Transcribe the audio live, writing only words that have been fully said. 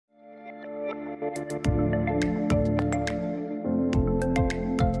Hi,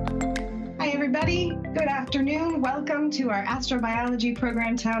 everybody. Good afternoon. Welcome to our Astrobiology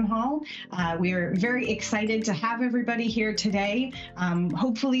Program Town Hall. We are very excited to have everybody here today.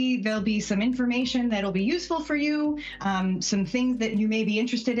 Hopefully, there'll be some information that'll be useful for you, some things that you may be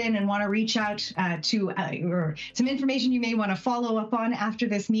interested in and want to reach out to, or some information you may want to follow up on after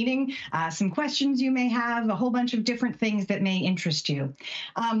this meeting, some questions you may have, a whole bunch of different things that may interest you.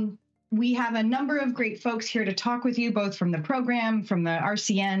 We have a number of great folks here to talk with you, both from the program, from the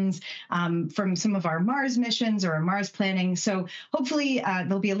RCNs, from some of our Mars missions or our Mars planning. So hopefully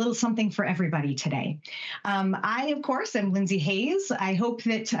there'll be a little something for everybody today. I, of course, am Lindsay Hays. I hope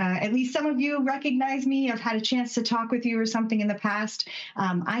that at least some of you recognize me. I've had a chance to talk with you or something in the past.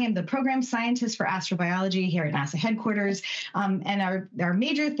 I am the program scientist for astrobiology here at NASA headquarters. And our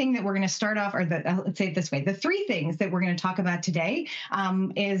major thing that we're going to start off, or let's say it this way, the three things that we're going to talk about today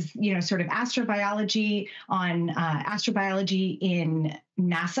is, sort of astrobiology on astrobiology in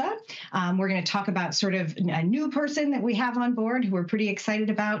NASA. We're going to talk about sort of a new person that we have on board who we're pretty excited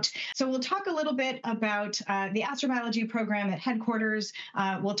about. So we'll talk a little bit about the astrobiology program at headquarters.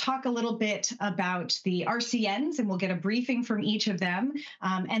 We'll talk a little bit about the RCNs, and we'll get a briefing from each of them.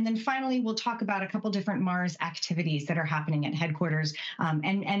 And then finally, we'll talk about a couple different Mars activities that are happening at headquarters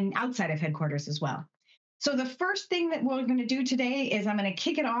and outside of headquarters as well. So the first thing that we're going to do today is I'm going to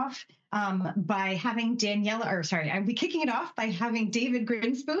kick it off by having I'll be kicking it off by having David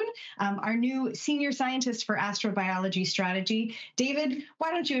Grinspoon, our new senior scientist for astrobiology strategy. David,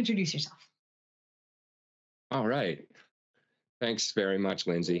 why don't you introduce yourself? All right. Thanks very much,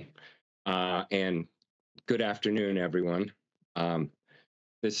 Lindsay. And good afternoon, everyone.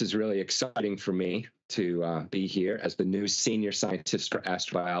 This is really exciting for me to be here as the new senior scientist for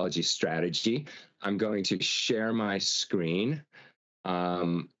astrobiology strategy. I'm going to share my screen,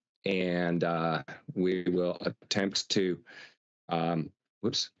 and we will attempt to,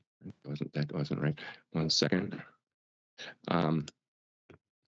 whoops, that wasn't right. 1 second. Here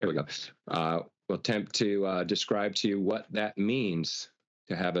we go. We'll attempt to describe to you what that means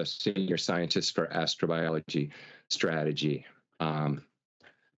to have a senior scientist for astrobiology strategy.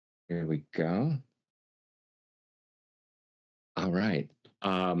 Here we go. All right.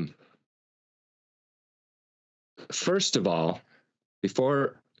 First of all,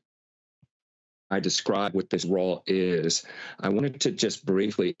 before I describe what this role is, I wanted to just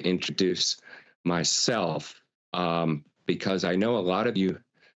briefly introduce myself, because I know a lot of you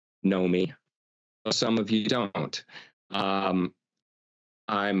know me, some of you don't. I'm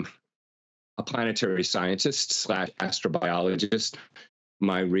a planetary scientist / astrobiologist.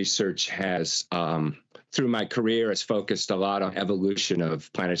 My research has, through my career, has focused a lot on evolution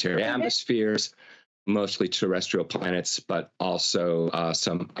of planetary atmospheres, mostly terrestrial planets, but also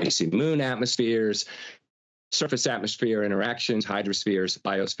some icy moon atmospheres, surface atmosphere interactions, hydrospheres,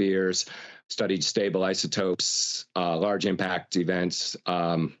 biospheres, studied stable isotopes, large impact events,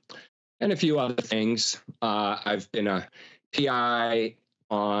 and a few other things. I've been a PI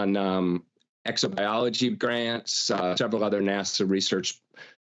on exobiology grants, several other NASA research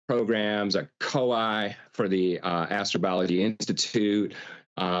programs, a co-I for the Astrobiology Institute,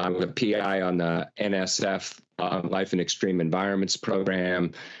 a PI on the NSF Life in Extreme Environments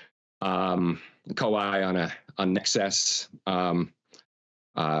program, co-I on NExSS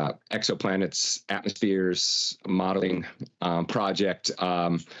exoplanets atmospheres modeling project,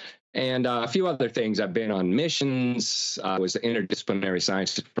 and a few other things. I've been on missions. I was the interdisciplinary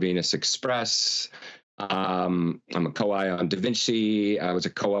scientist for Venus Express. I'm a co-I on Da Vinci. I was a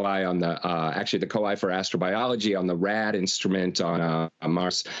co-I on the, actually the co-I for astrobiology on the RAD instrument on a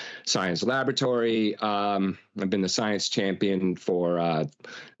Mars Science Laboratory. I've been the science champion for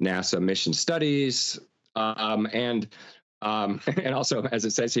NASA mission studies. And also, as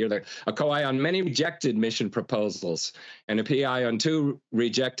it says here, a co-I on many rejected mission proposals and a PI on 2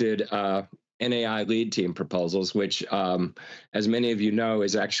 rejected NAI lead team proposals, which, as many of you know,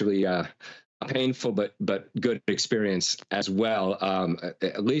 is actually a painful but good experience as well.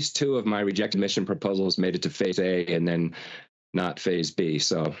 At least 2 of my rejected mission proposals made it to phase A and then not phase B.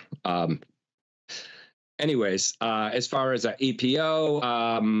 So anyways, as far as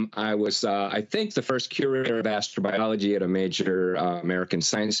EPO, I was, I think, the first curator of astrobiology at a major American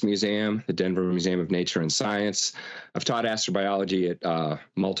science museum, the Denver Museum of Nature and Science. I've taught astrobiology at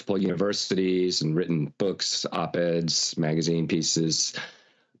multiple universities and written books, op-eds, magazine pieces,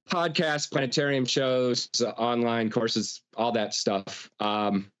 podcasts, planetarium shows, online courses, all that stuff.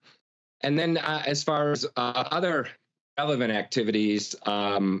 And then as far as other relevant activities,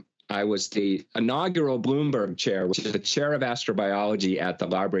 I was the inaugural Bloomberg Chair, which is the Chair of Astrobiology at the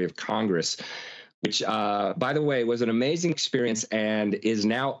Library of Congress, which, by the way, was an amazing experience and is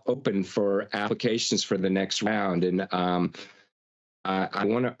now open for applications for the next round. And I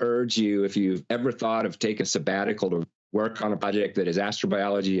want to urge you, if you've ever thought of taking a sabbatical to work on a project that is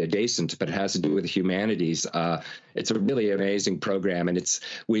astrobiology adjacent but has to do with the humanities, it's a really amazing program, and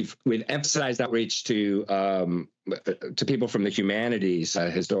we've emphasized outreach to people from the humanities,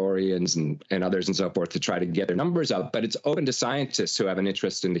 historians and others and so forth, to try to get their numbers up. But it's open to scientists who have an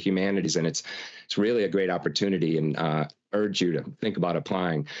interest in the humanities, and it's really a great opportunity, and urge you to think about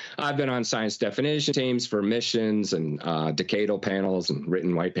applying. I've been on science definition teams for missions and decadal panels and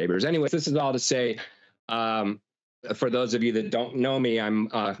written white papers. Anyways, this is all to say, for those of you that don't know me, I'm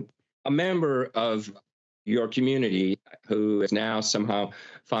a member of your community who has now somehow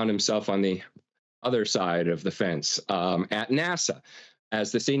found himself on the other side of the fence at NASA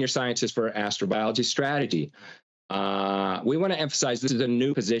as the senior scientist for astrobiology strategy. We want to emphasize this is a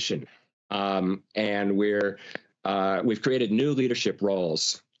new position, and we've created new leadership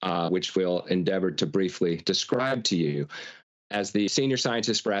roles, which we'll endeavor to briefly describe to you. As the senior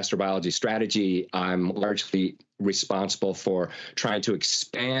scientist for astrobiology strategy, I'm largely responsible for trying to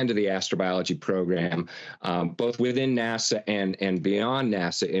expand the astrobiology program, both within NASA and beyond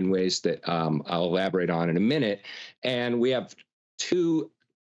NASA, in ways that I'll elaborate on in a minute. And we have two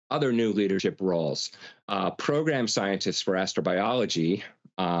other new leadership roles: program scientists for astrobiology,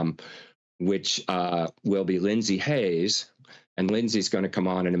 which will be Lindsay Hays. And Lindsay's going to come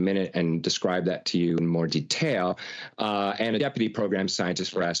on in a minute and describe that to you in more detail, and a deputy program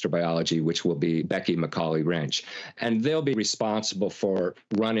scientist for astrobiology, which will be Becky McCauley-Wrench. And they'll be responsible for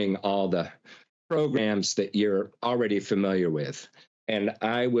running all the programs that you're already familiar with. And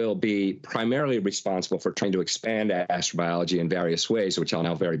I will be primarily responsible for trying to expand astrobiology in various ways, which I'll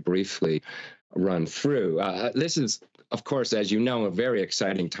now very briefly run through. This is, of course, as you know, a very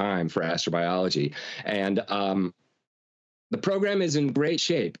exciting time for astrobiology. And the program is in great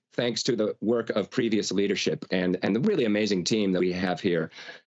shape, thanks to the work of previous leadership and the really amazing team that we have here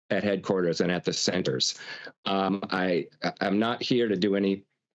at headquarters and at the centers. I'm not here to do any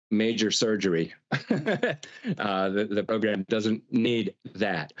major surgery. The program doesn't need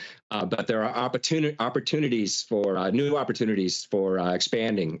that, but there are opportunities for new opportunities for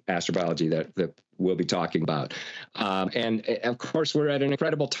expanding astrobiology that we'll be talking about. And of course, we're at an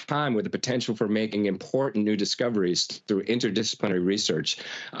incredible time with the potential for making important new discoveries through interdisciplinary research.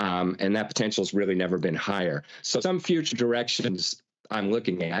 And that potential has really never been higher. So some future directions I'm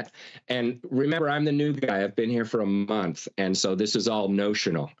looking at. And remember, I'm the new guy. I've been here for a month. And so this is all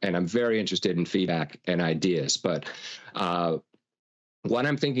notional. And I'm very interested in feedback and ideas. But what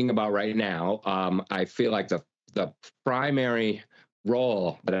I'm thinking about right now, I feel like the primary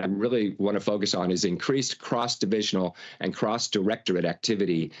role that I really want to focus on is increased cross-divisional and cross-directorate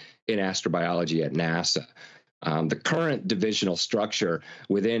activity in astrobiology at NASA. The current divisional structure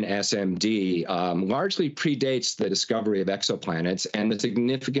within SMD largely predates the discovery of exoplanets and the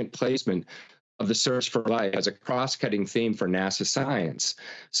significant placement of the search for life as a cross-cutting theme for NASA science.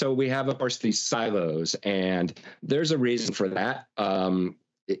 So we have, of course, these silos, and there's a reason for that.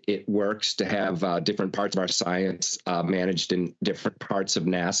 It works to have different parts of our science managed in different parts of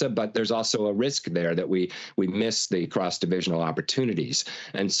NASA, but there's also a risk there that we miss the cross-divisional opportunities.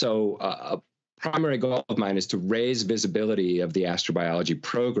 And so primary goal of mine is to raise visibility of the astrobiology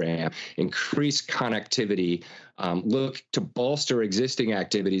program, increase connectivity, look to bolster existing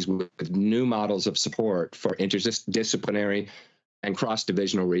activities with new models of support for interdisciplinary and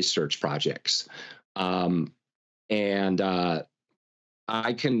cross-divisional research projects.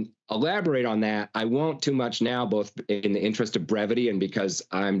 I can elaborate on that. I won't too much now, both in the interest of brevity and because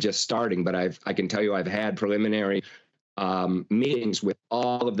I'm just starting, but I can tell you I've had preliminary meetings with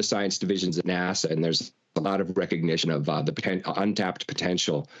all of the science divisions at NASA, and there's a lot of recognition of the untapped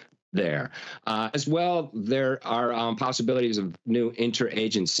potential there. As well, there are possibilities of new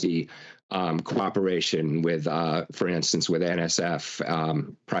interagency cooperation with, for instance, with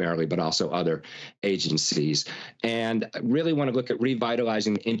NSF primarily, but also other agencies. And I really want to look at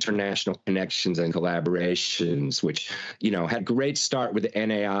revitalizing international connections and collaborations, which, had a great start with the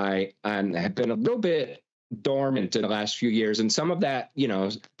NAI and have been a little bit dormant in the last few years. And some of that,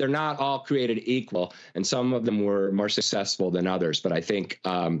 they're not all created equal, and some of them were more successful than others. But I think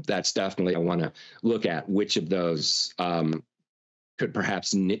that's definitely, I want to look at which of those could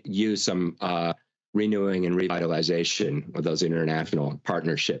perhaps use some renewing and revitalization of those international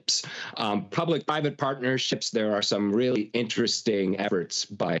partnerships. Public-private partnerships, there are some really interesting efforts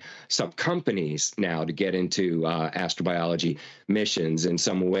by some companies now to get into astrobiology missions in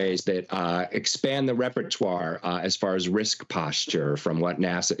some ways that expand the repertoire as far as risk posture from what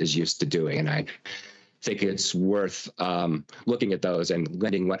NASA is used to doing. And I think it's worth looking at those and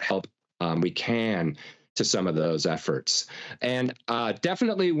lending what help we can to some of those efforts. And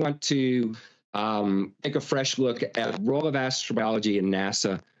definitely want to take a fresh look at the role of astrobiology in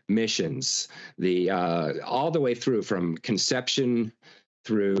NASA missions, all the way through from conception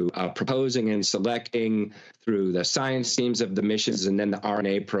through proposing and selecting, through the science teams of the missions, and then the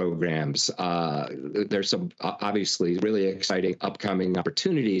RNA programs. There's some obviously really exciting upcoming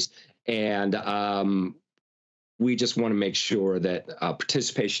opportunities, and we just want to make sure that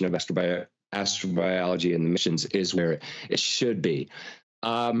participation of astrobiology in the missions is where it should be.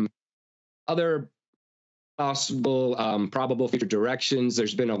 Other possible probable future directions,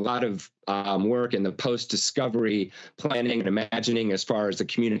 there's been a lot of work in the post-discovery planning and imagining as far as the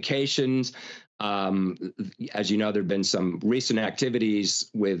communications. As you know, there have been some recent activities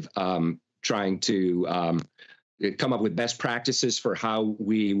with trying to come up with best practices for how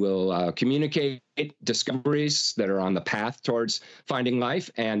we will communicate discoveries that are on the path towards finding life.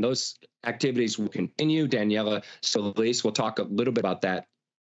 And those activities will continue. Daniella Scalice will talk a little bit about that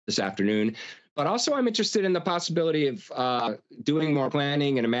this afternoon. But also I'm interested in the possibility of doing more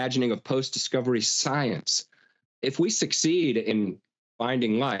planning and imagining of post-discovery science. If we succeed in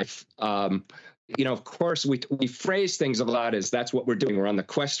finding life, of course, we phrase things a lot as that's what we're doing. We're on the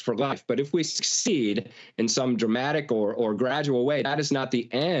quest for life. But if we succeed in some dramatic or gradual way, that is not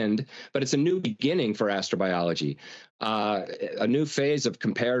the end, but it's a new beginning for astrobiology, a new phase of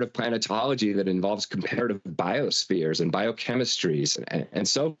comparative planetology that involves comparative biospheres and biochemistries and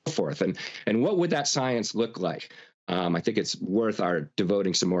so forth. And what would that science look like? I think it's worth our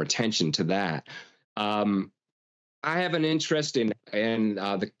devoting some more attention to that. I have an interest in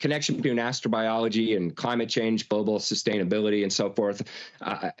the connection between astrobiology and climate change, global sustainability, and so forth.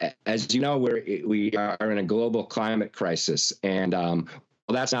 As you know, we are in a global climate crisis, and well,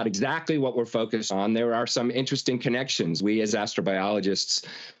 that's not exactly what we're focused on. There are some interesting connections. We as astrobiologists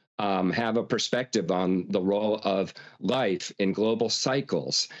have a perspective on the role of life in global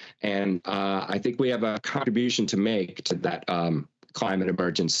cycles, and I think we have a contribution to make to that climate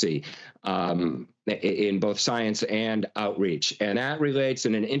emergency in both science and outreach. And that relates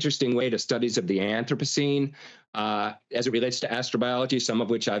in an interesting way to studies of the Anthropocene as it relates to astrobiology, some of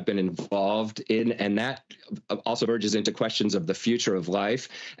which I've been involved in. And that also verges into questions of the future of life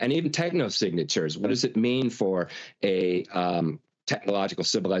and even technosignatures. What does it mean for a technological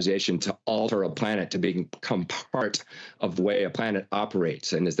civilization to alter a planet to become part of the way a planet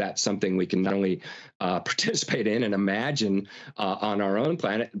operates? And is that something we can not only participate in and imagine on our own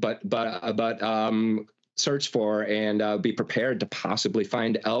planet, but search for and be prepared to possibly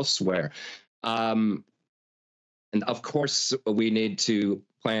find elsewhere? And of course, we need to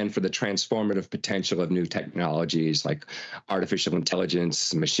plan for the transformative potential of new technologies like artificial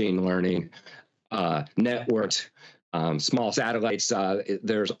intelligence, machine learning, networked small satellites.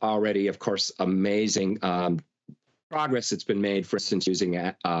 There's already, of course, amazing progress that's been made, for instance, using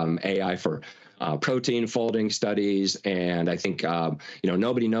AI for protein folding studies. And I think,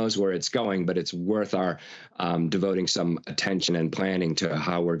 nobody knows where it's going, but it's worth our devoting some attention and planning to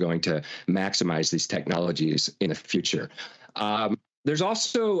how we're going to maximize these technologies in the future. There's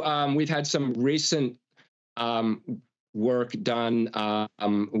also, we've had some recent work done.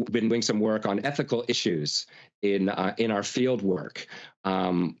 We've been doing some work on ethical issues in our field work,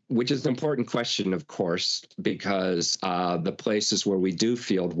 which is an important question, of course, because the places where we do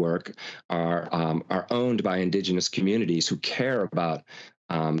field work are owned by indigenous communities who care about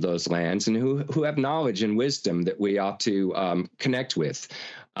those lands and who have knowledge and wisdom that we ought to connect with.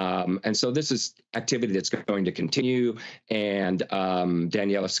 And so this is activity that's going to continue. And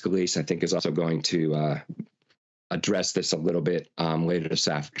Daniella Scalice, I think, is also going to address this a little bit later this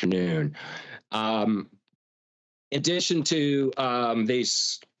afternoon. In addition to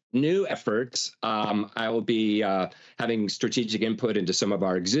these new efforts, I will be having strategic input into some of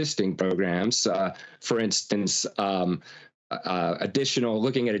our existing programs. For instance, looking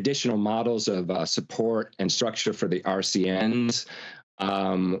at additional models of support and structure for the RCNs.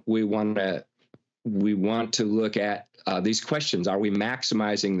 We want to look at these questions. Are we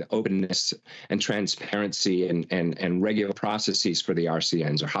maximizing the openness and transparency and regular processes for the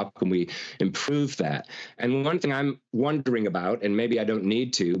RCNs, or how can we improve that? And one thing I'm wondering about, and maybe I don't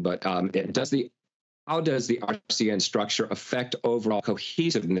need to, but does the how does the RCN structure affect overall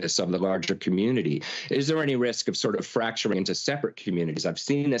cohesiveness of the larger community? Is there any risk of sort of fracturing into separate communities? I've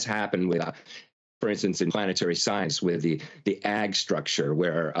seen this happen with, for instance, in planetary science with the ag structure,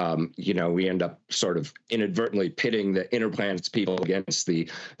 where we end up sort of inadvertently pitting the inner planets people against the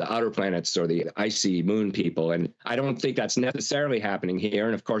outer planets or the icy moon people. And I don't think that's necessarily happening here.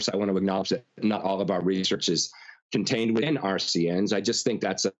 And of course, I want to acknowledge that not all of our research is contained within RCNs. I just think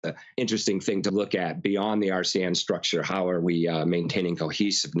that's an interesting thing to look at beyond the RCN structure. How are we maintaining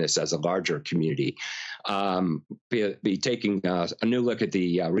cohesiveness as a larger community? Be taking a new look at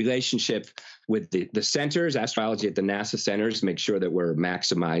the relationship with the centers, astrobiology at the NASA centers, make sure that we're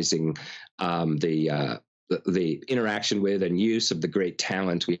maximizing the interaction with and use of the great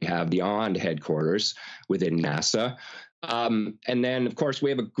talent we have beyond headquarters within NASA. And then, of course,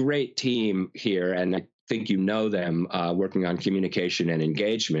 we have a great team here, and I think you know them, working on communication and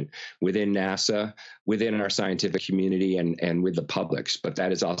engagement within NASA, within our scientific community, and with the publics. But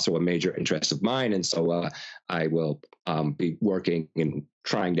that is also a major interest of mine, and so I will be working and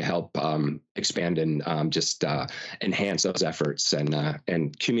trying to help expand and just enhance those efforts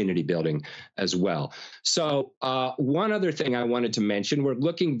and community building as well. So one other thing I wanted to mention, we're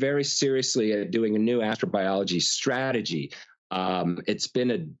looking very seriously at doing a new astrobiology strategy. It's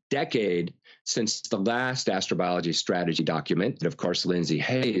been a decade since the last astrobiology strategy document that, of course, Lindsay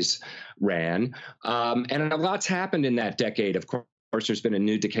Hays ran. And a lot's happened in that decade. Of course, there's been a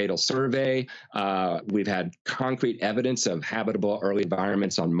new decadal survey. We've had concrete evidence of habitable early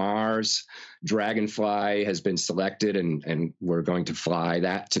environments on Mars. Dragonfly has been selected, and we're going to fly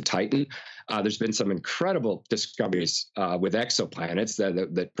that to Titan. There's been some incredible discoveries with exoplanets.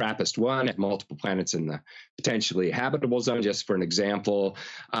 The TRAPPIST-1 had multiple planets in the potentially habitable zone, just for an example,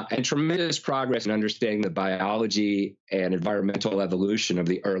 and tremendous progress in understanding the biology and environmental evolution of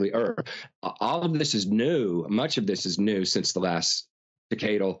the early Earth. All of this is new. Much of this is new since the last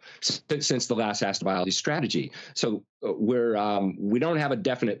astrobiology strategy. So we don't have a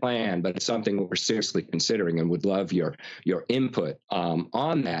definite plan, but it's something we're seriously considering and would love your input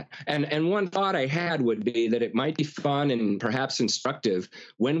on that. And one thought I had would be that it might be fun and perhaps instructive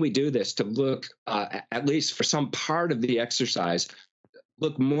when we do this to look, at least for some part of the exercise,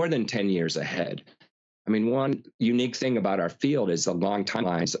 look more than 10 years ahead. I mean, one unique thing about our field is the long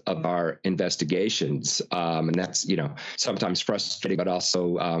timelines of our investigations. And that's, sometimes frustrating, but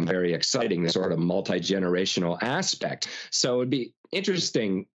also very exciting, the sort of multi-generational aspect. So it'd be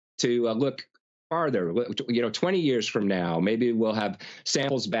interesting to look farther, 20 years from now, maybe we'll have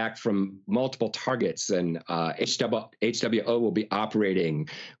samples back from multiple targets, and HWO will be operating,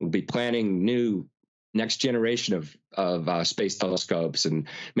 we'll be planning new next generation of space telescopes, and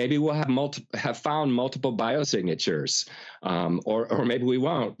maybe we'll have found multiple biosignatures, or maybe we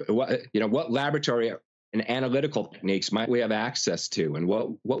won't. What laboratory and analytical techniques might we have access to, and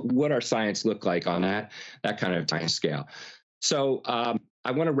what would our science look like on that kind of time scale? So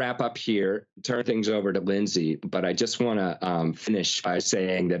I want to wrap up here, turn things over to Lindsay, but I just want to finish by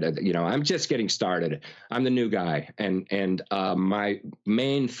saying that, I'm just getting started. I'm the new guy, and my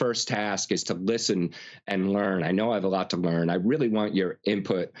main first task is to listen and learn. I know I have a lot to learn. I really want your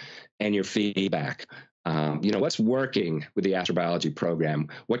input and your feedback. What's working with the astrobiology program?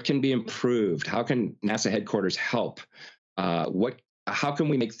 What can be improved? How can NASA headquarters help? How can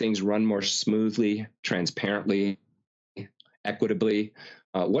we make things run more smoothly, transparently, equitably?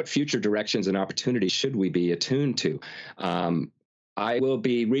 What future directions and opportunities should we be attuned to? I will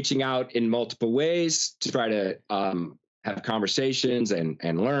be reaching out in multiple ways to try to have conversations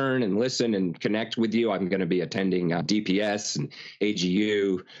and learn and listen and connect with you. I'm going to be attending DPS and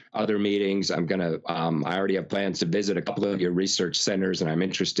AGU, other meetings. I already have plans to visit a couple of your research centers, and I'm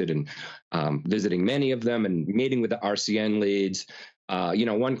interested in visiting many of them and meeting with the RCN leads.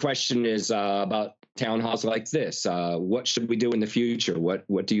 One question is about town halls like this. What should we do in the future?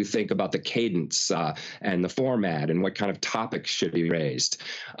 What do you think about the cadence and the format, and what kind of topics should be raised?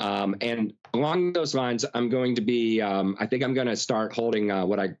 And along those lines, I'm going to be, I think I'm going to start holding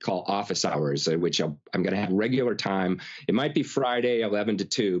what I call office hours, which I'm going to have regular time. It might be Friday, 11 to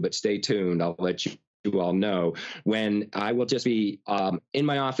 2, but stay tuned. I'll let you all know when I will just be in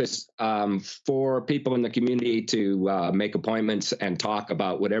my office for people in the community to make appointments and talk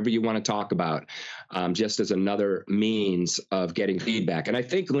about whatever you want to talk about, just as another means of getting feedback. And I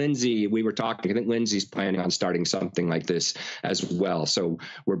think Lindsay, Lindsay's planning on starting something like this as well. So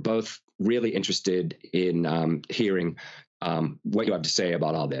we're both really interested in hearing what you have to say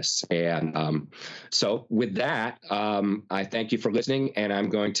about all this. And so with that, I thank you for listening, and I'm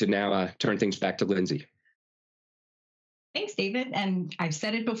going to now turn things back to Lindsay. Thanks, David. And I've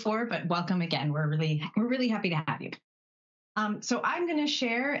said it before, but welcome again. We're really happy to have you. So I'm going to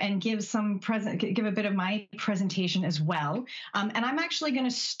share and give a bit of my presentation as well. And I'm actually going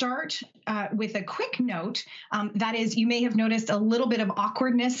to start with a quick note. That is, you may have noticed a little bit of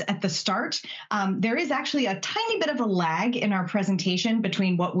awkwardness at the start. There is actually a tiny bit of a lag in our presentation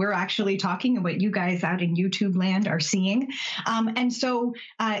between what we're actually talking and what you guys out in YouTube land are seeing. And so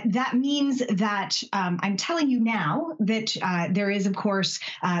that means that I'm telling you now that there is, of course,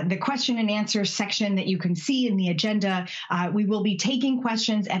 the question and answer section that you can see in the agenda. We will be taking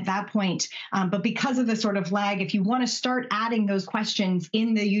questions at that point, but because of the sort of lag, if you want to start adding those questions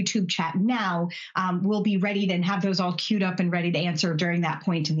in the YouTube chat now, we'll be ready to have those all queued up and ready to answer during that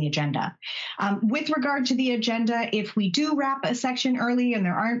point in the agenda. With regard to the agenda, if we do wrap a section early and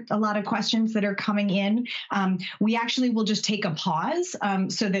there aren't a lot of questions that are coming in, we actually will just take a pause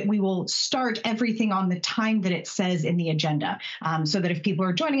so that we will start everything on the time that it says in the agenda, so that if people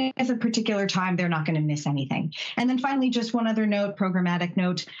are joining us at a particular time, they're not going to miss anything. And then finally, just one other note, programmatic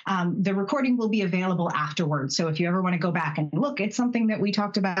note, the recording will be available afterwards. So if you ever want to go back and look at something that we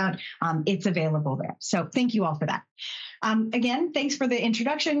talked about, it's available there. So thank you all for that. Again, thanks for the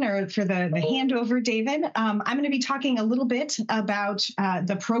introduction or for the handover, David. I'm going to be talking a little bit about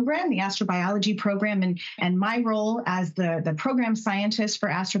the program, the astrobiology program, and my role as the program scientist for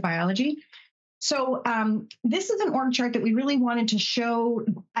astrobiology. So this is an org chart that we really wanted to show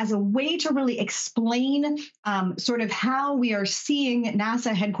as a way to really explain sort of how we are seeing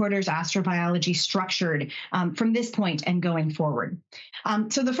NASA headquarters astrobiology structured from this point and going forward.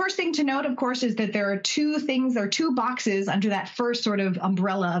 So the first thing to note, of course, is that there are two boxes under that first sort of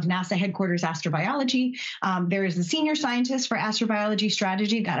umbrella of NASA headquarters astrobiology. There is the senior scientist for astrobiology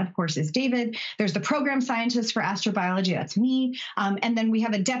strategy. That, of course, is David. There's the program scientist for astrobiology. That's me. And then we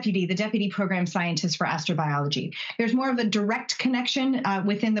have the deputy program scientist for astrobiology. There's more of a direct connection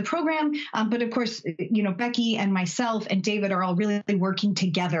within the program, but of course, Becky and myself and David are all really working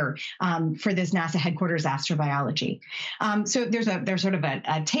together for this NASA headquarters astrobiology. So there's sort of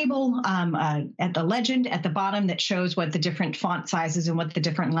a table at the legend at the bottom that shows what the different font sizes and what the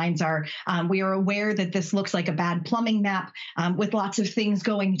different lines are. We are aware that this looks like a bad plumbing map with lots of things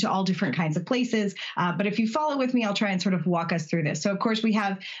going to all different kinds of places. But if you follow with me, I'll try and sort of walk us through this. So of course we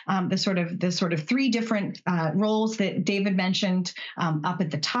have the sort of three different roles that David mentioned up at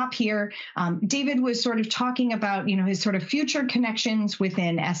the top here. David was sort of talking about, his sort of future connections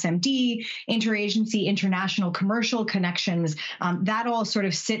within SMD, interagency, international commercial connections. That all sort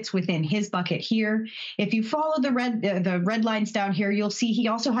of sits within his bucket here. If you follow the red lines down here, you'll see he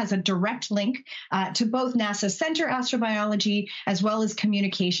also has a direct link to both NASA Center Astrobiology as well as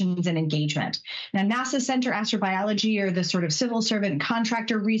communications and engagement. Now, NASA Center Astrobiology are the sort of civil servant and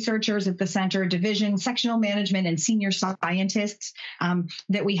contractor researchers at the center, division, sectional management, and senior scientists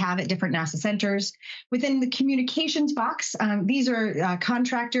that we have at different NASA centers. Within the communications box, these are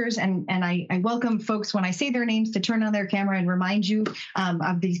contractors, and I welcome folks when I say their names to turn on their camera and remind you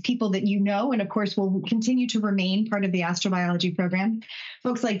of these people that you know, and of course will continue to remain part of the astrobiology program.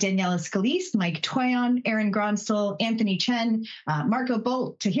 Folks like Daniella Scalice, Mike Toyon, Aaron Gronstal, Anthony Chen, Marco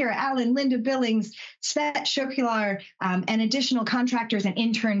Bolt, Tahira Allen, Linda Billings, Svet Shokular, and additional contractors and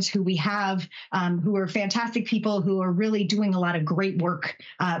interns who we have who are fantastic people who are really doing a lot of great work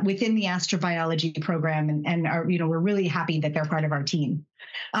within the astrobiology program and are, we're really happy that they're part of our team.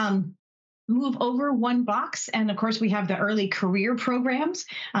 Move over one box, and of course we have the early career programs.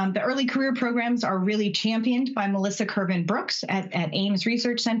 The early career programs are really championed by Melissa Kervin-Brooks at Ames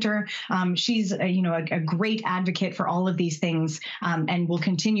Research Center. She's a great advocate for all of these things and will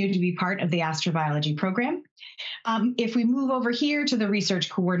continue to be part of the astrobiology program. If we move over here to the research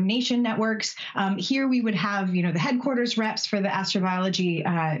coordination networks, here we would have, the headquarters reps for the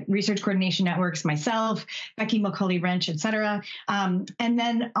astrobiology research coordination networks, myself, Becky McCulley-Wrench, et cetera. And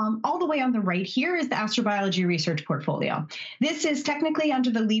then all the way on the right here is the astrobiology research portfolio. This is technically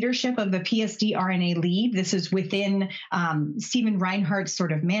under the leadership of the PSD RNA lead. This is within Stephen Reinhardt's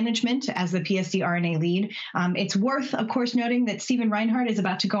sort of management as the PSD RNA lead. It's worth, of course, noting that Stephen Reinhardt is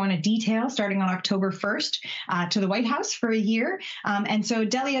about to go on a detail starting on October 1st. To the White House for a year. And so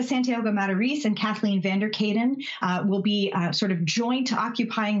Delia Santiago-Matarese and Kathleen Vanderkaden will be sort of joint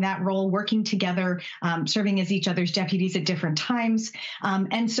occupying that role, working together, serving as each other's deputies at different times.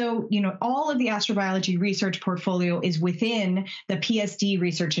 And so, all of the astrobiology research portfolio is within the PSD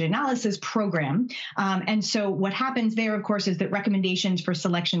Research and Analysis program. And so what happens there, of course, is that recommendations for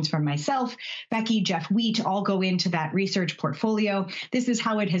selections from myself, Becky, Jeff Wheat, all go into that research portfolio. This is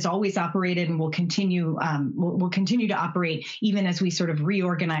how it has always operated and will continue will continue to operate even as we sort of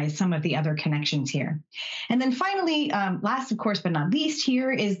reorganize some of the other connections here. And then finally, last, of course, but not least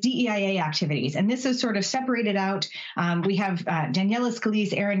here is DEIA activities. And this is sort of separated out. We have Daniella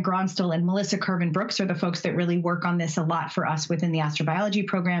Scalice, Aaron Gronstal, and Melissa Brooks are the folks that really work on this a lot for us within the astrobiology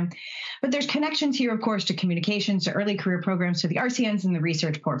program. But there's connections here, of course, to communications, to early career programs, to the RCNs and the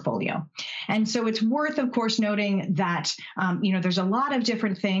research portfolio. And so it's worth, of course, noting that, there's a lot of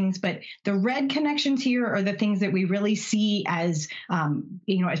different things, but the red connections here are the things that we really see as,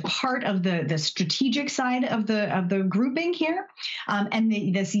 as part of the strategic side of the grouping here. And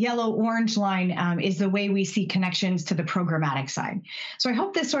this yellow-orange line is the way we see connections to the programmatic side. So I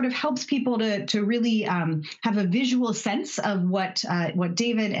hope this sort of helps people to really have a visual sense of what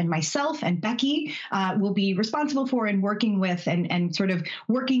David and myself and Becky will be responsible for and working with and sort of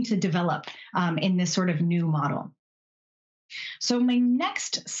working to develop in this sort of new model. So my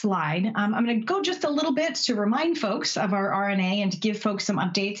next slide, I'm going to go just a little bit to remind folks of our RNA and to give folks some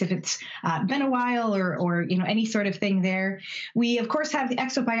updates if it's been a while or any sort of thing there. We, of course, have the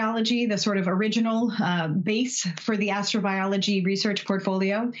exobiology, the sort of original base for the astrobiology research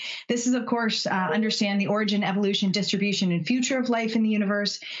portfolio. This is, of course, understand the origin, evolution, distribution, and future of life in the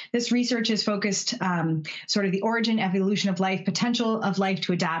universe. This research is focused sort of the origin, evolution of life, potential of life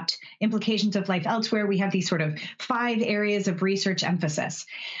to adapt, implications of life elsewhere. We have these sort of 5 areas of research emphasis.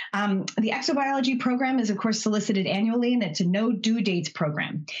 The exobiology program is, of course, solicited annually, and it's a no due dates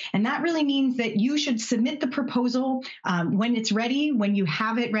program. And that really means that you should submit the proposal when it's ready, when you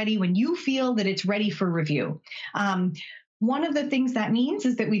have it ready, when you feel that it's ready for review. One of the things that means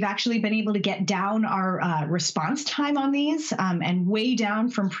is that we've actually been able to get down our response time on these and way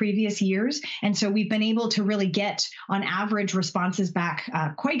down from previous years. And so we've been able to really get, on average, responses back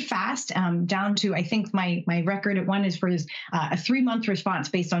quite fast, down to, I think my record at one is for a 3-month response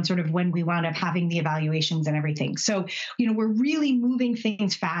based on sort of when we wound up having the evaluations and everything. So, we're really moving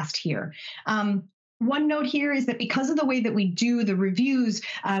things fast here. One note here is that because of the way that we do the reviews,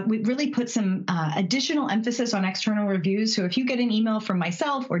 we really put some additional emphasis on external reviews. So if you get an email from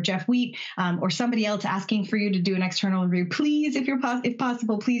myself or Jeff Wheat or somebody else asking for you to do an external review, please, if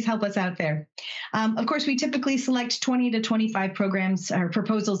possible, please help us out there. Of course, we typically select 20 to 25 programs or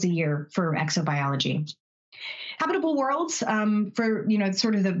proposals a year for exobiology. Habitable worlds, for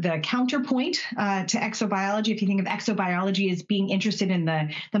sort of the counterpoint to exobiology. If you think of exobiology as being interested in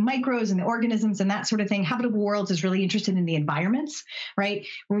the microbes and the organisms and that sort of thing, habitable worlds is really interested in the environments, right?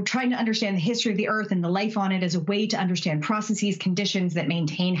 We're trying to understand the history of the Earth and the life on it as a way to understand processes, conditions that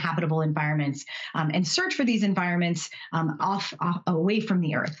maintain habitable environments, and search for these environments away from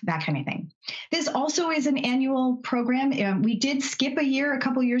the Earth, that kind of thing. This also is an annual program. We did skip a year a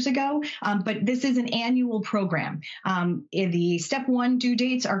couple years ago, but this is an annual program. The step 1 due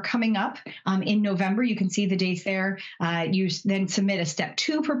dates are coming up in November. You can see the dates there. You then submit a step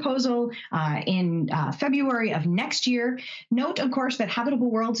 2 proposal in February of next year. Note, of course, that Habitable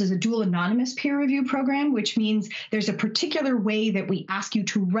Worlds is a dual anonymous peer review program, which means there's a particular way that we ask you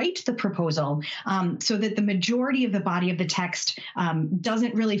to write the proposal so that the majority of the body of the text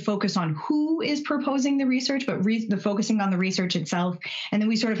doesn't really focus on who is proposing the research, but focusing on the research itself. And then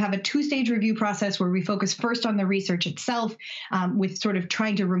we sort of have a 2-stage review process where we focus first on the research itself with sort of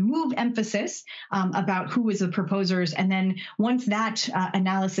trying to remove emphasis about who is the proposers. And then once that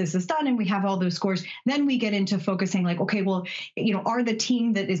analysis is done and we have all those scores, then we get into focusing like, okay, well, are the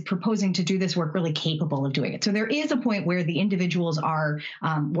team that is proposing to do this work really capable of doing it? So there is a point where the individuals are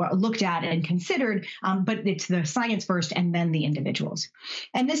looked at and considered, but it's the science first and then the individuals.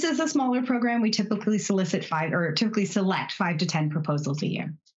 And this is a smaller program. We typically select 5 to 10 proposals a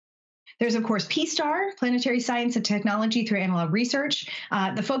year. There's, of course, P-STAR, Planetary Science and Technology through Analog Research.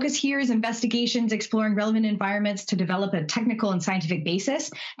 The focus here is investigations exploring relevant environments to develop a technical and scientific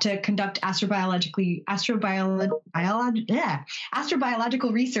basis to conduct astrobiological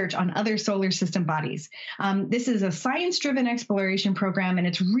research on other solar system bodies. This is a science-driven exploration program, and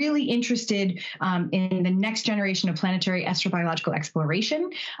it's really interested in the next generation of planetary astrobiological exploration.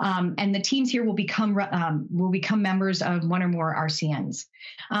 And the teams here will become members of one or more RCNs.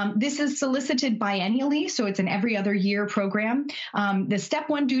 This is solicited biennially, so it's an every other year program. The step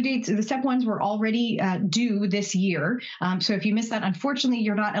 1 due dates, the step 1s were already due this year. So if you missed that, unfortunately,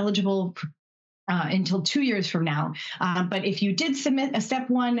 you're not eligible until 2 years from now. But if you did submit a step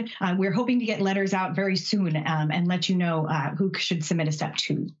 1, we're hoping to get letters out very soon and let you know who should submit a step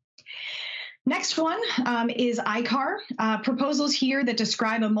 2. Next one is ICAR, proposals here that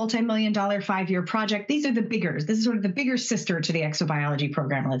describe a multi-million-dollar 5-year project. These are the biggers. This is sort of the bigger sister to the exobiology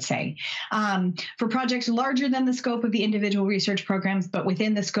program, let's say. For projects larger than the scope of the individual research programs, but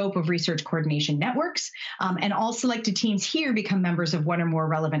within the scope of research coordination networks. And all selected teams here become members of one or more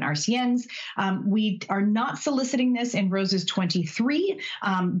relevant RCNs. We are not soliciting this in ROSES 23,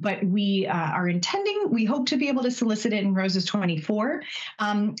 but we hope to be able to solicit it in ROSES 24.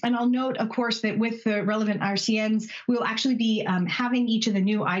 And I'll note, of course, that with the relevant RCNs, we will actually be having each of the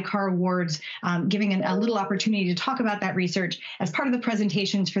new ICAR awards, giving a little opportunity to talk about that research as part of the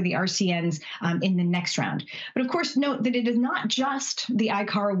presentations for the RCNs in the next round. But of course, note that it is not just the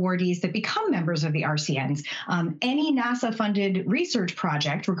ICAR awardees that become members of the RCNs. Any NASA-funded research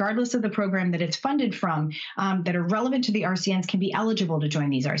project, regardless of the program that it's funded from, that are relevant to the RCNs can be eligible to join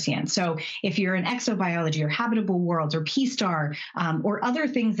these RCNs. So if you're in exobiology or habitable worlds or P-STAR or other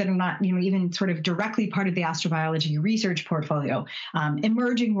things that are not, even sort of directly part of the astrobiology research portfolio,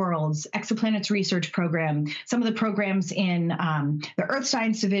 emerging worlds, exoplanets research program, some of the programs in the Earth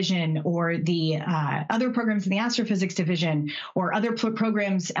Science division or the other programs in the astrophysics division or other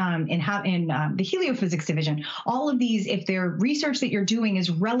programs in the heliophysics division, all of these, if their research that you're doing is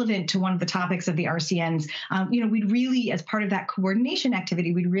relevant to one of the topics of the RCNs, we'd really, as part of that coordination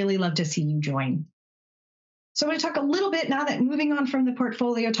activity, we'd really love to see you join. So I'm going to talk a little bit, now that moving on from the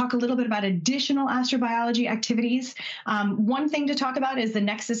portfolio, talk a little bit about additional astrobiology activities. One thing to talk about is the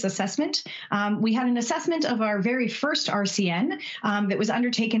NExSS assessment. We had an assessment of our very first RCN that was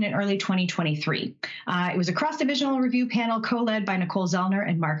undertaken in early 2023. It was a cross-divisional review panel co-led by Nicole Zellner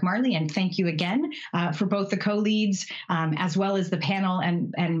and Mark Marley, and thank you again for both the co-leads as well as the panel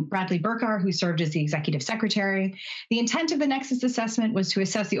and Bradley Burcar, who served as the executive secretary. The intent of the NExSS assessment was to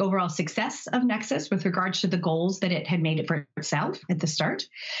assess the overall success of NExSS with regards to the goals that it had made it for itself at the start,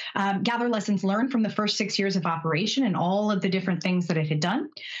 gather lessons learned from the first 6 years of operation and all of the different things that it had done,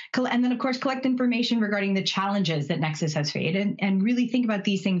 and then, of course, collect information regarding the challenges that NExSS has faced, and really think about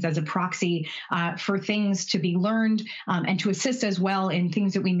these things as a proxy for things to be learned and to assist as well in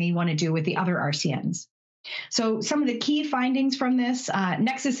things that we may want to do with the other RCNs. So some of the key findings from this,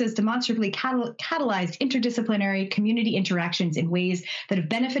 NExSS has demonstrably catalyzed interdisciplinary community interactions in ways that have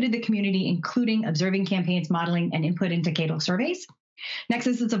benefited the community, including observing campaigns, modeling, and input into decadal surveys.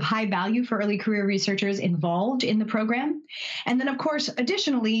 NExSS is of high value for early career researchers involved in the program. And then, of course,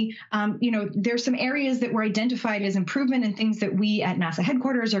 additionally, there's some areas that were identified as improvement and things that we at NASA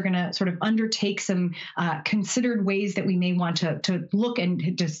headquarters are going to sort of undertake some considered ways that we may want to look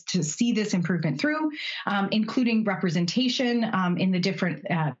and to see this improvement through, including representation in the different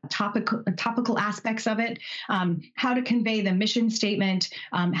topical aspects of it, how to convey the mission statement,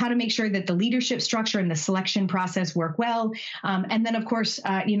 how to make sure that the leadership structure and the selection process work well, and then, of course,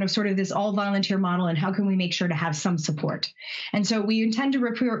 sort of this all-volunteer model, and how can we make sure to have some support. And so we intend to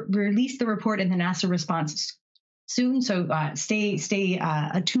release the report in the NASA response soon, so stay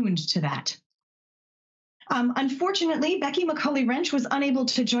attuned to that. Unfortunately, Becky McCulley-Wrench was unable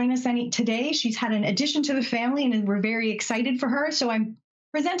to join us today. She's had an addition to the family, and we're very excited for her. So I'm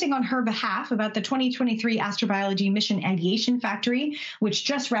presenting on her behalf about the 2023 Astrobiology Mission Ideation Factory, which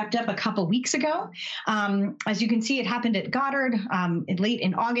just wrapped up a couple weeks ago. As you can see, it happened at Goddard late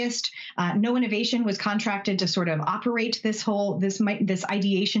in August. No Innovation was contracted to sort of operate this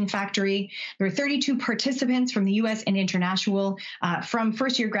ideation factory. There were 32 participants from the U.S. and international, from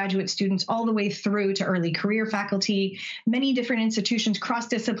first-year graduate students all the way through to early career faculty, many different institutions,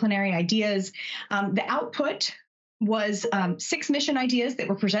 cross-disciplinary ideas. The output was 6 mission ideas that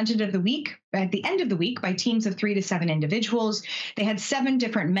were presented at the end of the week by teams of 3 to 7 individuals. They had 7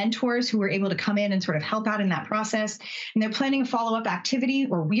 different mentors who were able to come in and sort of help out in that process. And they're planning a follow-up activity,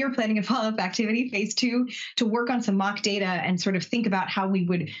 or we are planning a follow-up activity, phase 2, to work on some mock data and sort of think about how we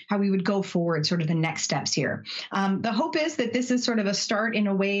would go forward, sort of the next steps here. The hope is that this is sort of a start in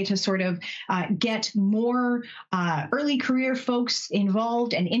a way to sort of get more early career folks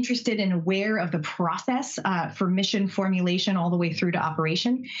involved and interested and aware of the process for mission formulation all the way through to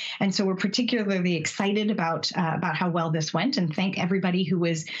operation. And so we're particularly excited about how well this went, and thank everybody who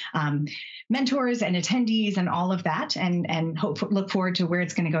was mentors and attendees and all of that, and look forward to where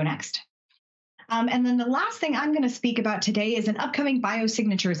it's going to go next. And then the last thing I'm going to speak about today is an upcoming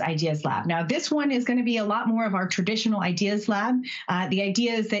Biosignatures Ideas Lab. Now, this one is going to be a lot more of our traditional Ideas Lab. The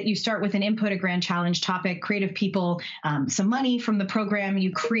idea is that you start with an input, a grand challenge topic, creative people, some money from the program.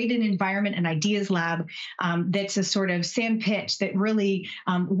 You create an environment, an Ideas Lab that's a sort of sandpit that really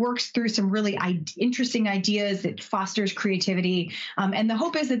works through some really interesting ideas that fosters creativity. And the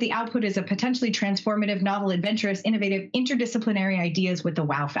hope is that the output is a potentially transformative, novel, adventurous, innovative, interdisciplinary ideas with the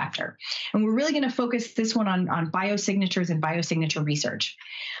wow factor. And we're really going to focus this one on biosignatures and biosignature research.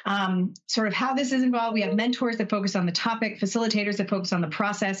 Sort of how this is involved, we have mentors that focus on the topic, facilitators that focus on the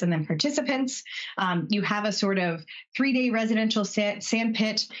process, and then participants. You have a sort of 3-day residential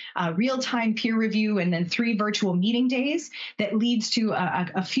sandpit, real-time peer review, and then 3 virtual meeting days that leads to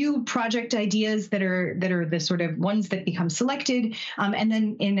a few project ideas that are the sort of ones that become selected. And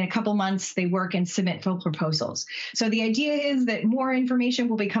then in a couple months, they work and submit full proposals. So the idea is that more information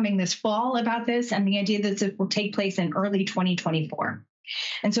will be coming this fall about this, and the idea that it will take place in early 2024.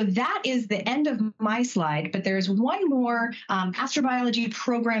 And so that is the end of my slide, but there's one more astrobiology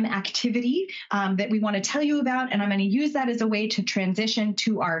program activity that we want to tell you about, and I'm going to use that as a way to transition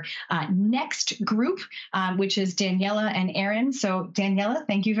to our next group, which is Daniella and Aaron. So Daniella,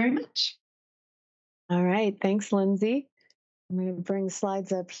 thank you very much. All right, thanks, Lindsay. I'm going to bring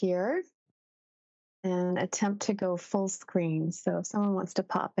slides up here and attempt to go full screen. So if someone wants to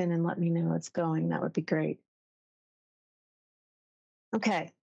pop in and let me know it's going, that would be great.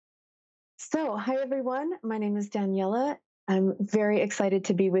 Okay, so hi everyone, my name is Daniella. I'm very excited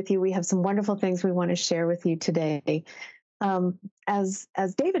to be with you. We have some wonderful things we want to share with you today. As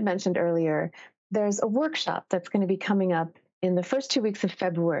David mentioned earlier, there's a workshop that's going to be coming up in the first 2 weeks of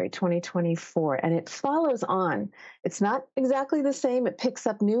February 2024, and it follows on. It's not exactly the same. It picks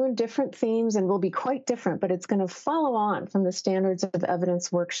up new and different themes and will be quite different, but it's going to follow on from the Standards of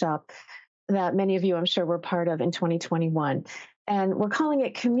Evidence workshop that many of you, I'm sure, were part of in 2021. And we're calling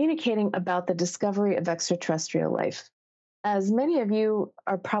it Communicating About the Discovery of Extraterrestrial Life. As many of you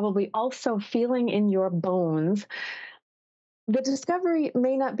are probably also feeling in your bones, the discovery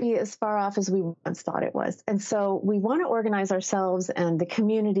may not be as far off as we once thought it was. And so we want to organize ourselves and the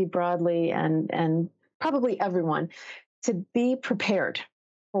community broadly and probably everyone to be prepared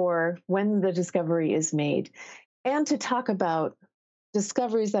for when the discovery is made and to talk about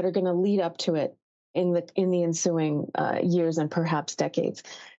discoveries that are going to lead up to it in the ensuing years and perhaps decades.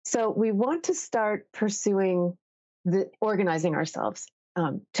 So we want to start pursuing organizing ourselves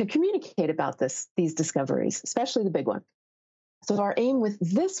to communicate about these discoveries, especially the big one. So our aim with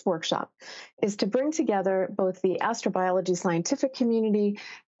this workshop is to bring together both the astrobiology scientific community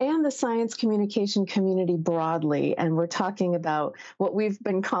and the science communication community broadly. And we're talking about what we've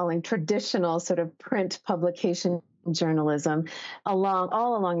been calling traditional sort of print publication journalism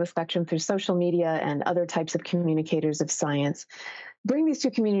all along the spectrum through social media and other types of communicators of science. Bring these two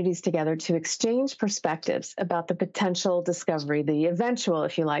communities together to exchange perspectives about the potential discovery, the eventual,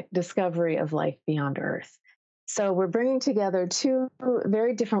 if you like, discovery of life beyond Earth. So we're bringing together two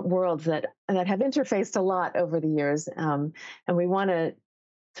very different worlds that have interfaced a lot over the years, and we want to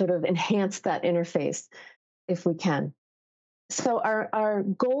sort of enhance that interface if we can. So our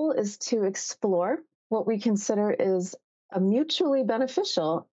goal is to explore what we consider is a mutually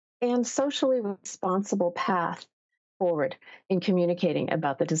beneficial and socially responsible path forward in communicating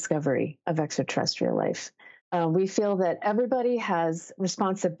about the discovery of extraterrestrial life. We feel that everybody has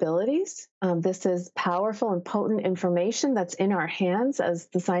responsibilities. This is powerful and potent information that's in our hands as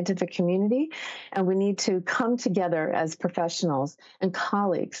the scientific community, and we need to come together as professionals and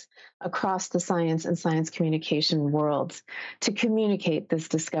colleagues across the science and science communication worlds to communicate this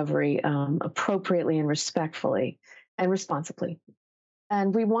discovery appropriately and respectfully and responsibly.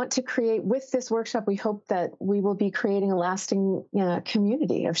 And we want to create, with this workshop, we hope that we will be creating a lasting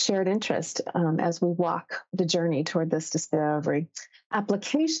community of shared interest as we walk the journey toward this discovery.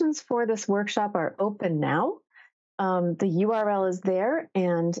 Applications for this workshop are open now. The URL is there,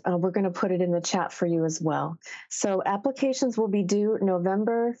 and we're going to put it in the chat for you as well. So applications will be due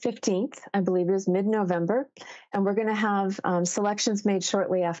November 15th, I believe it is mid-November, and we're going to have selections made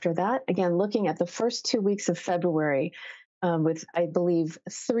shortly after that. Again, looking at the first 2 weeks of February, with, I believe,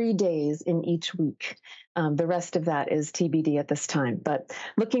 3 days in each week. The rest of that is TBD at this time, but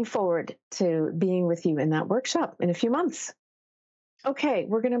looking forward to being with you in that workshop in a few months. Okay,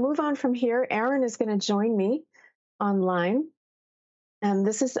 we're going to move on from here. Aaron is going to join me online, and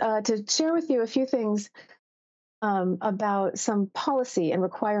this is to share with you a few things about some policy and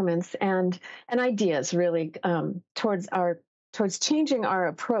requirements and ideas, really, towards changing our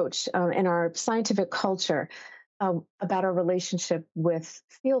approach in our scientific culture about our relationship with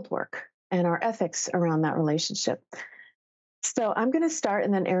fieldwork and our ethics around that relationship. So I'm going to start,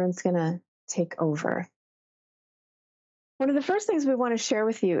 and then Erin's going to take over. One of the first things we want to share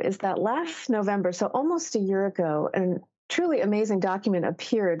with you is that last November, so almost a year ago, a truly amazing document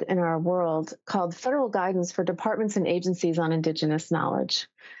appeared in our world called Federal Guidance for Departments and Agencies on Indigenous Knowledge.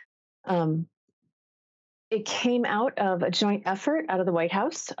 It came out of a joint effort out of the White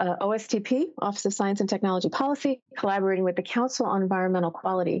House, OSTP, Office of Science and Technology Policy, collaborating with the Council on Environmental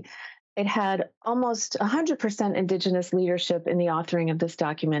Quality. It had almost 100% Indigenous leadership in the authoring of this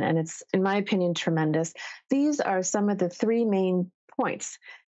document, and it's, in my opinion, tremendous. These are some of the three main points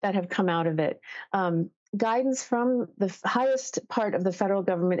that have come out of it. Guidance from the highest part of the federal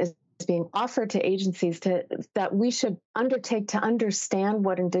government is being offered to agencies that we should undertake to understand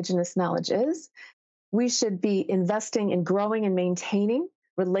what Indigenous knowledge is. We should be investing in growing and maintaining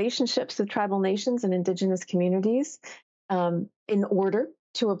relationships with tribal nations and Indigenous communities in order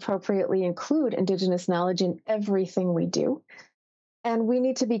to appropriately include Indigenous knowledge in everything we do. And we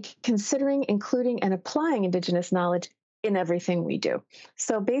need to be considering, including, and applying Indigenous knowledge in everything we do.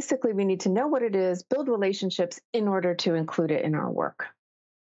 So basically, we need to know what it is, build relationships in order to include it in our work.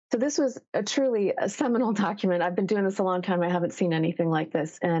 So this was truly a seminal document. I've been doing this a long time. I haven't seen anything like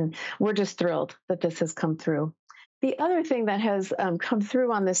this, and we're just thrilled that this has come through. The other thing that has come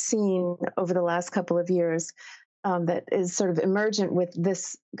through on the scene over the last couple of years that is sort of emergent with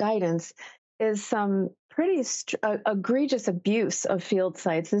this guidance is some pretty egregious abuse of field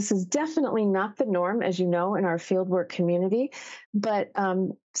sites. This is definitely not the norm, as you know, in our fieldwork community, but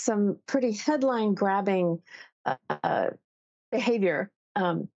some pretty headline-grabbing behavior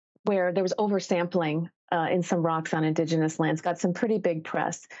where there was oversampling in some rocks on Indigenous lands, got some pretty big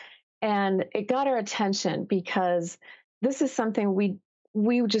press. And it got our attention because this is something we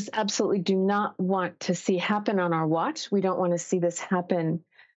just absolutely do not want to see happen on our watch. We don't want to see this happen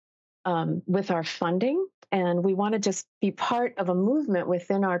with our funding. And we want to just be part of a movement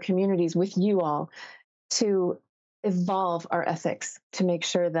within our communities with you all to evolve our ethics to make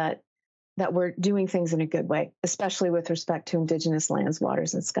sure that we're doing things in a good way, especially with respect to Indigenous lands,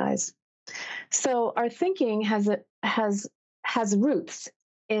 waters, and skies. So our thinking has roots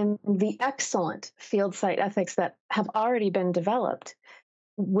in the excellent field site ethics that have already been developed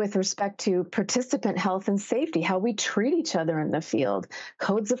with respect to participant health and safety, how we treat each other in the field,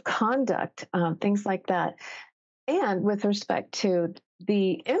 codes of conduct, things like that. And with respect to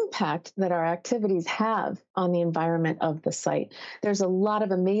the impact that our activities have on the environment of the site. There's a lot of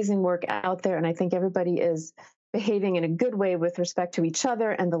amazing work out there, and I think everybody is behaving in a good way with respect to each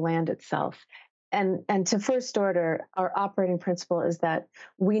other and the land itself. And to first order, our operating principle is that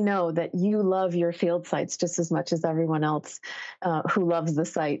we know that you love your field sites just as much as everyone else who loves the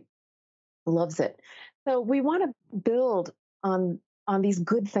site loves it. So we want to build on these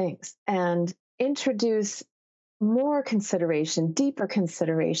good things and introduce more consideration, deeper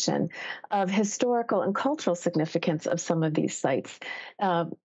consideration of historical and cultural significance of some of these sites,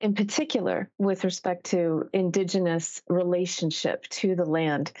 in particular with respect to Indigenous relationship to the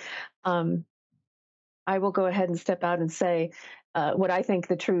land. I will go ahead and step out and say what I think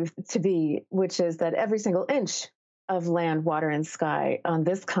the truth to be, which is that every single inch of land, water, and sky on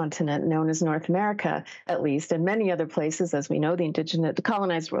this continent, known as North America, at least, and many other places, as we know, the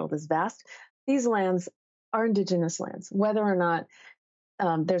colonized world is vast. These lands are Indigenous lands, whether or not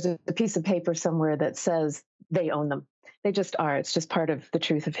there's a piece of paper somewhere that says they own them. They just are. It's just part of the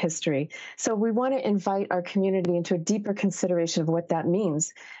truth of history. So we want to invite our community into a deeper consideration of what that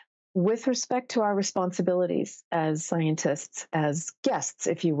means with respect to our responsibilities as scientists, as guests,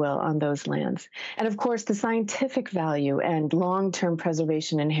 if you will, on those lands. And of course, the scientific value and long-term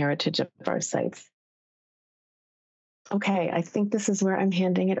preservation and heritage of our sites. Okay, I think this is where I'm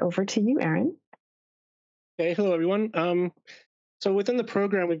handing it over to you, Erin. Okay, hello, everyone. So within the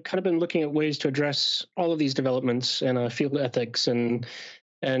program, we've kind of been looking at ways to address all of these developments and field ethics and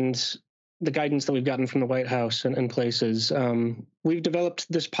the guidance that we've gotten from the White House and places. We've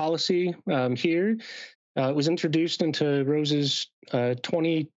developed this policy here. It was introduced into Rose's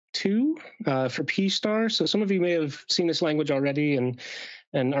 22 for P-STAR. So some of you may have seen this language already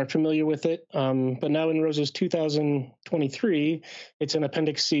and are familiar with it. But now in Rose's 2023, it's in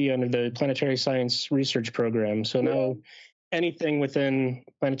Appendix C under the Planetary Science Research Program. So now anything within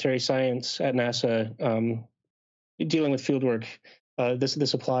planetary science at NASA dealing with fieldwork,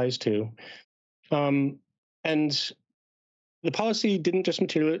 this applies to. And the policy didn't just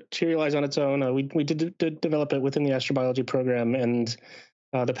materialize on its own. We did develop it within the astrobiology program, and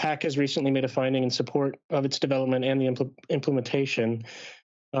the PAC has recently made a finding in support of its development and the implementation.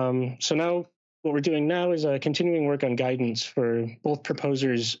 So now what we're doing now is continuing work on guidance for both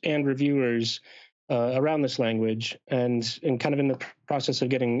proposers and reviewers around this language, and kind of in the process of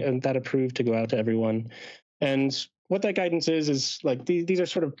getting that approved to go out to everyone. And what that guidance is like these are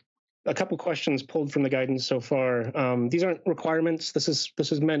sort of a couple questions pulled from the guidance so far. These aren't requirements. This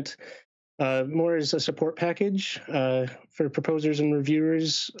is meant more as a support package for proposers and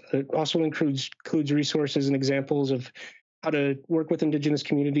reviewers. It also includes resources and examples of how to work with Indigenous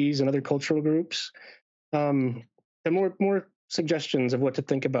communities and other cultural groups, and more suggestions of what to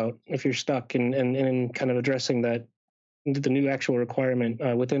think about if you're stuck in kind of addressing that, the new actual requirement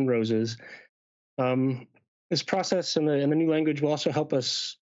within ROSES. This process and the new language will also help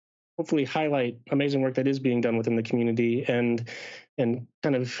us hopefully highlight amazing work that is being done within the community, and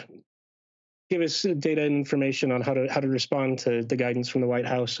kind of give us data and information on how to respond to the guidance from the White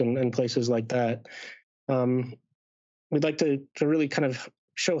House and places like that. We'd like to really kind of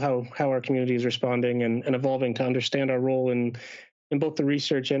show how our community is responding and evolving to understand our role in both the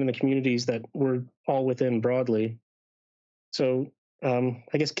research and in the communities that we're all within broadly. So I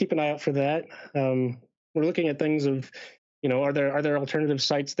guess keep an eye out for that. We're looking at things of, are there alternative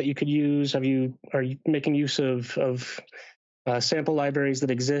sites that you could use? Are you making use of sample libraries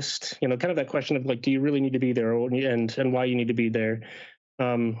that exist? Kind of that question of like, do you really need to be there, and why you need to be there?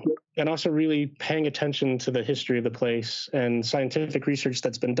 And also really paying attention to the history of the place and scientific research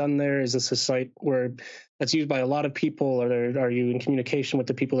that's been done there. Is this a site where that's used by a lot of people? Are you in communication with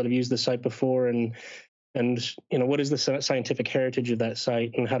the people that have used the site before? And what is the scientific heritage of that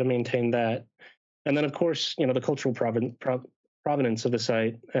site and how to maintain that? And then, of course, the cultural provenance of the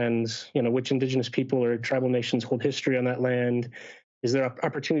site, and which Indigenous people or tribal nations hold history on that land. Is there an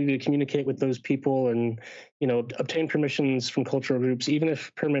opportunity to communicate with those people and, obtain permissions from cultural groups, even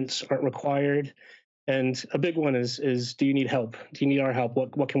if permits aren't required? And a big one is do you need help? Do you need our help?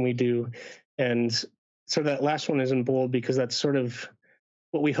 What can we do? And so that last one is in bold because that's sort of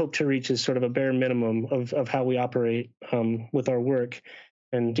what we hope to reach, is sort of a bare minimum of how we operate with our work.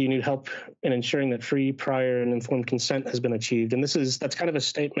 And do you need help in ensuring that free, prior, and informed consent has been achieved? And that's kind of a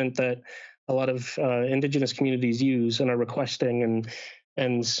statement that a lot of Indigenous communities use and are requesting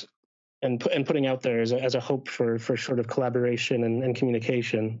and putting out there as a hope for sort of collaboration and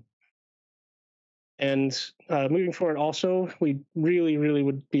communication. And moving forward, also, we really, really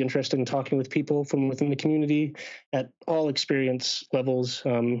would be interested in talking with people from within the community at all experience levels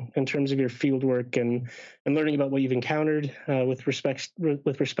in terms of your field work and learning about what you've encountered with respect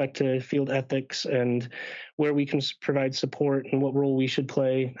to field ethics and where we can provide support and what role we should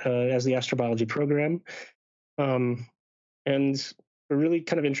play as the astrobiology program. And we're really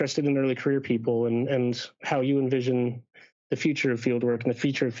kind of interested in early career people and how you envision the future of field work and the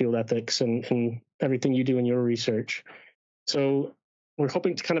future of field ethics and everything you do in your research. So we're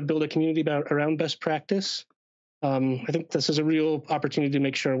hoping to kind of build a community around best practice. I think this is a real opportunity to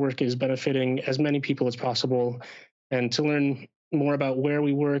make sure our work is benefiting as many people as possible, and to learn more about where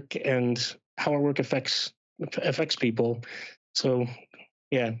we work and how our work affects people. So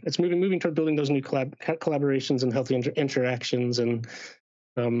yeah, it's moving toward building those new collaborations and healthy interactions. And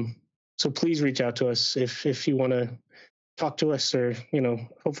so please reach out to us if you want to talk to us, or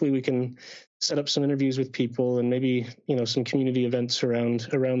hopefully we can set up some interviews with people and maybe some community events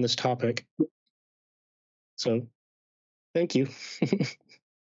around this topic. So thank you.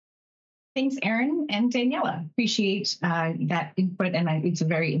 Thanks, Aaron and Daniella. Appreciate that input, and it's a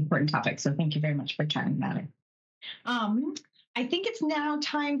very important topic, so thank you very much for chatting about it. I think it's now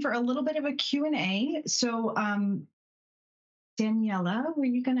time for a little bit of a Q&A. So Daniella, were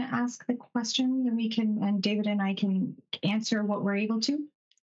you going to ask the question, and David and I can answer what we're able to?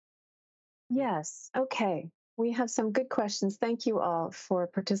 Yes. Okay. We have some good questions. Thank you all for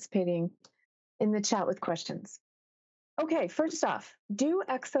participating in the chat with questions. Okay. First off, do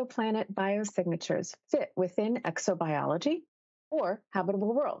exoplanet biosignatures fit within exobiology or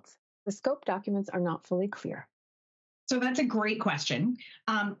habitable worlds? The scope documents are not fully clear. So that's a great question.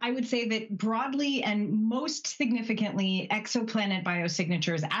 I would say that broadly and most significantly, exoplanet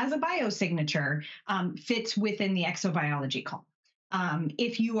biosignatures as a biosignature fits within the exobiology column.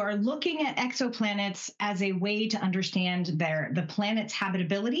 If you are looking at exoplanets as a way to understand the planet's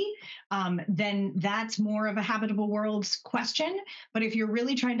habitability, then that's more of a habitable worlds question. But if you're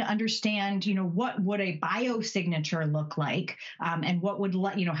really trying to understand, what would a biosignature look like, and what would,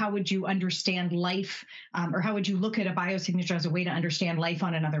 how would you understand life, or how would you look at a biosignature as a way to understand life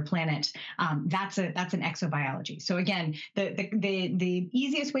on another planet? That's an exobiology. So again, the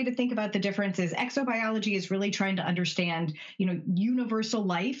easiest way to think about the difference is exobiology is really trying to understand, universal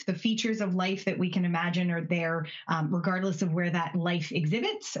life. The features of life that we can imagine are there regardless of where that life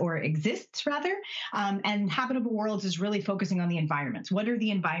exhibits or exists, rather. And habitable worlds is really focusing on the environments. What are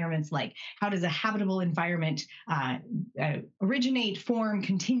the environments like? How does a habitable environment originate, form,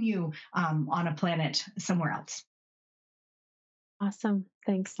 continue on a planet somewhere else? Awesome.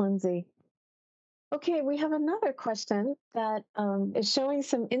 Thanks, Lindsay. Okay, we have another question that is showing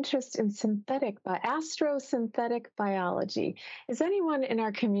some interest in astrosynthetic biology. Is anyone in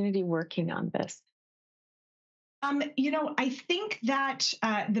our community working on this? I think that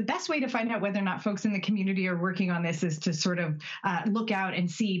the best way to find out whether or not folks in the community are working on this is to sort of look out and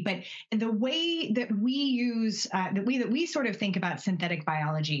see. But the way that we use, that we sort of think about synthetic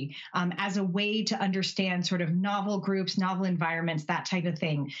biology as a way to understand sort of novel groups, novel environments, that type of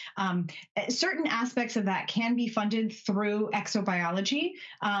thing. Certain aspects of that can be funded through exobiology,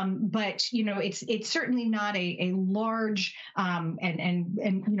 but it's certainly not a large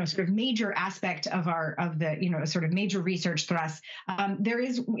and sort of major aspect of the sort of major research thrusts. There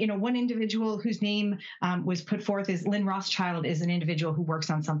is, one individual whose name was put forth as Lynn Rothschild is an individual who works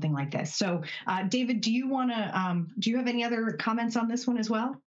on something like this. So, David, do you have any other comments on this one as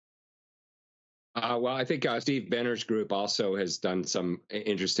well? Well, I think Steve Benner's group also has done some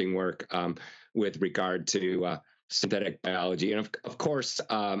interesting work with regard to synthetic biology, and of course,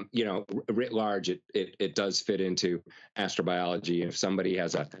 writ large, it does fit into astrobiology. If somebody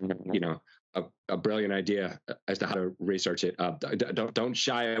has a brilliant idea as to how to research it, don't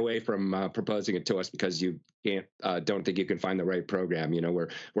shy away from proposing it to us, because you don't think you can find the right program.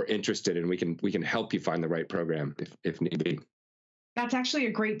 We're interested, and we can help you find the right program if need be. That's actually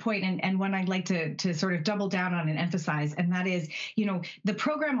a great point, and one I'd like to sort of double down on and emphasize, and that is, the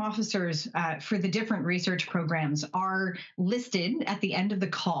program officers for the different research programs are listed at the end of the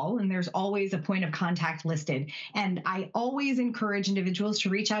call, and there's always a point of contact listed. And I always encourage individuals to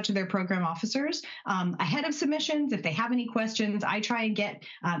reach out to their program officers ahead of submissions. If they have any questions, I try and get,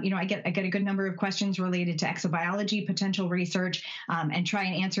 I get a good number of questions related to exobiology potential research, and try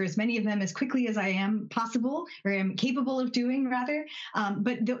and answer as many of them as quickly as I am possible, or am capable of doing, rather.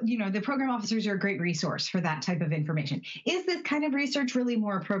 But the program officers are a great resource for that type of information. Is this kind of research really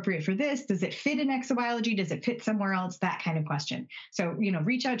more appropriate for this? Does it fit in exobiology? Does it fit somewhere else? That kind of question. So,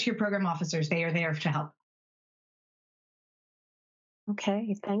 reach out to your program officers. They are there to help.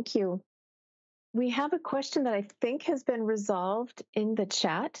 Okay, thank you. We have a question that I think has been resolved in the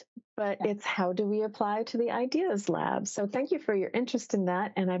chat, but it's how do we apply to the Ideas Lab? So thank you for your interest in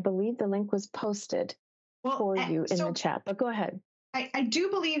that. And I believe the link was posted for you in the chat, but go ahead. I do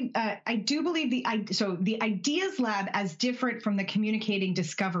believe the Ideas Lab, as different from the Communicating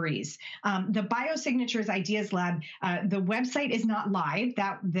Discoveries, the Biosignatures Ideas Lab, the website is not live.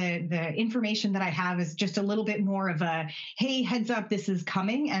 That the information that I have is just a little bit more of a, hey, heads up, this is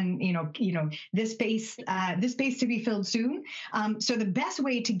coming, and this space to be filled soon. So the best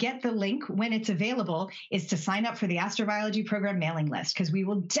way to get the link when it's available is to sign up for the Astrobiology Program mailing list, because we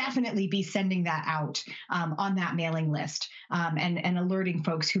will definitely be sending that out on that mailing list, and alerting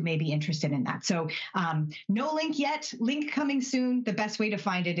folks who may be interested in that. So no link yet, link coming soon. The best way to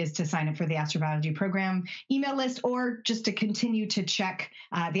find it is to sign up for the Astrobiology Program email list, or just to continue to check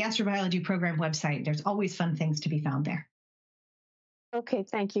the Astrobiology Program website. There's always fun things to be found there. Okay,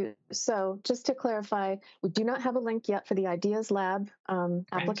 thank you. So just to clarify, we do not have a link yet for the Ideas Lab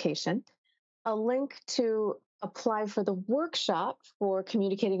application. A link to apply for the workshop for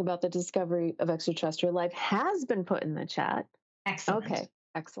communicating about the discovery of extraterrestrial life has been put in the chat. Excellent. Okay,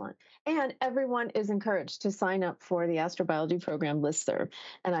 excellent. And everyone is encouraged to sign up for the Astrobiology Program listserv.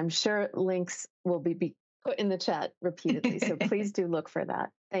 And I'm sure links will be put in the chat repeatedly. So please do look for that.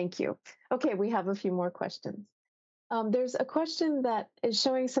 Thank you. Okay, we have a few more questions. There's a question that is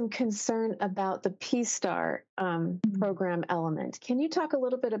showing some concern about the P-STAR program element. Can you talk a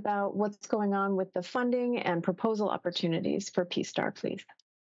little bit about what's going on with the funding and proposal opportunities for P-STAR, please?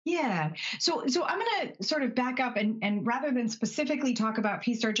 Yeah. So I'm going to sort of back up and rather than specifically talk about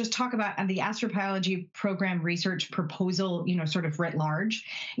P-STAR, just talk about the Astrobiology Program research proposal, sort of writ large,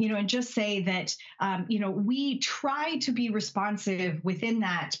 and just say that, we try to be responsive within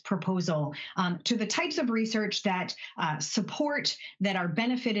that proposal to the types of research that support, that are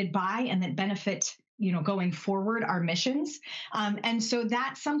benefited by, and that benefit going forward our missions. And so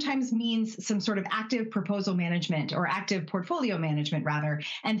that sometimes means some sort of active proposal management or active portfolio management rather,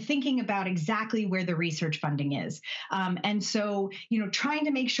 and thinking about exactly where the research funding is. And so, trying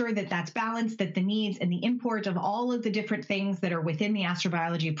to make sure that that's balanced, that the needs and the import of all of the different things that are within the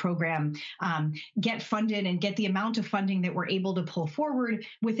astrobiology program get funded and get the amount of funding that we're able to pull forward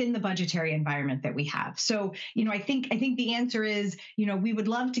within the budgetary environment that we have. So, I think the answer is, we would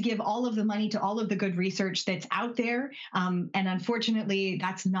love to give all of the money to all of the good research that's out there. And unfortunately,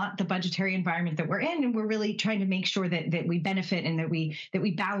 that's not the budgetary environment that we're in. And we're really trying to make sure that we benefit and that we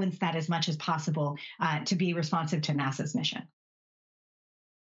balance that as much as possible to be responsive to NASA's mission.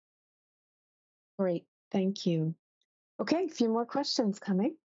 Great. Thank you. Okay, a few more questions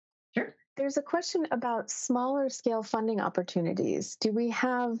coming. Sure. There's a question about smaller scale funding opportunities. Do we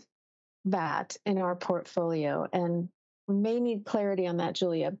have that in our portfolio? And we may need clarity on that,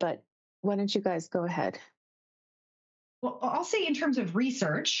 Julia, but why don't you guys go ahead? Well, I'll say in terms of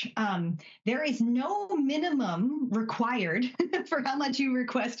research, there is no minimum required for how much you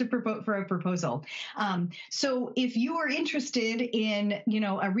request for a proposal. So if you are interested in,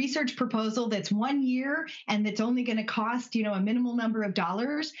 a research proposal that's 1 year and that's only going to cost, a minimal number of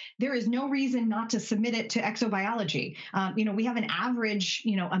dollars, there is no reason not to submit it to exobiology. We have an average,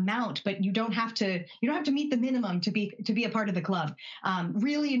 amount, but you don't have to meet the minimum to be a part of the club.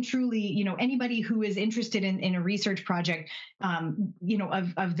 Really and truly, anybody who is interested in a research project,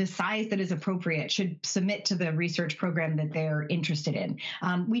 of the size that is appropriate should submit to the research program that they're interested in.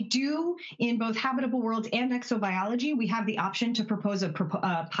 We do, in both Habitable Worlds and exobiology, we have the option to propose a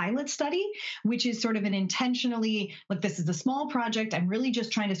pilot study, which is sort of an intentionally, look, this is a small project. I'm really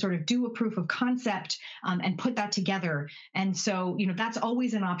just trying to sort of do a proof of concept and put that together. And so, that's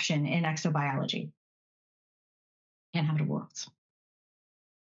always an option in exobiology and Habitable Worlds.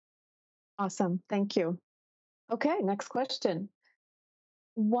 Awesome. Thank you. Okay, next question.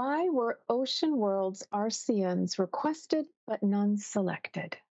 Why were Ocean World's RCNs requested but none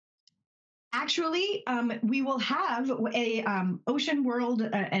selected? Actually, we will have an Ocean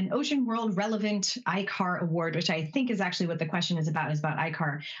World relevant ICAR award, which I think is actually what the question is about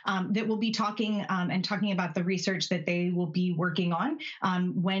ICAR, that will be talking about the research that they will be working on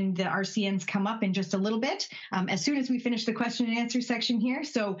when the RCNs come up in just a little bit, as soon as we finish the question and answer section here.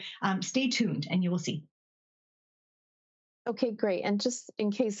 So stay tuned and you will see. Okay, great. And just in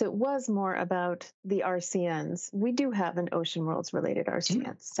case it was more about the RCNs, we do have an Ocean Worlds related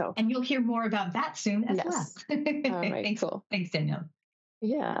RCN. And you'll hear more about that soon as well. All right, Thanks, cool. Thanks, Danielle.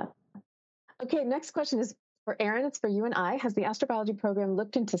 Yeah. Okay, next question is for Aaron. It's for you and I. Has the astrobiology program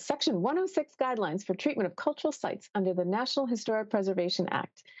looked into Section 106 guidelines for treatment of cultural sites under the National Historic Preservation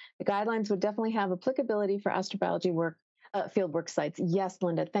Act? The guidelines would definitely have applicability for astrobiology work. Fieldwork sites. Yes,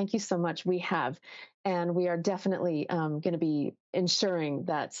 Linda, thank you so much. We have, and we are definitely going to be ensuring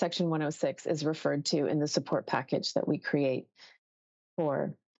that Section 106 is referred to in the support package that we create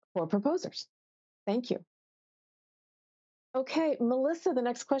for proposers. Thank you. Okay, Melissa, the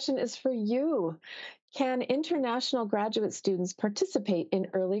next question is for you. Can international graduate students participate in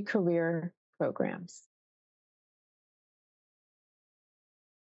early career programs?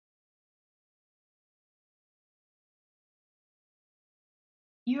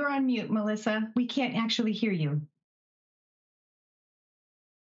 You're on mute, Melissa. We can't actually hear you.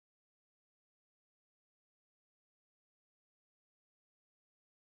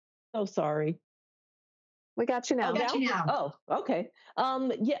 Oh, sorry. We got you now. We got you now. Oh, okay.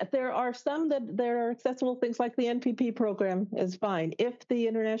 Yeah, there are some that are accessible. Things like the NPP program is fine. If the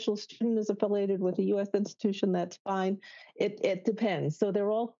international student is affiliated with a U.S. institution, that's fine. It depends. So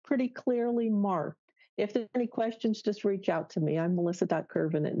they're all pretty clearly marked. If there's any questions, just reach out to me. I'm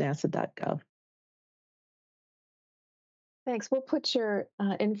melissa.curvin@nasa.gov. Thanks. We'll put your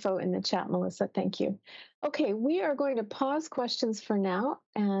info in the chat, Melissa. Thank you. Okay, we are going to pause questions for now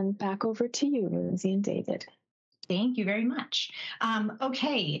and back over to you, Lindsay and David. Thank you very much.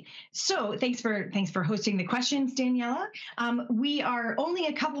 Okay, so thanks for hosting the questions, Daniella. We are only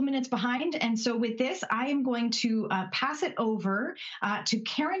a couple minutes behind, and so with this, I am going to pass it over to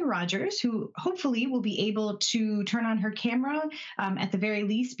Karen Rogers, who hopefully will be able to turn on her camera, at the very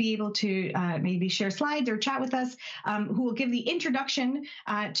least be able to maybe share slides or chat with us, who will give the introduction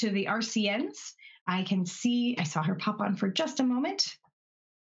to the RCNs. I saw her pop on for just a moment.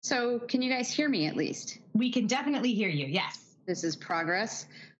 So can you guys hear me at least? We can definitely hear you, yes. This is progress.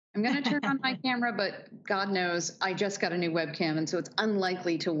 I'm going to turn on my camera, but God knows I just got a new webcam, and so it's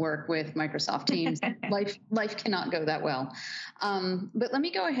unlikely to work with Microsoft Teams. Life cannot go that well. But let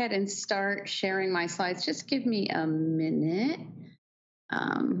me go ahead and start sharing my slides. Just give me a minute.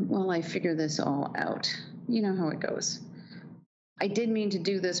 while I figure this all out. You know how it goes. I did mean to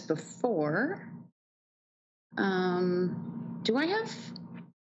do this before. Do I have?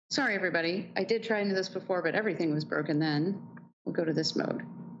 Sorry, everybody. I did try to do this before, but everything was broken then. We'll go to this mode.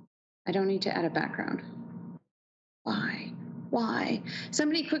 I don't need to add a background. Why? Why?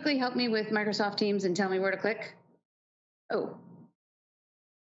 Somebody quickly help me with Microsoft Teams and tell me where to click. Oh.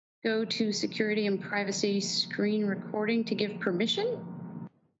 Go to security and privacy screen recording to give permission.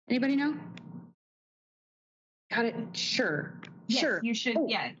 Anybody know? Got it? Sure. Yes, sure. You should,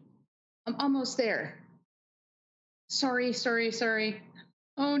 yeah. I'm almost there. Sorry.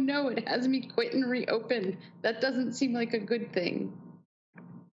 Oh no, it has me quit and reopen. That doesn't seem like a good thing.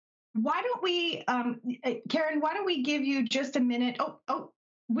 Why don't we, Karen, why don't we give you just a minute? Oh,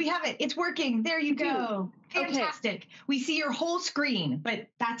 we have it. It's working. There you go. Fantastic. Okay. We see your whole screen, but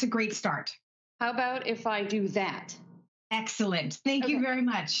that's a great start. How about if I do that? Excellent. Thank you very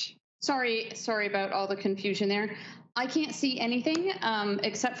much. Sorry about all the confusion there. I can't see anything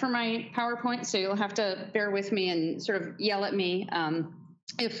except for my PowerPoint, so you'll have to bear with me and sort of yell at me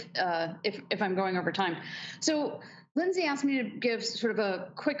if I'm going over time. So Lindsay asked me to give sort of a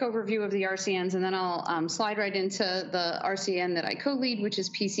quick overview of the RCNs, and then I'll slide right into the RCN that I co-lead, which is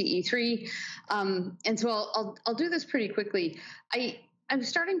PCE3. And so I'll do this pretty quickly. I'm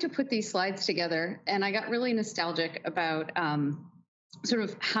starting to put these slides together, and I got really nostalgic about sort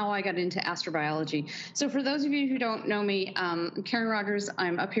of how I got into astrobiology. So for those of you who don't know me, Karen Rogers,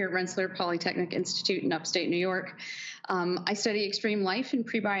 I'm up here at Rensselaer Polytechnic Institute in upstate New York. I study extreme life and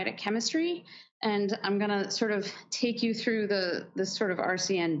prebiotic chemistry, and I'm going to sort of take you through the sort of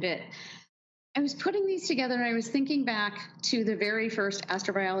RCN bit. I was putting these together, and I was thinking back to the very first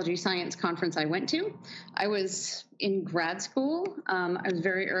astrobiology science conference I went to. I was in grad school. I was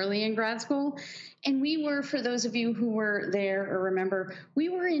very early in grad school. And we were, for those of you who were there or remember, we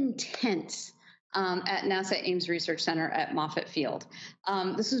were in tents at NASA Ames Research Center at Moffett Field.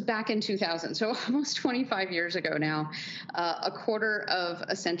 This was back in 2000, so almost 25 years ago now, a quarter of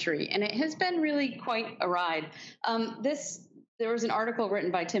a century. And it has been really quite a ride. There was an article written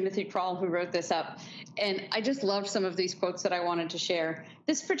by Timothy Kroll who wrote this up, and I just loved some of these quotes that I wanted to share.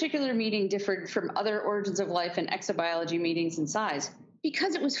 This particular meeting differed from other origins of life and exobiology meetings in size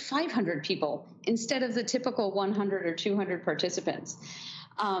because it was 500 people instead of the typical 100 or 200 participants.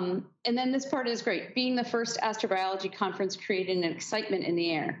 And then this part is great. Being the first astrobiology conference created an excitement in the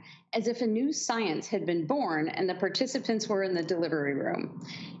air, as if a new science had been born and the participants were in the delivery room.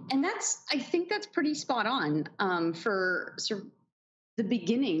 And I think that's pretty spot on for sort of the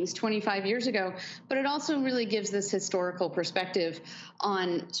beginnings 25 years ago, but it also really gives this historical perspective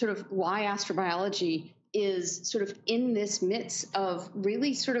on sort of why astrobiology is sort of in this midst of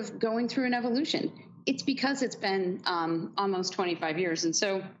really sort of going through an evolution. It's because it's been almost 25 years. And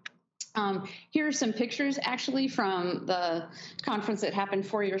so here are some pictures actually from the conference that happened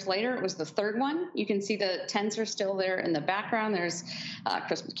 4 years later. It was the third one. You can see the tents are still there in the background. There's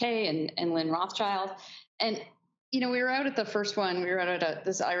Chris McKay and Lynn Rothschild. And, you know, we were out at the first one. We were out at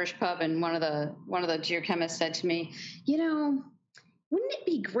this Irish pub, and one of the geochemists said to me, you know, wouldn't it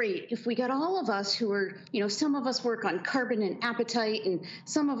be great if we got all of us who are, you know, some of us work on carbon and apatite, and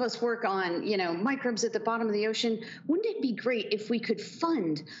some of us work on, you know, microbes at the bottom of the ocean. Wouldn't it be great if we could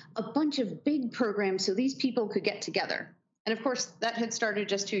fund a bunch of big programs so these people could get together? And of course, that had started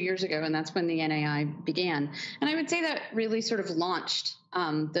just 2 years ago, and that's when the NAI began. And I would say that really sort of launched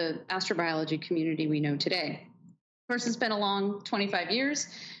the astrobiology community we know today. Of course, it's been a long 25 years.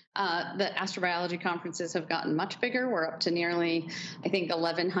 The astrobiology conferences have gotten much bigger. We're up to nearly, I think,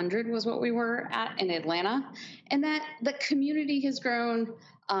 1,100 was what we were at in Atlanta. And that the community has grown,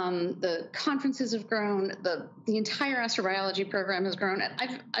 the conferences have grown, the entire astrobiology program has grown.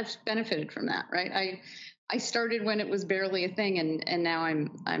 I've benefited from that, right? I started when it was barely a thing, and now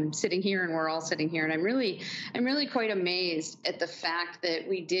I'm sitting here, and we're all sitting here, and I'm really quite amazed at the fact that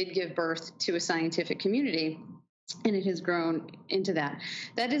we did give birth to a scientific community. And it has grown into that.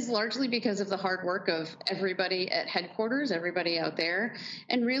 That is largely because of the hard work of everybody at headquarters, everybody out there,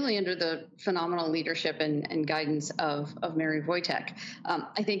 and really under the phenomenal leadership and guidance of Mary Wojtek.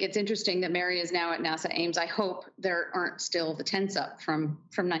 I think it's interesting that Mary is now at NASA Ames. I hope there aren't still the tents up from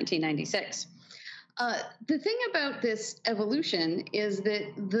 1996. The thing about this evolution is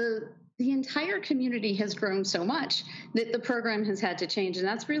that the entire community has grown so much that the program has had to change. And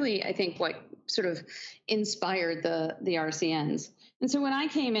that's really, I think, what sort of inspired the RCNs. And so when I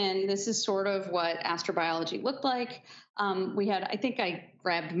came in, this is sort of what astrobiology looked like. I think I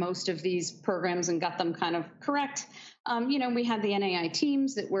grabbed most of these programs and got them kind of correct. We had the NAI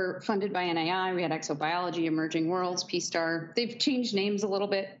teams that were funded by NAI. We had Exobiology, Emerging Worlds, P-STAR. They've changed names a little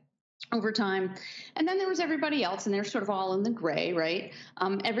bit over time. And then there was everybody else, and they're sort of all in the gray, right?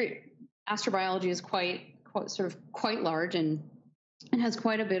 Every astrobiology is quite large and has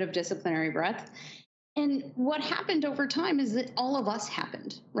quite a bit of disciplinary breadth. And what happened over time is that all of us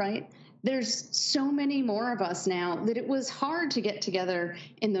happened, right? There's so many more of us now that it was hard to get together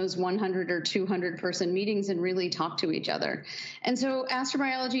in those 100 or 200 person meetings and really talk to each other. And so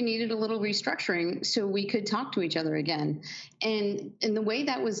astrobiology needed a little restructuring so we could talk to each other again. And the way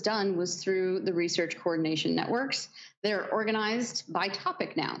that was done was through the research coordination networks. They're organized by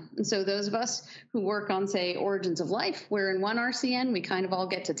topic now. And so those of us who work on, say, origins of life, we're in one RCN, we kind of all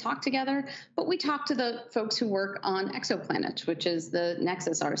get to talk together, but we talk to the folks who work on exoplanets, which is the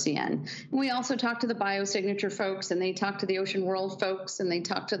NExSS RCN. And we also talk to the biosignature folks, and they talk to the ocean world folks, and they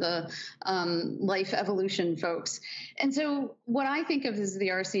talk to the life evolution folks. And so what I think of as the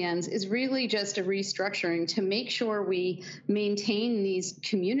RCNs is really just a restructuring to make sure we maintain these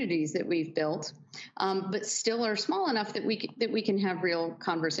communities that we've built, but still are small enough that we can have real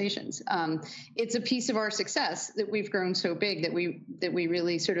conversations. It's a piece of our success that we've grown so big that we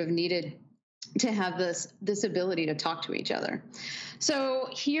really sort of needed to have this ability to talk to each other. So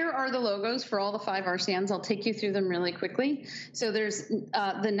here are the logos for all the 5 RCNs. I'll take you through them really quickly. So there's the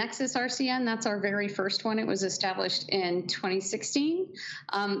NExSS RCN. That's our very first one. It was established in 2016.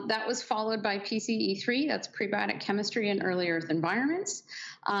 That was followed by PCE3. That's prebiotic chemistry in early Earth environments.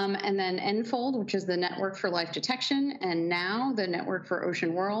 And then NfoLD, which is the Network for Life Detection, and now the Network for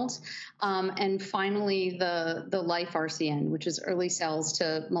Ocean Worlds. And finally, the Life RCN, which is early cells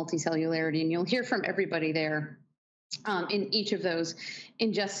to multicellularity. And you'll hear from everybody there in each of those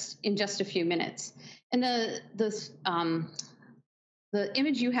in just a few minutes. And the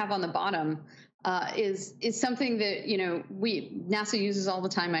image you have on the bottom is something that NASA uses all the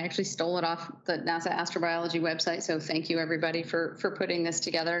time. I actually stole it off the NASA Astrobiology website, so thank you everybody for putting this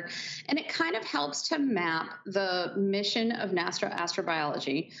together. And it kind of helps to map the mission of NASA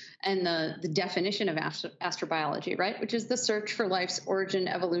Astrobiology and the definition of astrobiology, right? Which is the search for life's origin,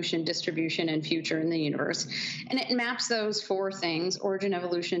 evolution, distribution, and future in the universe. And it maps those 4 things: origin,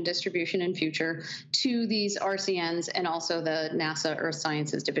 evolution, distribution, and future, to these RCNs and also the NASA Earth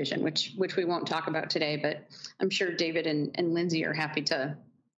Sciences Division, which we won't talk about today, but I'm sure David and Lindsay are happy to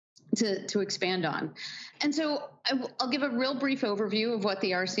expand on. And so I'll give a real brief overview of what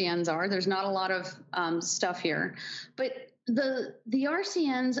the RCNs are. There's not a lot of stuff here, but the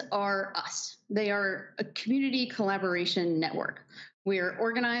RCNs are us. They are a community collaboration network. We're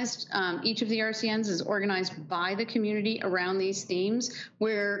organized, each of the RCNs is organized by the community around these themes,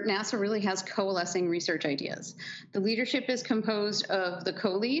 where NASA really has coalescing research ideas. The leadership is composed of the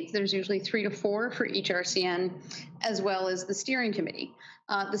co-leads. There's usually 3 to 4 for each RCN, as well as the steering committee.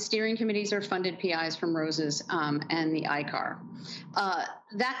 The steering committees are funded PIs from ROSES and the ICAR.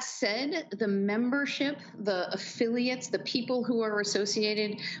 That said, the membership, the affiliates, the people who are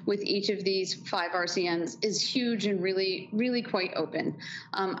associated with each of these 5 RCNs is huge and really, really quite open.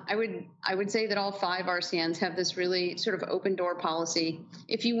 I would say that all 5 RCNs have this really sort of open door policy.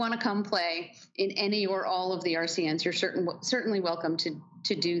 If you want to come play in any or all of the RCNs, you're certainly welcome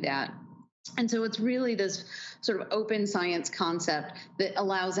to do that. And so it's really this sort of open science concept that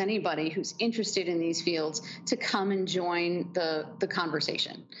allows anybody who's interested in these fields to come and join the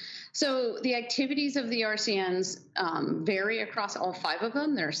conversation. So the activities of the RCNs vary across all 5 of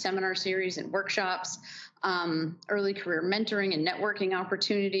them. There are seminar series and workshops, early career mentoring and networking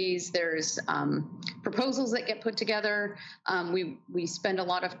opportunities. There's proposals that get put together. We spend a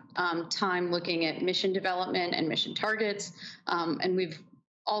lot of time looking at mission development and mission targets, and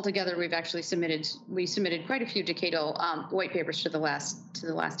altogether, we've actually submitted quite a few decadal white papers to the last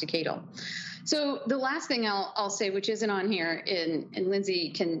decadal. So the last thing I'll say, which isn't on here, and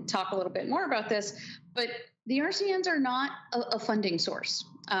Lindsay can talk a little bit more about this, but the RCNs are not a funding source.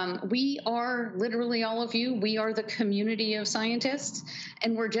 We are literally all of you. We are the community of scientists,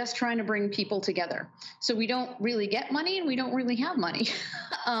 and we're just trying to bring people together. So we don't really get money, and we don't really have money.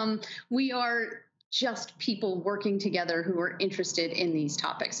 We are just people working together who are interested in these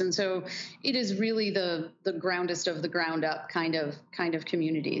topics. And so it is really the groundest of the ground up kind of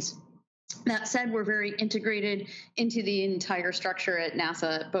communities. That said, we're very integrated into the entire structure at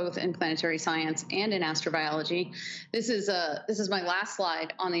NASA, both in planetary science and in astrobiology. This is my last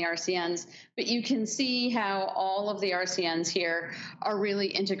slide on the RCNs, but you can see how all of the RCNs here are really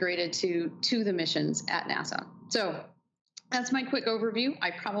integrated to the missions at NASA. So That's my quick overview.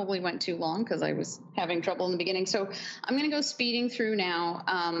 I probably went too long because I was having trouble in the beginning. So I'm going to go speeding through now.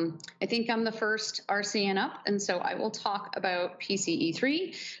 I think I'm the first RCN up, and so I will talk about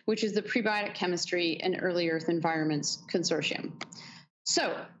PCE3, which is the Prebiotic Chemistry and Early Earth Environments Consortium.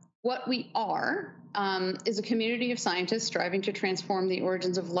 So what we are is a community of scientists striving to transform the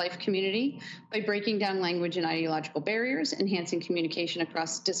origins of life community by breaking down language and ideological barriers, enhancing communication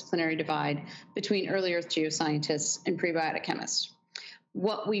across disciplinary divide between early Earth geoscientists and prebiotic chemists.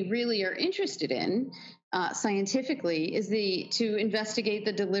 What we really are interested in scientifically is to investigate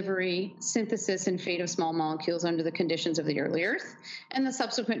the delivery, synthesis, and fate of small molecules under the conditions of the early Earth, and the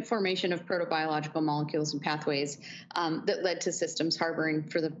subsequent formation of protobiological molecules and pathways that led to systems harboring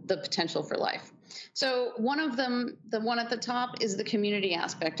for the potential for life. So one of them, the one at the top, is the community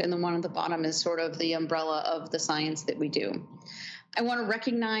aspect, and the one at the bottom is sort of the umbrella of the science that we do. I want to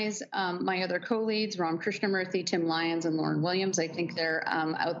recognize my other co-leads, Ram Krishnamurthy, Tim Lyons, and Lauren Williams. I think they're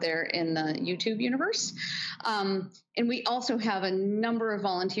out there in the YouTube universe. And we also have a number of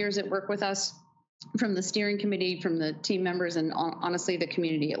volunteers that work with us from the steering committee, from the team members, and honestly, the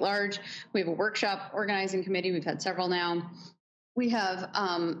community at large. We have a workshop organizing committee. We've had several now. We have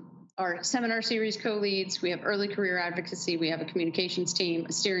our seminar series co-leads. We have early career advocacy. We have a communications team,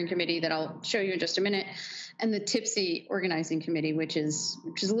 a steering committee that I'll show you in just a minute, and the TIPSY organizing committee, which is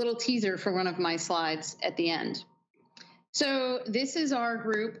a little teaser for one of my slides at the end. So this is our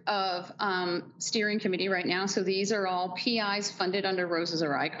group of steering committee right now. So these are all PIs funded under ROSES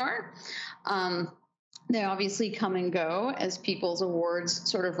or ICAR. They obviously come and go as people's awards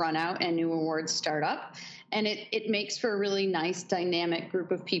sort of run out and new awards start up. And it makes for a really nice dynamic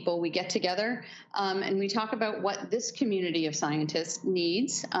group of people. We get together and we talk about what this community of scientists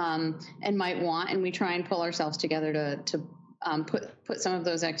needs and might want, and we try and pull ourselves together to put some of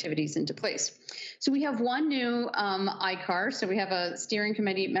those activities into place. So we have one new ICAR. So we have a steering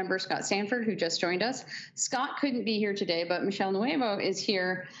committee member, Scott Sanford, who just joined us. Scott couldn't be here today, but Michelle Nuevo is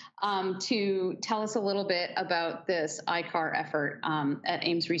here to tell us a little bit about this ICAR effort at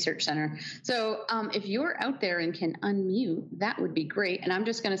Ames Research Center. So if you're out there and can unmute, that would be great. And I'm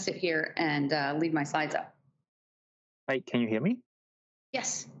just going to sit here and leave my slides up. Hi, can you hear me?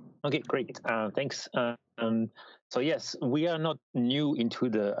 Yes. Okay, great. Thanks. So yes, we are not new into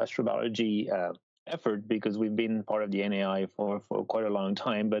the astrobiology effort because we've been part of the NAI for quite a long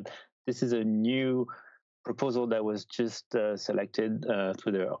time, but this is a new proposal that was just selected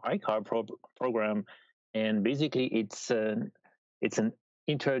through the ICAR program, and basically it's an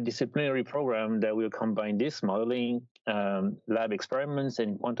interdisciplinary program that will combine disk modeling, lab experiments,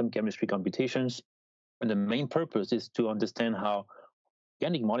 and quantum chemistry computations. And the main purpose is to understand how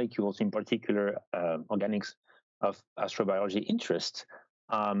organic molecules, in particular organics of astrobiology interest,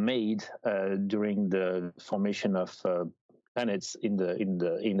 are made during the formation of planets in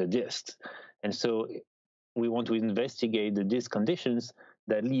the disk. And so we want to investigate the disk conditions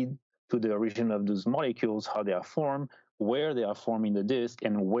that lead to the origin of those molecules, how they are formed, where they are formed in the disk,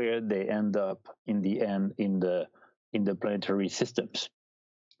 and where they end up in the end in the planetary systems.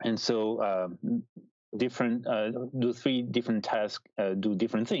 And so do three different tasks, do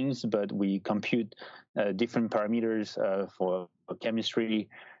different things, but we compute different parameters for chemistry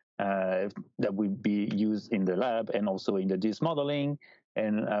that would be used in the lab and also in the disk modeling.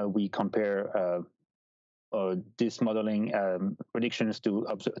 And we compare disk modeling predictions to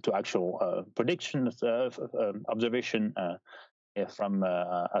actual predictions of observation from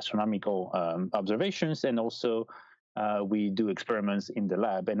astronomical observations, and also we do experiments in the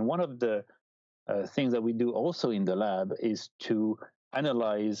lab. And one of the things that we do also in the lab is to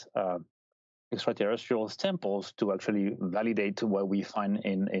analyze extraterrestrial samples to actually validate what we find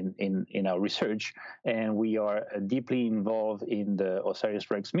in our research. And we are deeply involved in the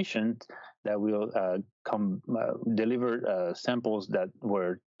OSIRIS-REx mission that will deliver samples that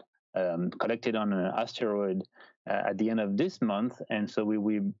were collected on an asteroid at the end of this month. And so we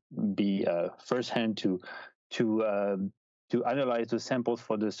will be firsthand to analyze the samples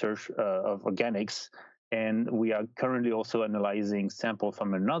for the search of organics. And we are currently also analyzing samples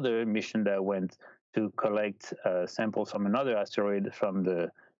from another mission that went to collect samples from another asteroid from the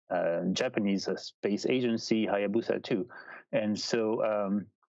Japanese space agency, Hayabusa 2. And so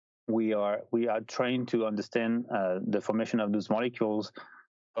we are trying to understand the formation of those molecules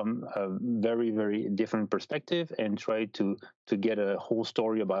from a very, very different perspective, and try to get a whole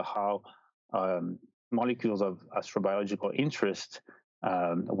story about how molecules of astrobiological interest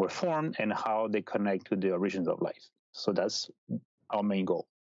were formed and how they connect to the origins of life. So that's our main goal.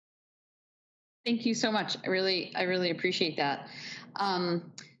 Thank you so much. I really appreciate that.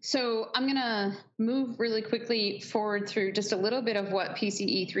 So I'm going to move really quickly forward through just a little bit of what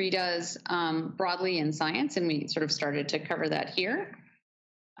PCE3 does broadly in science, and we sort of started to cover that here.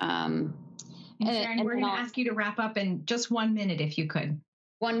 And Karen, we're going to ask you to wrap up in just 1 minute, if you could.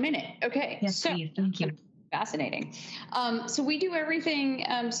 1 minute. Okay. Yes, please. Thank you. Fascinating. So we do everything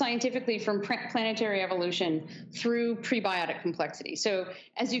scientifically from planetary evolution through prebiotic complexity. So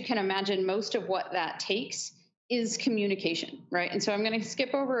as you can imagine, most of what that takes is communication, right? And so I'm going to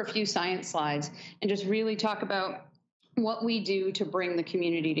skip over a few science slides and just really talk about what we do to bring the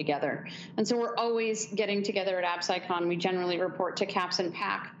community together. And so we're always getting together at AppSciCon. We generally report to CAPS and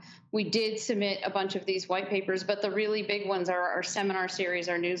PAC. We did submit a bunch of these white papers, but the really big ones are our seminar series,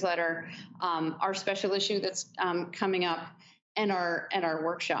 our newsletter, our special issue that's coming up, and our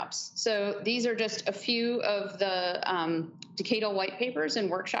workshops. So these are just a few of the decadal white papers and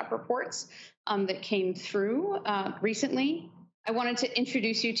workshop reports that came through recently. I wanted to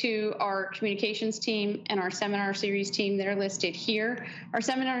introduce you to our communications team and our seminar series team. They're listed here. Our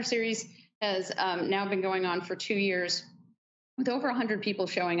seminar series has now been going on for 2 years, with over 100 people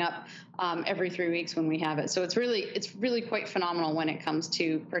showing up every 3 weeks when we have it. So it's really quite phenomenal when it comes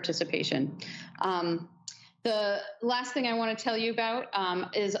to participation. The last thing I want to tell you about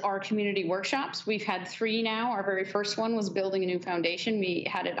is our community workshops. We've had 3 now. Our very first one was building a new foundation. We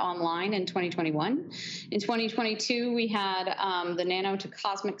had it online in 2021. In 2022, we had the nano to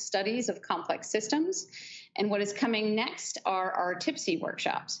cosmic studies of complex systems. And what is coming next are our Teece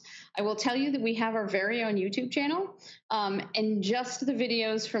workshops. I will tell you that we have our very own YouTube channel, and just the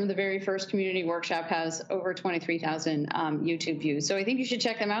videos from the very first community workshop has over 23,000 YouTube views. So I think you should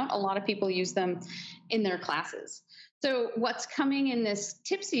check them out. A lot of people use them in their classes. So what's coming in this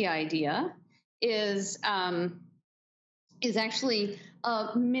Teece idea is actually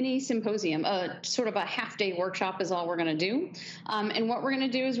a mini symposium, sort of a half-day workshop is all we're going to do. And what we're going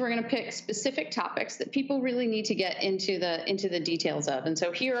to do is we're going to pick specific topics that people really need to get into the details of. And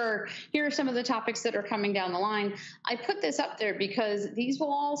so here are some of the topics that are coming down the line. I put this up there because these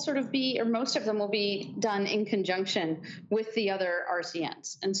will all sort of be, or most of them will be done in conjunction with the other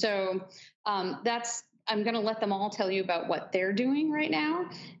RCNs. And so I'm going to let them all tell you about what they're doing right now.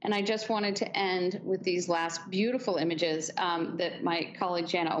 And I just wanted to end with these last beautiful images that my colleague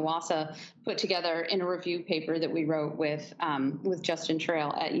Jana Owasa put together in a review paper that we wrote with Justin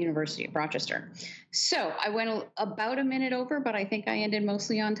Trail at University of Rochester. So I went about a minute over, but I think I ended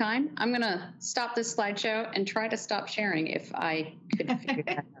mostly on time. I'm going to stop this slideshow and try to stop sharing if I could figure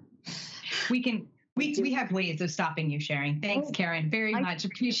that out. We have ways of stopping you sharing. Thanks, Karen, very much.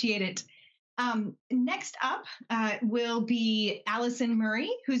 Appreciate it. Next up will be Allison Murray,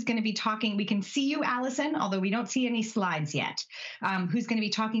 who's going to be talking. We can see you, Allison, although we don't see any slides yet, who's going to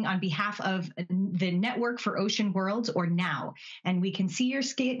be talking on behalf of the Network for Ocean Worlds, or NOW. And we can see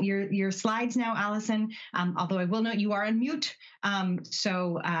your slides now, Allison, although I will note you are on mute.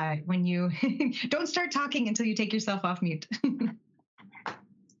 So when you don't start talking until you take yourself off mute.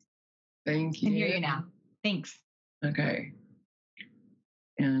 Thank you. I can hear you now. Thanks. Okay.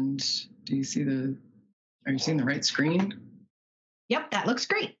 And are you seeing the right screen? Yep, that looks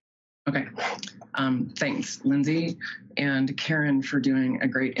great. Okay. Thanks, Lindsay and Karen, for doing a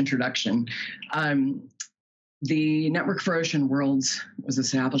great introduction. The Network for Ocean Worlds was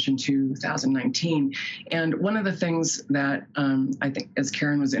established in 2019. And one of the things that I think, as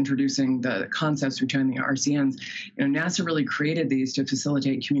Karen was introducing the concepts between the RCNs, NASA really created these to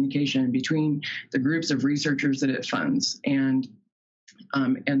facilitate communication between the groups of researchers that it funds. And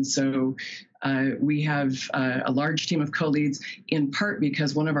so we have a large team of co-leads, in part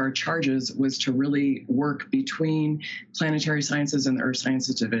because one of our charges was to really work between planetary sciences and the Earth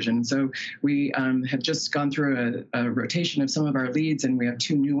Sciences Division. So we have just gone through a rotation of some of our leads, and we have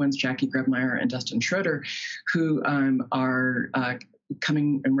 2 new ones, Jackie Grebmeyer and Dustin Schroeder, who are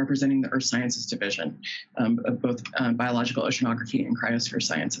coming and representing the Earth Sciences Division of both biological oceanography and cryosphere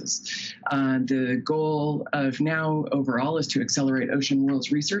sciences. The goal of NOW overall is to accelerate ocean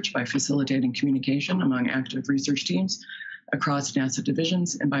worlds research by facilitating communication among active research teams across NASA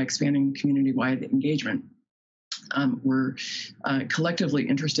divisions and by expanding community-wide engagement. We're collectively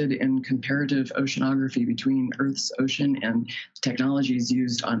interested in comparative oceanography between Earth's ocean and technologies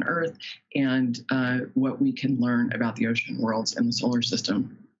used on Earth, and what we can learn about the ocean worlds in the solar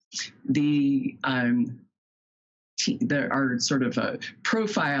system. Our sort of a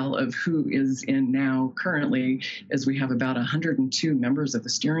profile of who is in NOW currently is we have about 102 members of the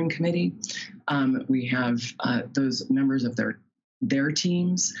steering committee. We have those members of their their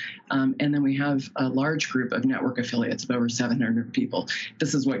teams. And then we have a large group of network affiliates of over 700 people.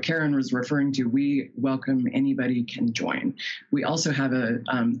 This is what Karen was referring to. We welcome anybody can join. We also have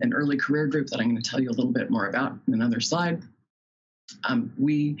an early career group that I'm going to tell you a little bit more about in another slide.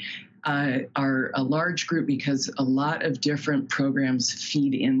 We are a large group because a lot of different programs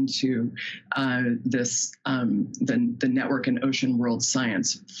feed into this, the network and ocean world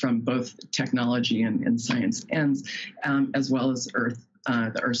science from both technology and science ends, as well as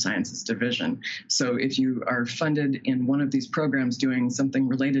the Earth Sciences Division. So if you are funded in one of these programs doing something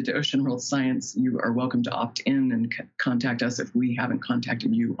related to ocean world science, you are welcome to opt in and contact us if we haven't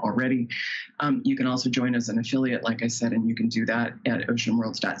contacted you already. You can also join as an affiliate, like I said, and you can do that at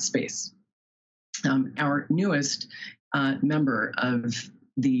oceanworlds.space. Our newest member of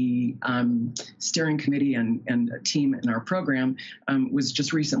the steering committee and team in our program was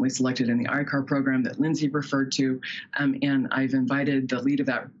just recently selected in the ICAR program that Lindsay referred to. And I've invited the lead of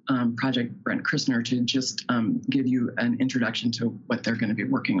that project, Brent Christner, to just give you an introduction to what they're going to be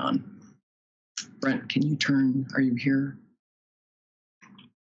working on. Brent, can you turn, are you here?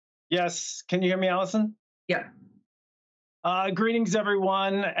 Yes, can you hear me, Allison? Yeah. Greetings,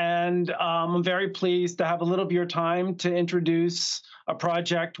 everyone, and I'm very pleased to have a little of your time to introduce a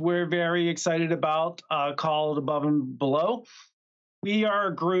project we're very excited about called Above and Below. We are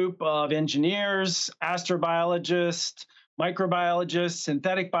a group of engineers, astrobiologists, microbiologists,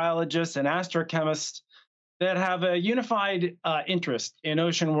 synthetic biologists, and astrochemists that have a unified interest in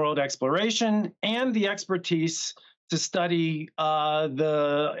ocean world exploration and the expertise to study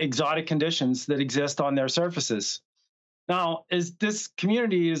the exotic conditions that exist on their surfaces. Now, as this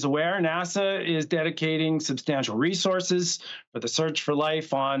community is aware, NASA is dedicating substantial resources for the search for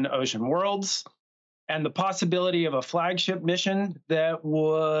life on ocean worlds, and the possibility of a flagship mission that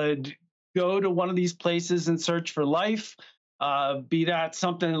would go to one of these places and search for life, be that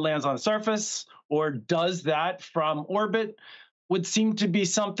something that lands on the surface or does that from orbit, would seem to be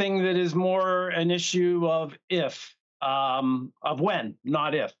something that is more an issue of if, of when,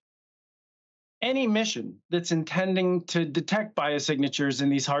 not if. Any mission that's intending to detect biosignatures in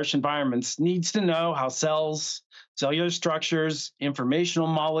these harsh environments needs to know how cells, cellular structures, informational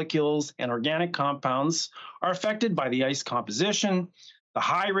molecules, and organic compounds are affected by the ice composition, the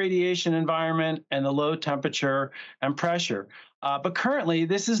high radiation environment, and the low temperature and pressure. But currently,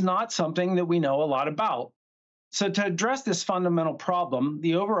 this is not something that we know a lot about. So to address this fundamental problem,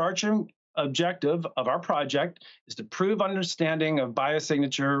 the overarching objective of our project is to prove understanding of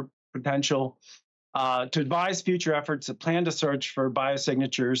biosignature potential to advise future efforts that plan to search for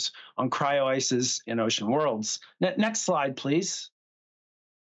biosignatures on cryo-ices in ocean worlds. Next slide, please.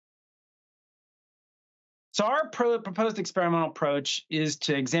 So our proposed experimental approach is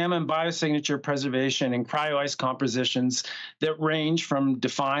to examine biosignature preservation in cryo-ice compositions that range from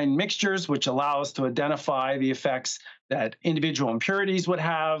defined mixtures, which allow us to identify the effects that individual impurities would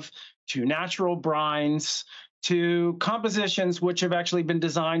have, to natural brines, to compositions which have actually been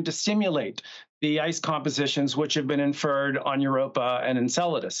designed to simulate the ice compositions which have been inferred on Europa and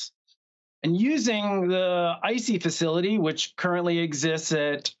Enceladus. And using the ICEY facility, which currently exists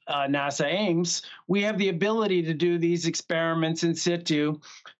at NASA Ames, we have the ability to do these experiments in situ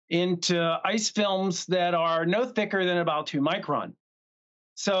into ice films that are no thicker than about 2 micron.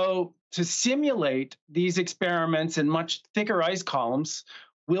 So to simulate these experiments in much thicker ice columns,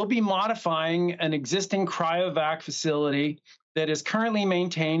 we'll be modifying an existing cryovac facility that is currently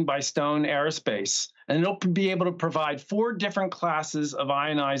maintained by Stone Aerospace, and it'll be able to provide 4 different classes of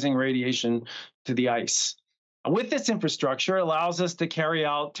ionizing radiation to the ice. With this infrastructure, it allows us to carry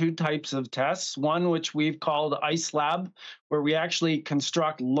out 2 types of tests, one which we've called Ice Lab, where we actually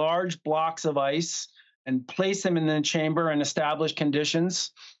construct large blocks of ice and place them in the chamber and establish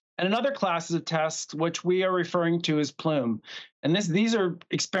conditions, and another class of tests, which we are referring to as Plume. And these are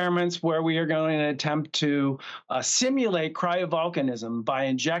experiments where we are going to attempt to simulate cryovolcanism by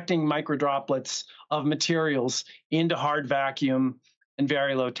injecting microdroplets of materials into hard vacuum and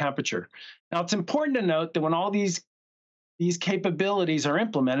very low temperature. Now, it's important to note that when all these capabilities are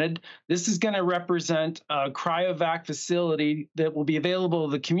implemented, this is going to represent a cryovac facility that will be available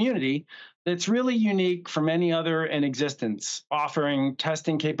to the community that's really unique from any other in existence, offering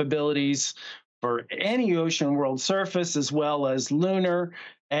testing capabilities for any ocean world surface, as well as lunar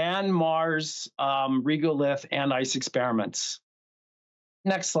and Mars, regolith, and ice experiments.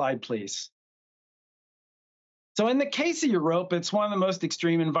 Next slide, please. So in the case of Europa, it's one of the most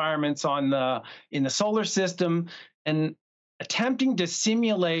extreme environments in the solar system, and attempting to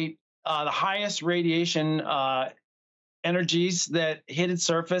simulate the highest radiation energies that hit its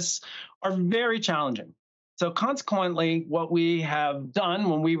surface are very challenging. So consequently, what we have done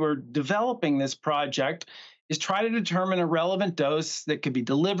when we were developing this project is try to determine a relevant dose that could be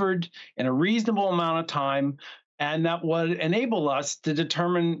delivered in a reasonable amount of time, and that would enable us to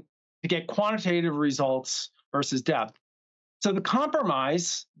get quantitative results versus depth. So the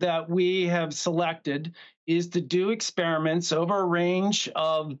compromise that we have selected is to do experiments over a range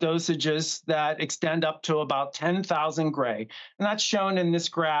of dosages that extend up to about 10,000 gray. And that's shown in this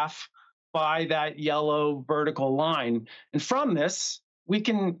graph by that yellow vertical line. And from this, we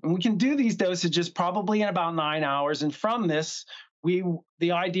can do these dosages probably in about 9 hours. And from this,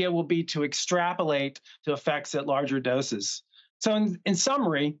 the idea will be to extrapolate to effects at larger doses. So in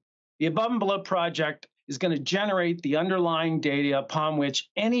summary, the Above and Below project is going to generate the underlying data upon which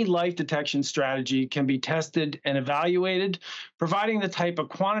any life detection strategy can be tested and evaluated, providing the type of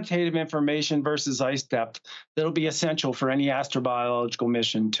quantitative information versus ice depth that will be essential for any astrobiological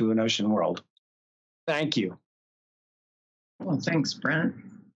mission to an ocean world. Thank you. Well, thanks, Brent.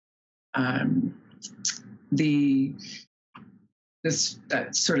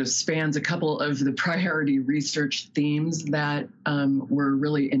 That sort of spans a couple of the priority research themes that were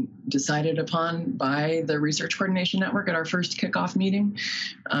really decided upon by the Research Coordination Network at our first kickoff meeting.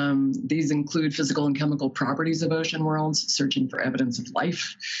 These include physical and chemical properties of ocean worlds, searching for evidence of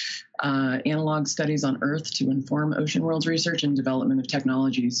life, analog studies on Earth to inform ocean worlds research, and development of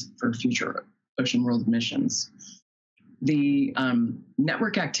technologies for future ocean world missions. The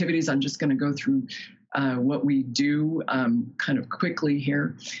network activities, I'm just going to go through what we do kind of quickly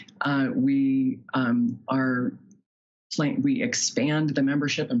here. We expand the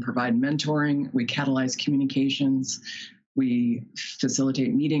membership and provide mentoring. We catalyze communications. We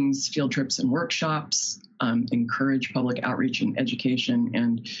facilitate meetings, field trips, and workshops, encourage public outreach and education,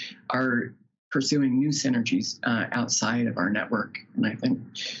 and are pursuing new synergies outside of our network. And I think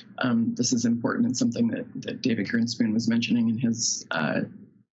this is important and something that David Grinspoon was mentioning in his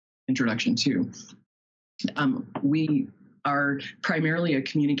introduction too. We are primarily a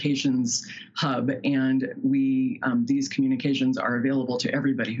communications hub, and these communications are available to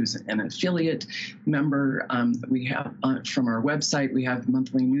everybody who's an affiliate member. We have from our website, we have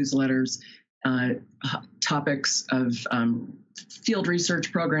monthly newsletters, topics of field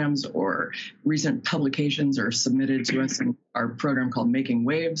research programs or recent publications are submitted to us in our program called Making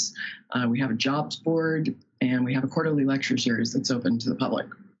Waves. We have a jobs board, and we have a quarterly lecture series that's open to the public.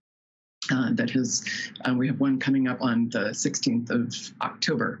 We have one coming up on the 16th of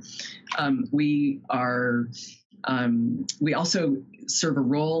October. We also serve a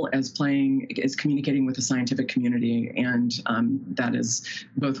role as communicating with the scientific community, and that is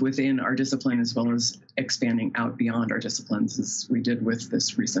both within our discipline as well as expanding out beyond our disciplines, as we did with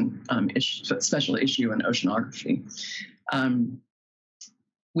this recent special issue in oceanography.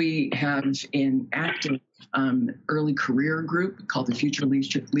 We have an active early career group called the Future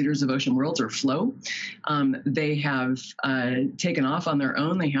Leaders of Ocean Worlds, or FLOW. They have taken off on their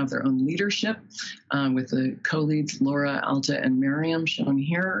own. They have their own leadership with the co-leads, Laura, Alta, and Miriam, shown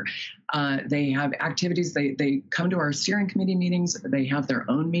here. They have activities. They come to our steering committee meetings. They have their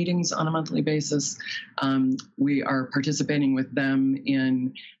own meetings on a monthly basis. We are participating with them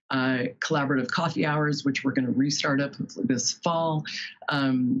in collaborative coffee hours, which we're going to restart up this fall.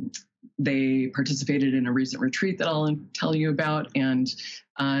 They participated in a recent retreat that I'll tell you about, and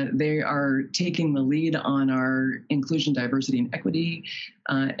they are taking the lead on our Inclusion, Diversity, and Equity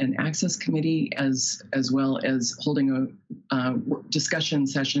and Access Committee, as well as holding discussion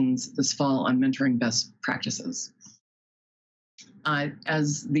sessions this fall on mentoring best practices.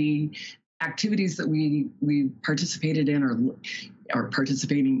 As the activities that we participated in or are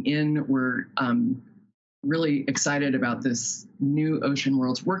participating in, we're really excited about this new Ocean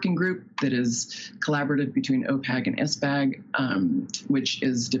Worlds Working Group that is collaborative between OPAG and SBAG, which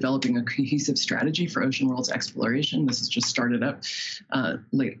is developing a cohesive strategy for Ocean Worlds exploration. This has just started up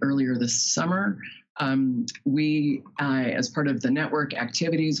earlier this summer. As part of the network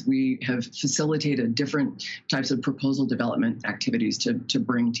activities, we have facilitated different types of proposal development activities to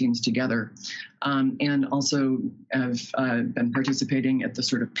bring teams together, and also have been participating at the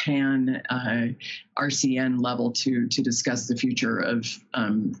sort of pan RCN level to discuss the future of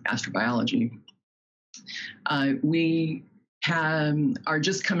astrobiology. We are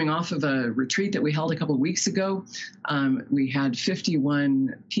just coming off of a retreat that we held a couple of weeks ago. We had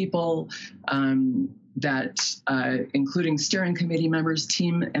 51 people including steering committee members,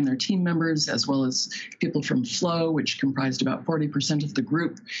 team and their team members, as well as people from FLOW, which comprised about 40% of the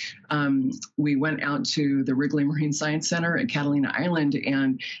group. We went out to the Wrigley Marine Science Center at Catalina Island,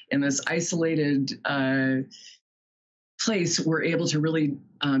 and in this isolated place, we're able to really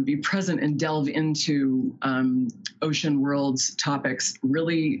be present and delve into ocean worlds topics,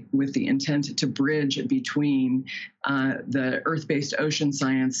 really with the intent to bridge between the Earth-based ocean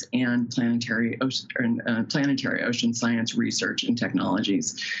science and planetary ocean science research and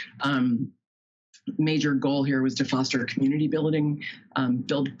technologies. Major goal here was to foster community building,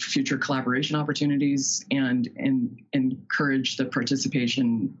 build future collaboration opportunities, and encourage the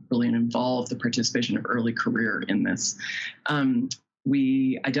participation, really, and involve the participation of early career in this.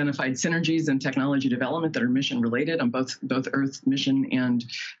 We identified synergies in technology development that are mission related on both Earth mission and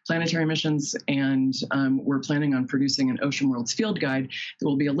planetary missions, and we're planning on producing an Ocean Worlds field guide that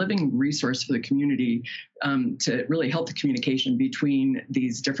will be a living resource for the community to really help the communication between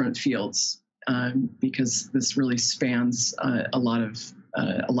these different fields. Because this really spans a lot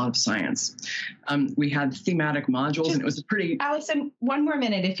of science. We had thematic modules, and it was a pretty. Allison, one more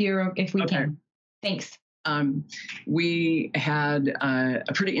minute if we can. Thanks. We had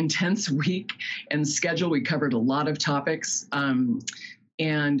a pretty intense week and schedule. We covered a lot of topics.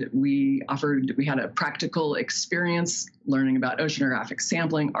 And we had a practical experience learning about oceanographic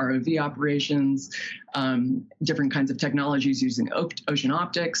sampling, ROV operations, different kinds of technologies using ocean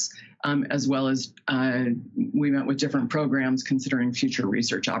optics, as well as we met with different programs considering future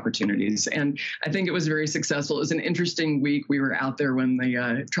research opportunities. And I think it was very successful. It was an interesting week. We were out there when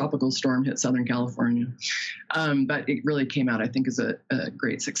the tropical storm hit Southern California. But it really came out, I think, as a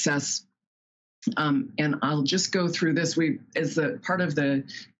great success. And I'll just go through this. As a part of the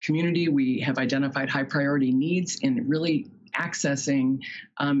community, we have identified high priority needs in really accessing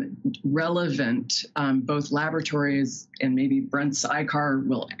relevant, both laboratories, and maybe Brent's ICAR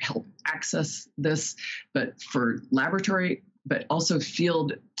will help access this, but for laboratory, but also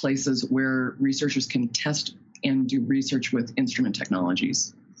field places where researchers can test and do research with instrument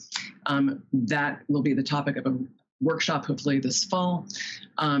technologies. That will be the topic of a workshop, hopefully this fall.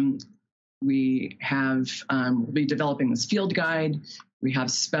 We have, we'll be developing this field guide. We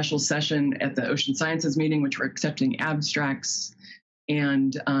have special session at the Ocean Sciences meeting, which we're accepting abstracts,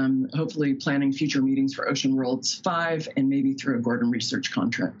 and hopefully planning future meetings for Ocean Worlds 5 and maybe through a Gordon Research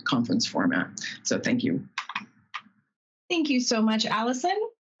Conference format. So thank you. Thank you so much, Allison.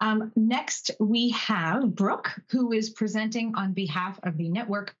 Next, we have Brook, who is presenting on behalf of the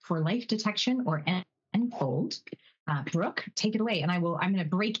Network for Life Detection, or NfoLD. Brook, take it away, and I'm going to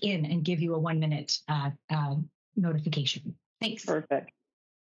break in and give you a 1-minute notification. Thanks. Perfect.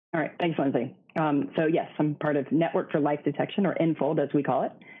 All right. Thanks, Lindsay. So yes, I'm part of Network for Life Detection, or NfoLD as we call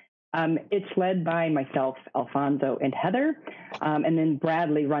it. It's led by myself, Alfonso, and Heather, and then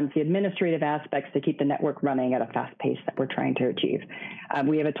Bradley runs the administrative aspects to keep the network running at a fast pace that we're trying to achieve.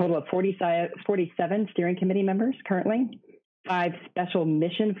 We have a total of 47 steering committee members currently, 5 special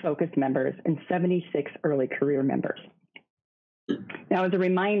mission-focused members, and 76 early career members. Now, as a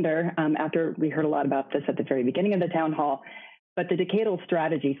reminder, after we heard a lot about this at the very beginning of the town hall, but the decadal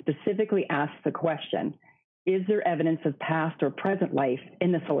strategy specifically asks the question, is there evidence of past or present life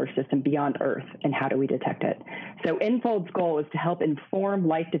in the solar system beyond Earth, and how do we detect it? So NfoLD's goal is to help inform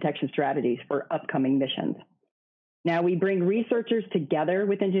life detection strategies for upcoming missions. Now, we bring researchers together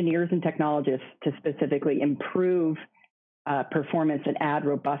with engineers and technologists to specifically improve performance and add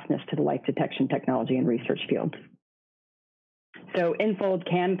robustness to the life detection technology and research fields. So NfoLD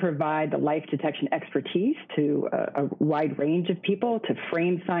can provide the life detection expertise to a wide range of people to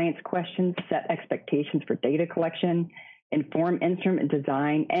frame science questions, set expectations for data collection, inform instrument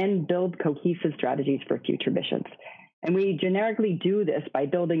design, and build cohesive strategies for future missions. And we generically do this by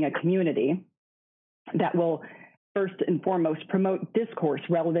building a community that will first and foremost promote discourse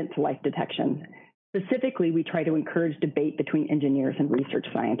relevant to life detection. Specifically, we try to encourage debate between engineers and research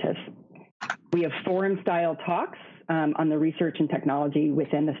scientists. We have forum-style talks on the research and technology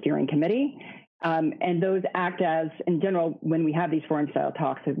within the steering committee. And those act as, in general, when we have these forum-style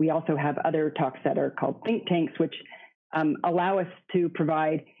talks, we also have other talks that are called think tanks, which allow us to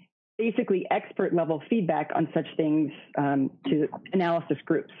provide basically expert-level feedback on such things to analysis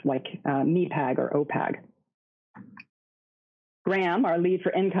groups like MEPAG or OPAG. Graham, our lead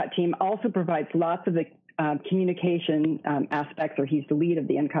for NCOT team, also provides lots of the communication aspects, or he's the lead of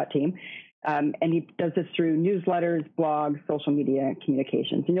the NCOT team. And he does this through newsletters, blogs, social media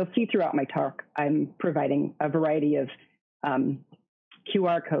communications. And you'll see throughout my talk, I'm providing a variety of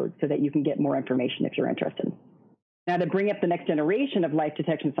QR codes so that you can get more information if you're interested. Now, to bring up the next generation of life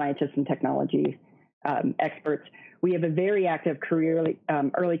detection scientists and technology experts, we have a very active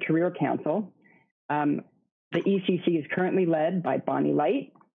early career council. The ECC is currently led by Bonnie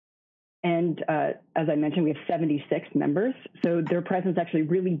Light. And as I mentioned, we have 76 members. So their presence actually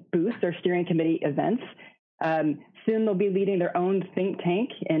really boosts our steering committee events. Soon they'll be leading their own think tank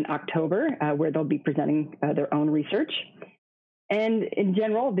in October, where they'll be presenting their own research. And in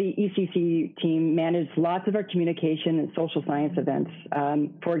general, the ECC team manages lots of our communication and social science events.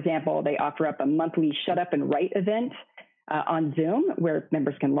 For example, they offer up a monthly Shut Up and Write event on Zoom, where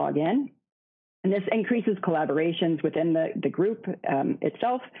members can log in. And this increases collaborations within the group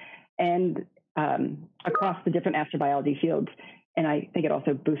itself and across the different astrobiology fields. And I think it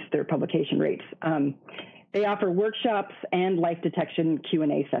also boosts their publication rates. They offer workshops and life detection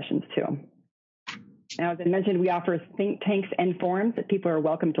Q&A sessions too. Now, as I mentioned, we offer think tanks and forums that people are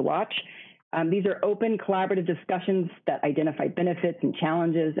welcome to watch. These are open, collaborative discussions that identify benefits and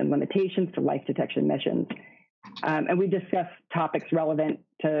challenges and limitations to life detection missions. And we discuss topics relevant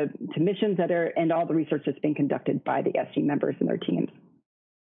to missions and all the research that's being conducted by the SC members and their teams.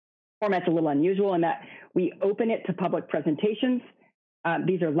 Format's a little unusual in that we open it to public presentations.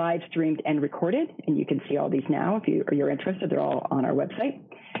 These are live streamed and recorded, and you can see all these now if you're interested. They're all on our website.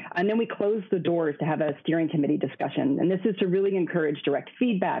 And then we close the doors to have a steering committee discussion. And this is to really encourage direct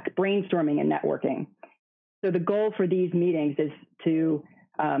feedback, brainstorming, and networking. So the goal for these meetings is to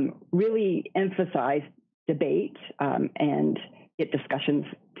really emphasize debate and get discussions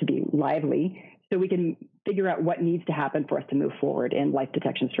to be lively so we can figure out what needs to happen for us to move forward in life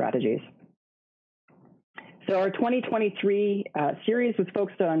detection strategies. So our 2023 series was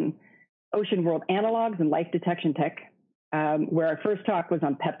focused on ocean world analogs and life detection tech, where our first talk was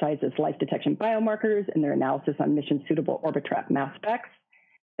on peptides as life detection biomarkers and their analysis on mission-suitable orbit-trap mass specs.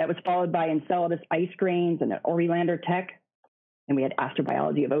 That was followed by Enceladus ice grains and an Orilander tech. And we had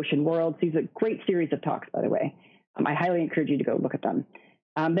astrobiology of ocean worlds. These are a great series of talks, by the way. I highly encourage you to go look at them.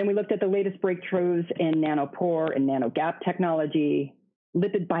 Then we looked at the latest breakthroughs in nanopore and nanogap technology,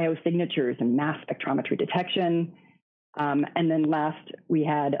 lipid biosignatures and mass spectrometry detection. And then last, we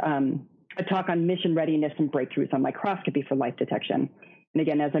had a talk on mission readiness and breakthroughs on microscopy for life detection. And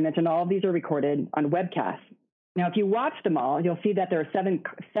again, as I mentioned, all of these are recorded on webcasts. Now, if you watch them all, you'll see that there are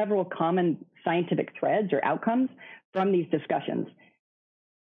several common scientific threads or outcomes from these discussions.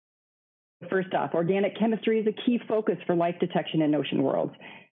 First off, organic chemistry is a key focus for life detection in ocean worlds.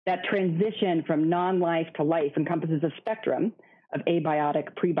 That transition from non-life to life encompasses a spectrum of abiotic,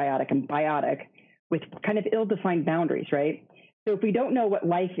 prebiotic, and biotic with kind of ill-defined boundaries, right? So if we don't know what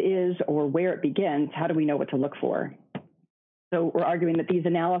life is or where it begins, how do we know what to look for? So we're arguing that these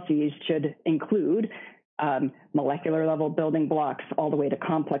analyses should include molecular level building blocks all the way to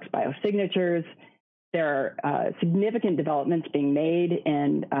complex biosignatures. There are significant developments being made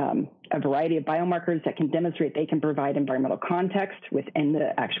in a variety of biomarkers that can demonstrate they can provide environmental context within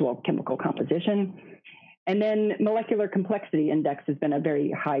the actual chemical composition. And then molecular complexity index has been a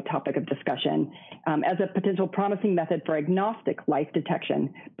very high topic of discussion as a potential promising method for agnostic life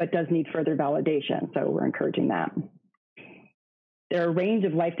detection, but does need further validation. So we're encouraging that. There are a range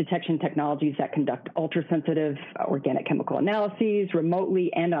of life detection technologies that conduct ultrasensitive organic chemical analyses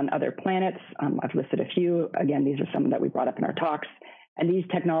remotely and on other planets. I've listed a few. Again, these are some that we brought up in our talks. And these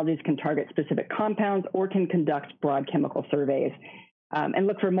technologies can target specific compounds or can conduct broad chemical surveys and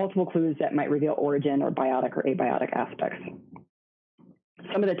look for multiple clues that might reveal origin or biotic or abiotic aspects.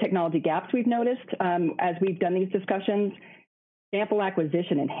 Some of the technology gaps we've noticed as we've done these discussions, sample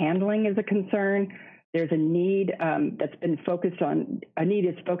acquisition and handling is a concern. There's a need that's been focused on,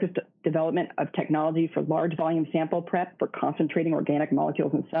 focused development of technology for large volume sample prep for concentrating organic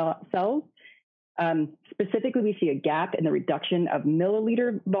molecules in cells. Specifically, we see a gap in the reduction of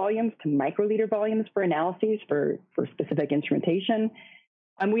milliliter volumes to microliter volumes for analyses for specific instrumentation.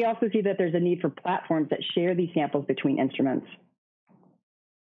 And we also see that there's a need for platforms that share these samples between instruments.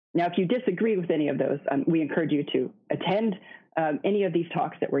 Now, if you disagree with any of those, we encourage you to attend any of these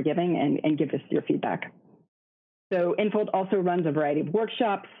talks that we're giving and give us your feedback. So NfoLD also runs a variety of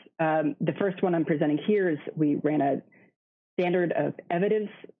workshops. The first one I'm presenting here is we ran a standard of evidence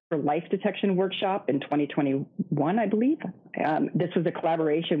for life detection workshop in 2021, I believe. This was a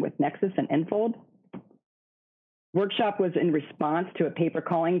collaboration with NExSS and NfoLD. Workshop was in response to a paper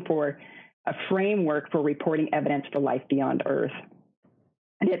calling for a framework for reporting evidence for life beyond Earth.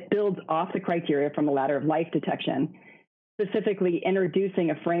 And it builds off the criteria from the ladder of life detection, specifically introducing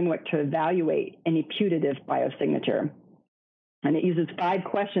a framework to evaluate any putative biosignature. And it uses 5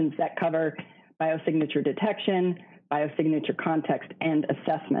 questions that cover biosignature detection, biosignature context, and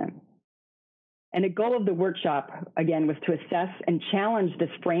assessment. And the goal of the workshop, again, was to assess and challenge this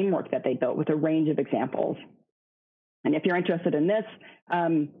framework that they built with a range of examples. And if you're interested in this,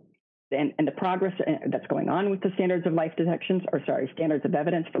 and the progress that's going on with the standards of life detections, standards of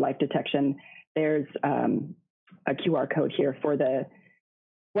evidence for life detection, there's a QR code here for the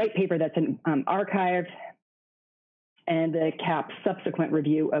white paper that's in archive. and the CAP's subsequent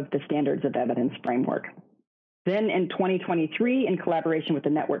review of the Standards of Evidence framework. Then in 2023, in collaboration with the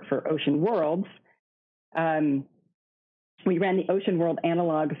Network for Ocean Worlds, we ran the Ocean World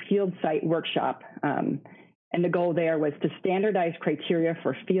Analog Field Site Workshop. And the goal there was to standardize criteria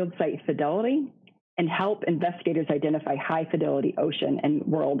for field site fidelity and help investigators identify high fidelity ocean and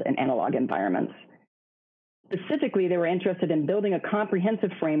world and analog environments. Specifically, they were interested in building a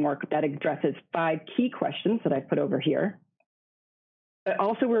comprehensive framework that addresses 5 key questions that I put over here. But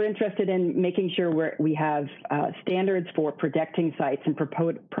also we're interested in making sure we have standards for protecting sites and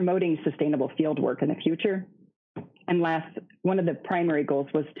promoting sustainable fieldwork in the future. And last, one of the primary goals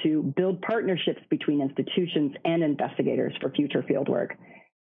was to build partnerships between institutions and investigators for future fieldwork.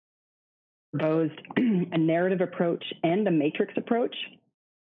 Proposed a narrative approach and a matrix approach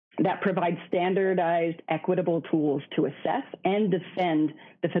that provides standardized, equitable tools to assess and defend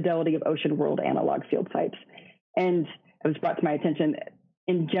the fidelity of ocean world analog field sites. And it was brought to my attention,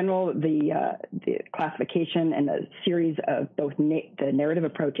 in general, the classification and the series of both the narrative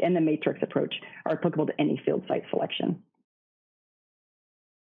approach and the matrix approach are applicable to any field site selection.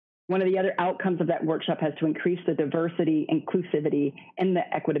 One of the other outcomes of that workshop has to increase the diversity, inclusivity, and the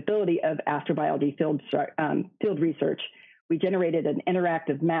equitability of astrobiology field research. We generated an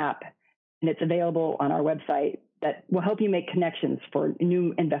interactive map, and it's available on our website that will help you make connections for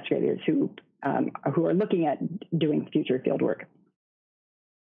new investigators who are looking at doing future fieldwork.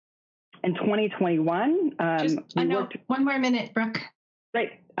 In 2021, one more minute, Brooke. Great.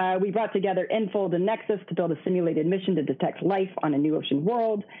 We brought together NfoLD and NExSS to build a simulated mission to detect life on a new ocean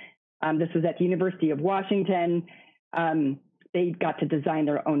world. This was at the University of Washington. They got to design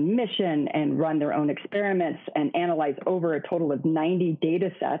their own mission and run their own experiments and analyze over a total of 90 data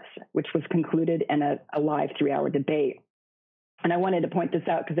sets, which was concluded in a live 3-hour debate. And I wanted to point this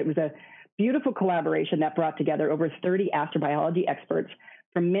out because it was a beautiful collaboration that brought together over 30 astrobiology experts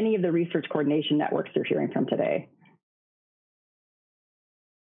from many of the research coordination networks you're hearing from today.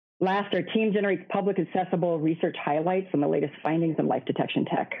 Last, our team generates public accessible research highlights on the latest findings in life detection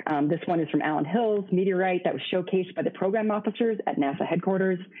tech. This one is from Alan Hill's meteorite that was showcased by the program officers at NASA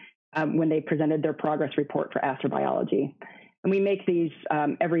headquarters when they presented their progress report for astrobiology. And we make these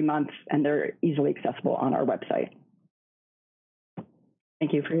every month, and they're easily accessible on our website.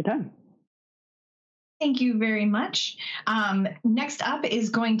 Thank you for your time. Thank you very much. Next up is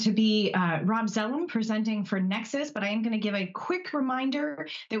going to be Rob Zellum presenting for NExSS, but I am going to give a quick reminder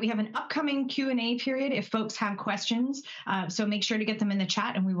that we have an upcoming Q&A period if folks have questions. So make sure to get them in the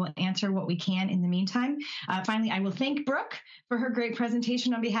chat and we will answer what we can in the meantime. Finally, I will thank Brooke for her great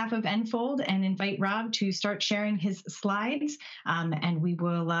presentation on behalf of NfoLD and invite Rob to start sharing his slides, and we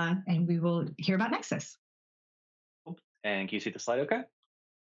will hear about NExSS. And can you see the slide okay?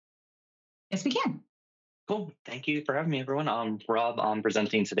 Yes, we can. Cool. Thank you for having me, everyone. I'm Rob. I'm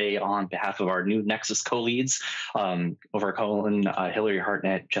presenting today on behalf of our new NExSS co-leads, over Colin, Hillary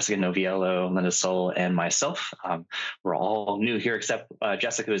Hartnett, Jessica Noviello, Linda Soul, and myself. We're all new here, except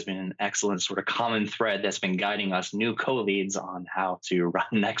Jessica has been an excellent sort of common thread that's been guiding us new co-leads on how to run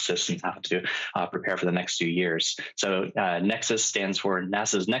NExSS and how to prepare for the next few years. So NExSS stands for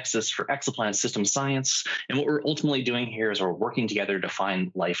NASA's NExSS for Exoplanet System Science. And what we're ultimately doing here is we're working together to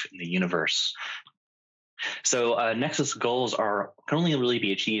find life in the universe. So NExSS goals can only really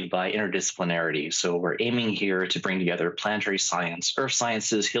be achieved by interdisciplinarity. So we're aiming here to bring together planetary science, earth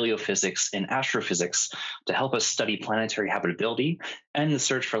sciences, heliophysics, and astrophysics to help us study planetary habitability and the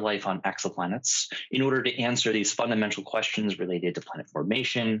search for life on exoplanets in order to answer these fundamental questions related to planet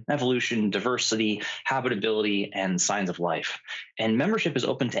formation, evolution, diversity, habitability, and signs of life. And membership is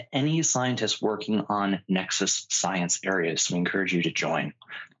open to any scientist working on NExSS science areas, so we encourage you to join.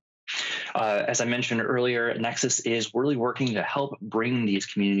 As I mentioned earlier, NExSS is really working to help bring these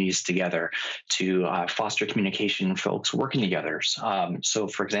communities together to foster communication, folks working together. So,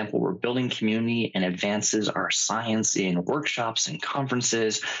 for example, we're building community and advances our science in workshops and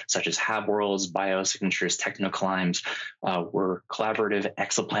conferences, such as Hab Worlds, Biosignatures, Technoclimbs. We're collaborative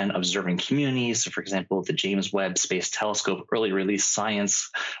exoplanet observing communities. So, for example, the James Webb Space Telescope early release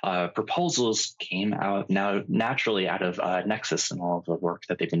science proposals came out now naturally out of NExSS and all of the work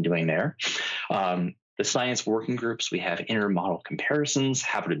that they've been doing there. The science working groups, we have intermodel comparisons,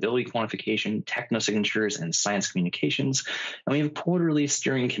 habitability quantification, technosignatures, and science communications. And we have a quarterly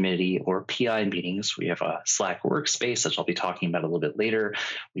steering committee or PI meetings. We have a Slack workspace, which I'll be talking about a little bit later.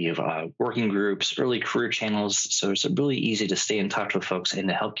 We have working groups, early career channels. So it's really easy to stay in touch with folks and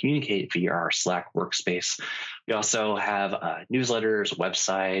to help communicate via our Slack workspace. We also have newsletters,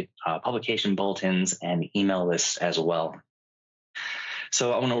 website, publication bulletins, and email lists as well.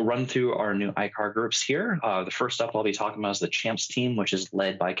 So I want to run through our new ICAR groups here. The first up I'll be talking about is the CHAMPS team, which is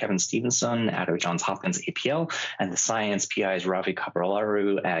led by Kevin Stevenson out of Johns Hopkins APL, and the science PIs Ravi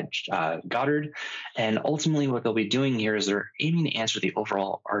Kapralaru at Goddard. And ultimately what they'll be doing here is they're aiming to answer the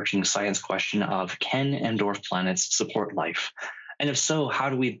overall arching science question of, can M-dwarf planets support life? And if so, how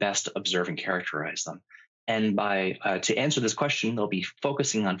do we best observe and characterize them? And to answer this question, they'll be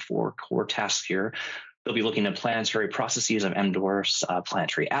focusing on 4 core tasks here. They'll be looking at planetary processes of M-dwarfs,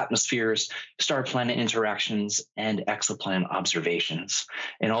 planetary atmospheres, star-planet interactions, and exoplanet observations.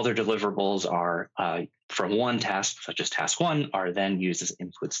 And all their deliverables are from one task, such as task 1, are then used as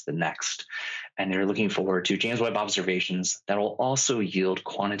inputs to the next. And they're looking forward to James Webb observations that will also yield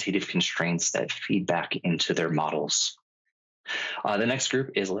quantitative constraints that feed back into their models. The next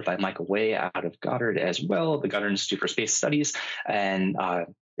group is led by Michael Way out of Goddard as well, the Goddard Institute for Space Studies. And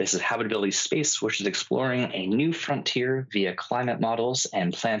this is Habitability Space, which is exploring a new frontier via climate models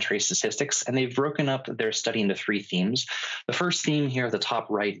and planetary statistics. And they've broken up their study into 3 themes. The first theme here at the top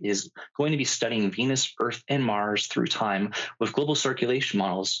right is going to be studying Venus, Earth, and Mars through time with global circulation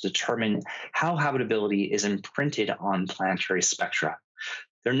models to determine how habitability is imprinted on planetary spectra.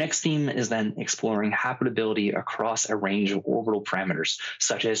 Their next theme is then exploring habitability across a range of orbital parameters,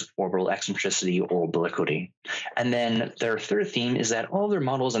 such as orbital eccentricity or obliquity. And then their third theme is that all their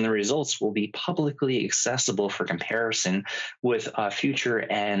models and the results will be publicly accessible for comparison with future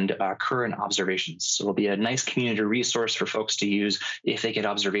and current observations. So it'll be a nice community resource for folks to use. If they get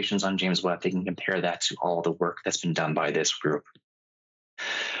observations on James Webb, they can compare that to all the work that's been done by this group.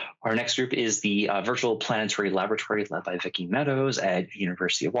 Our next group is the Virtual Planetary Laboratory led by Vicki Meadows at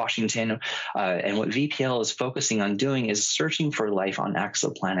University of Washington. And what VPL is focusing on doing is searching for life on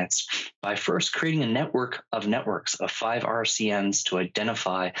exoplanets by first creating a network of networks of 5 RCNs to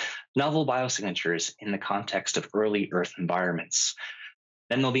identify novel biosignatures in the context of early Earth environments.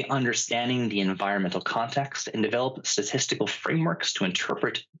 Then they'll be understanding the environmental context and develop statistical frameworks to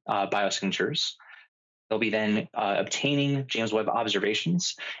interpret biosignatures. They'll be then obtaining James Webb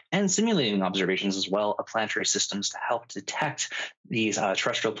observations and simulating observations as well of planetary systems to help detect these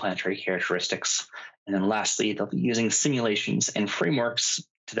terrestrial planetary characteristics. And then lastly, they'll be using simulations and frameworks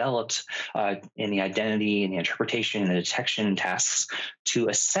developed in the identity and the interpretation and the detection tasks to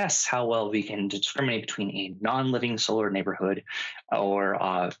assess how well we can discriminate between a non-living solar neighborhood or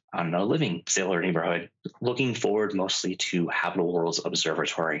a living solar neighborhood, looking forward mostly to Habitable Worlds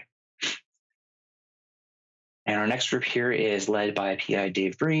Observatory. And our next group here is led by PI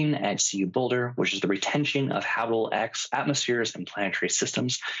Dave Green at CU Boulder, which is the retention of habitable atmospheres and planetary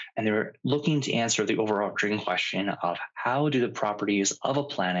systems. And they're looking to answer the overarching question of how do the properties of a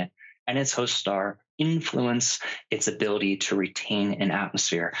planet and its host star influence its ability to retain an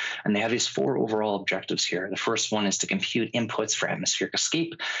atmosphere. And they have these 4 overall objectives here. The first one is to compute inputs for atmospheric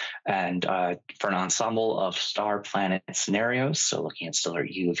escape and for an ensemble of star-planet scenarios, so looking at stellar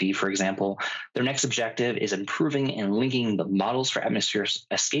UV, for example. Their next objective is improving and linking the models for atmospheric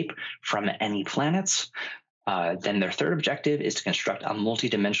escape from any planets. Then their third objective is to construct a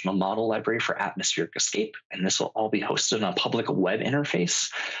multidimensional model library for atmospheric escape, and this will all be hosted on a public web interface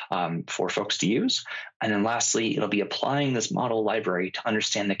for folks to use. And then lastly, it'll be applying this model library to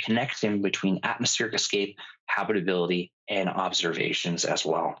understand the connection between atmospheric escape, habitability, and observations as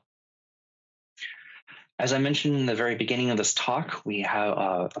well. As I mentioned in the very beginning of this talk, we have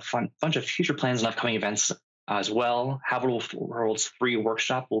a bunch of future plans and upcoming events as well. Habitable Worlds 3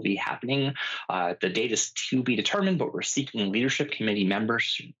 workshop will be happening. The date is to be determined, but we're seeking leadership committee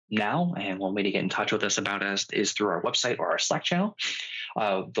members now. And one way to get in touch with us about us is through our website or our Slack channel.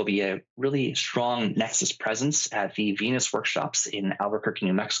 There'll be a really strong NExSS presence at the Venus workshops in Albuquerque,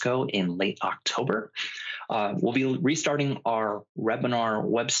 New Mexico in late October. We'll be restarting our webinar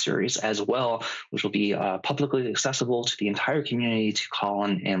web series as well, which will be publicly accessible to the entire community to call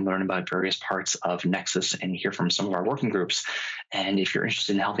on and learn about various parts of NExSS and hear from some of our working groups. And if you're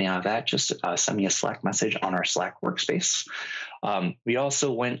interested in helping out with that, just send me a Slack message on our Slack workspace. We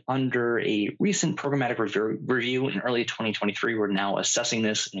also went under a recent programmatic review in early 2023. We're now assessing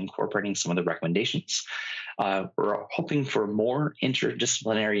this and incorporating some of the recommendations. We're hoping for more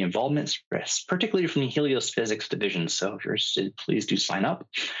interdisciplinary involvement, particularly from the Helios Physics division. So if you're interested, please do sign up.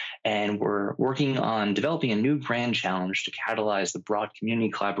 And we're working on developing a new grand challenge to catalyze the broad community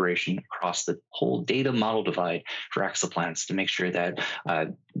collaboration across the whole data model divide for exoplanets to make sure that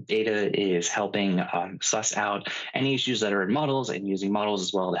data is helping suss out any issues that are in models and using models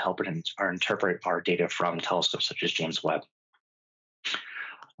as well to help interpret our data from telescopes such as James Webb.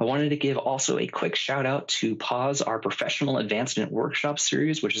 I wanted to give also a quick shout out to PAWS, our Professional Advancement Workshop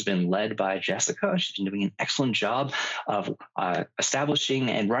series, which has been led by Jessica. She's been doing an excellent job of establishing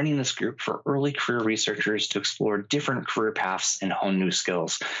and running this group for early career researchers to explore different career paths and hone new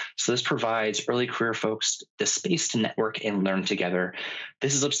skills. So this provides early career folks the space to network and learn together.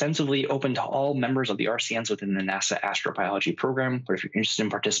 This is ostensibly open to all members of the RCNs within the NASA Astrobiology Program, but if you're interested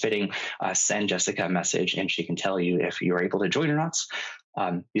in participating, send Jessica a message and she can tell you if you're able to join or not.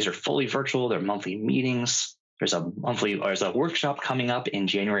 These are fully virtual. They're monthly meetings. There's a workshop coming up in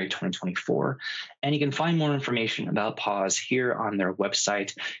January 2024, and you can find more information about PAWS here on their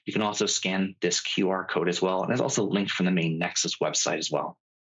website. You can also scan this QR code as well, and it's also linked from the main NExSS website as well.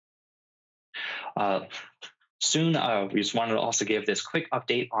 Soon, we just wanted to also give this quick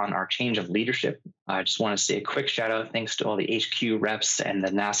update on our change of leadership. I just want to say a quick shout out, thanks to all the HQ reps and the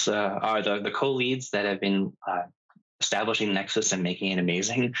NASA, the co-leads that have been establishing NExSS and making it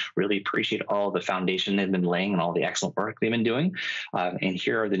amazing. Really appreciate all the foundation they've been laying and all the excellent work they've been doing. And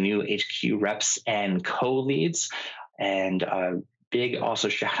here are the new HQ reps and co-leads. And big also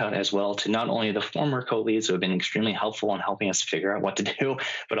shout out as well to not only the former co-leads who have been extremely helpful in helping us figure out what to do,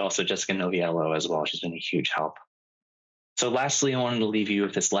 but also Jessica Noviello as well. She's been a huge help. So lastly, I wanted to leave you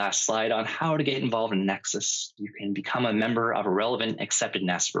with this last slide on how to get involved in NExSS. You can become a member of a relevant accepted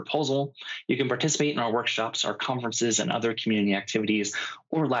NASA proposal. You can participate in our workshops, our conferences, and other community activities.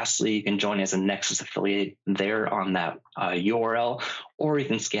 Or lastly, you can join as a NExSS affiliate there on that URL, or you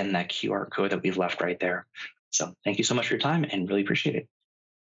can scan that QR code that we've left right there. So thank you so much for your time and really appreciate it.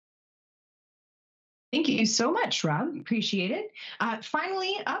 Thank you so much, Rob. Appreciate it.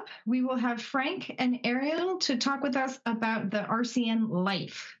 Finally up, we will have Frank and Ariel to talk with us about the RCN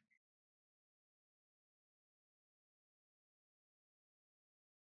life.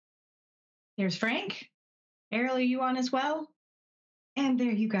 Here's Frank. Ariel, are you on as well? And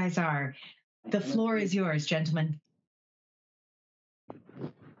there you guys are. The floor is yours, gentlemen.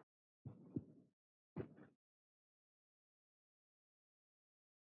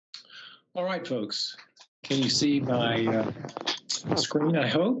 All right, folks. Can you see my screen, I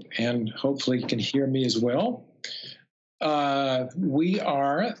hope, and hopefully you can hear me as well. We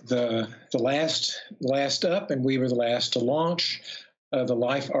are the last up, and we were the last to launch. The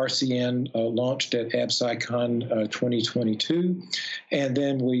Life RCN launched at AbSciCon 2022, and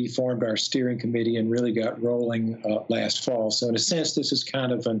then we formed our steering committee and really got rolling last fall. So in a sense, this is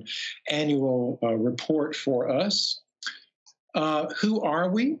kind of an annual report for us. Who are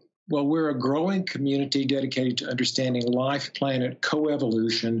we? Well, we're a growing community dedicated to understanding life-planet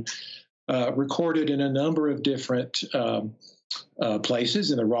coevolution, recorded in a number of different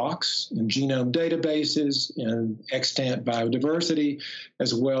places, in the rocks, in genome databases, in extant biodiversity,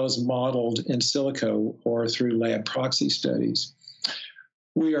 as well as modeled in silico or through lab proxy studies.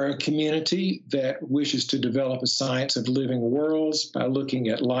 We are a community that wishes to develop a science of living worlds by looking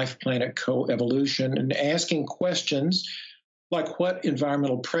at life-planet coevolution and asking questions like what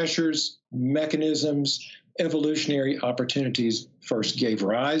environmental pressures, mechanisms, evolutionary opportunities first gave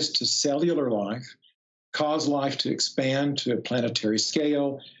rise to cellular life, caused life to expand to a planetary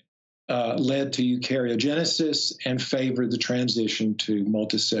scale, led to eukaryogenesis, and favored the transition to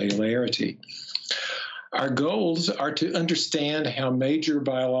multicellularity. Our goals are to understand how major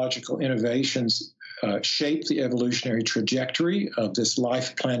biological innovations shape the evolutionary trajectory of this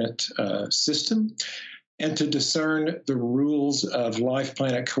life-planet system, and to discern the rules of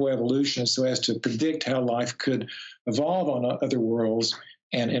life-planet coevolution so as to predict how life could evolve on other worlds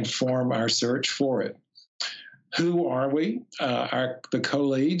and inform our search for it. Who are we? The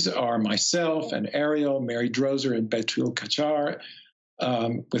co-leads are myself and Ariel, Mary Drozer, and Betul Kachar,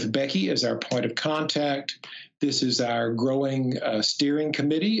 with Becky as our point of contact. This is our growing steering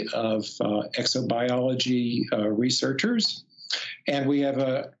committee of exobiology researchers. And we have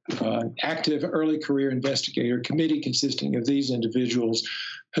an active early career investigator committee consisting of these individuals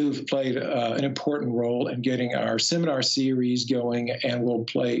who've played an important role in getting our seminar series going and will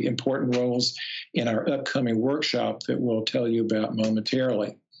play important roles in our upcoming workshop that we'll tell you about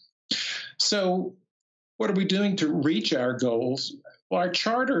momentarily. So what are we doing to reach our goals? Well, our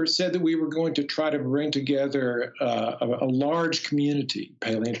charter said that we were going to try to bring together a large community,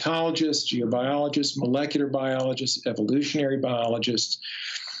 paleontologists, geobiologists, molecular biologists, evolutionary biologists,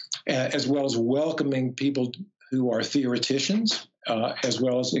 as well as welcoming people who are theoreticians, as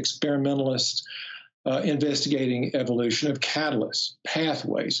well as experimentalists investigating evolution of catalysts,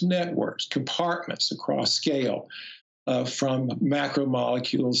 pathways, networks, compartments across scale, from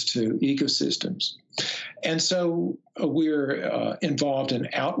macromolecules to ecosystems. And so we're involved in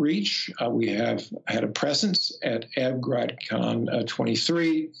outreach. We have had a presence at AbGradCon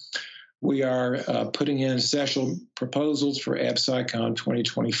 23. We are putting in session proposals for AbSciCon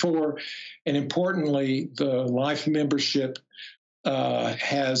 2024. And importantly, the LIFE membership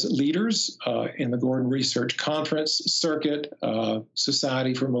has leaders in the Gordon Research Conference Circuit,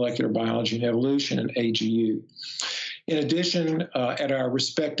 Society for Molecular Biology and Evolution, and AGU. In addition, at our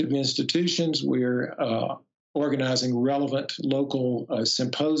respective institutions, we're organizing relevant local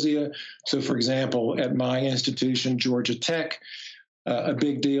symposia. So, for example, at my institution, Georgia Tech, a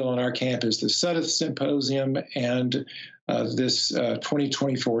big deal on our campus, the Suddath Symposium, and this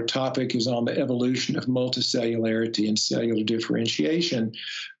 2024 topic is on the evolution of multicellularity and cellular differentiation,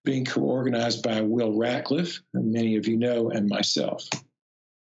 being co-organized by Will Ratcliffe, who many of you know, and myself.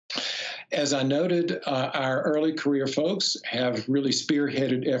 As I noted, our early career folks have really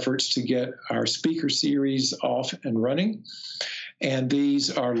spearheaded efforts to get our speaker series off and running. And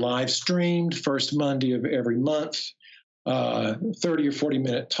these are live streamed first Monday of every month. 30 or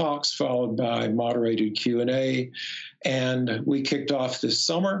 40-minute talks followed by moderated Q&A. And we kicked off this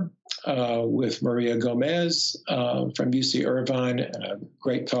summer with Maria Gomez from UC Irvine, a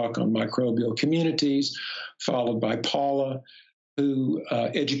great talk on microbial communities, followed by Paula, who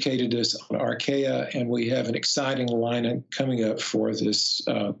educated us on archaea, and we have an exciting lineup coming up for this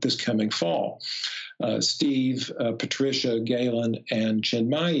coming fall. Steve, Patricia, Galen, and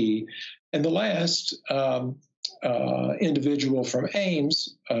Chinmayi. And the last individual from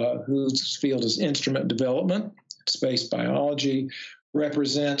Ames, whose field is instrument development, space biology,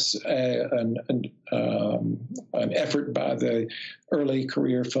 represents an effort by the early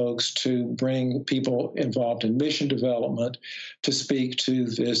career folks to bring people involved in mission development to speak to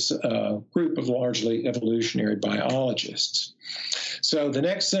this group of largely evolutionary biologists. So the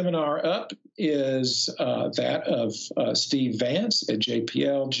next seminar up is that of Steve Vance at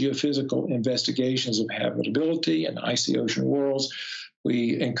JPL, Geophysical Investigations of Habitability in Icy Ocean Worlds.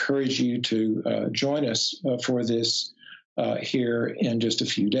 We encourage you to join us for this here in just a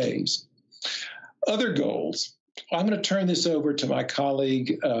few days. Other goals. I'm going to turn this over to my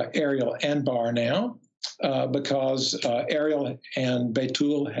colleague Ariel Anbar now, because Ariel and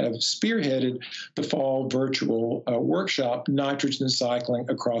Betul have spearheaded the fall virtual workshop, Nitrogen Cycling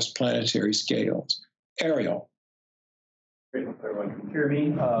Across Planetary Scales. Ariel. Great, hope everyone can hear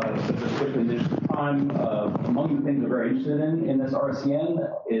me. So just quickly, this time, among the things we're very interested in this RCN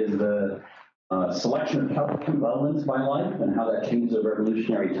is the selection of chemical elements by life and how that changes over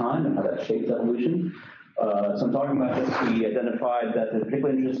evolutionary time and how that shapes evolution. So I'm talking about this. We identified that they're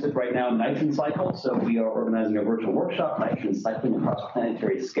particularly interested right now in nitrogen cycles. So we are organizing a virtual workshop, Nitrogen Cycling Across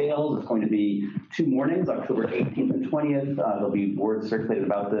Planetary Scales. It's going to be 2 mornings, October 18th and 20th. There'll be words circulated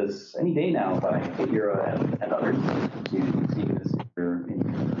about this any day now by Hira and others. So you can see this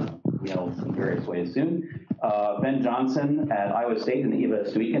in emails in various ways soon. Ben Johnson at Iowa State and Eva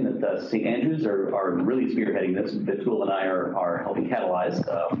Suiken at St. Andrews are really spearheading this. Betul and I are helping catalyze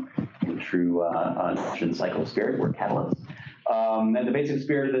through nitrogen cycle spirit. We're catalysts. And the basic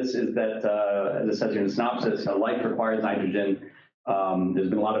spirit of this is that, as it says in the synopsis, life requires nitrogen. There's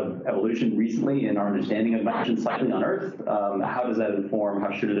been a lot of evolution recently in our understanding of nitrogen cycling on Earth. How does that inform,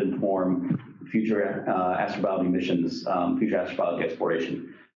 how should it inform future astrobiology missions, future astrobiology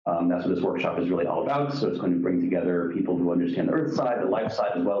exploration? That's what this workshop is really all about. So it's going to bring together people who understand the Earth side, the life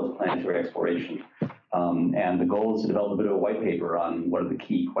side, as well as planetary exploration. And the goal is to develop a bit of a white paper on what are the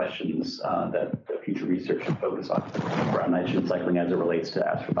key questions that the future research should focus on around nitrogen cycling as it relates to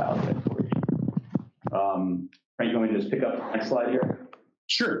astrobiology exploration. Frank, you want me to just pick up the next slide here?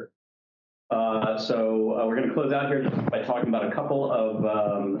 Sure. So we're going to close out here by talking about a couple of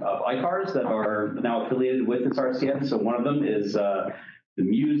ICARs that are now affiliated with this RCN. So one of them is the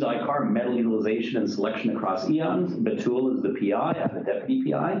MUSE ICAR, Metal Utilization and Selection Across Eons. Betul is the PI, I'm the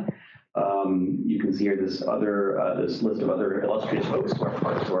deputy PI. You can see here this list of other illustrious folks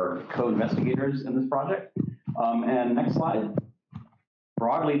who are co-investigators in this project. And next slide.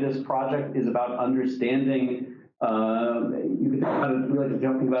 Broadly, this project is about understanding, you can think about it, really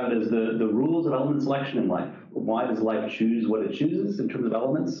think about it as the rules of element selection in life. Why does life choose what it chooses in terms of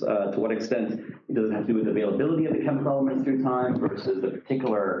elements? To what extent it doesn't have to do with availability of the chemical elements through time versus the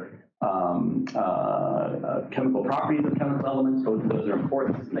particular chemical properties of chemical elements. Both of those are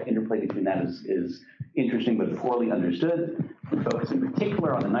important, and the interplay between that is interesting but poorly understood. We focus in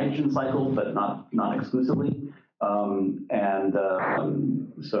particular on the nitrogen cycle, but not exclusively.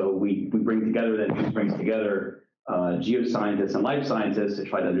 So we bring together, then MUSE brings together geoscientists and life scientists to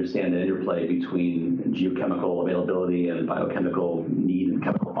try to understand the interplay between geochemical availability and biochemical need and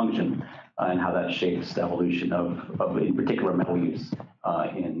chemical function, and how that shapes the evolution of in particular, metal use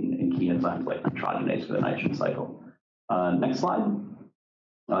in key enzymes like nitrogenase for the nitrogen cycle. Next slide.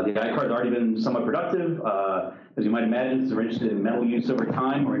 The I-card's already been somewhat productive. As you might imagine, since we're interested in metal use over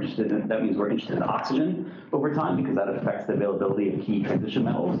time, that means we're interested in oxygen over time, because that affects the availability of key transition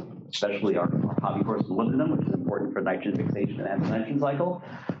metals, especially our hobby horse molybdenum, which is important for nitrogen fixation and the nitrogen cycle.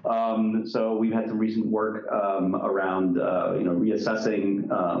 So we've had some recent work around reassessing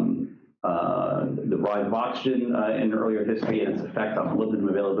the rise of oxygen in earlier history and its effect on molybdenum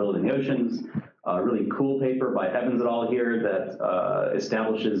availability in the oceans. A really cool paper by Evans et al. Here that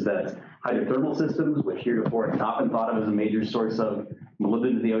establishes that hydrothermal systems, which heretofore have not been thought of as a major source of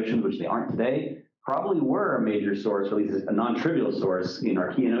molybdenum in the oceans, which they aren't today, probably were a major source, or at least a non-trivial source, in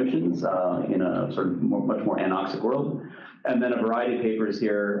Archean oceans in a sort of much more anoxic world. And then a variety of papers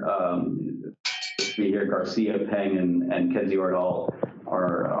here, Garcia, Peng, and Kenzie et al.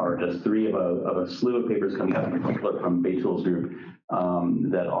 Are just three of a slew of papers coming out, in particular from Beitul's group,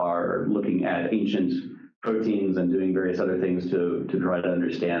 that are looking at ancient proteins and doing various other things to try to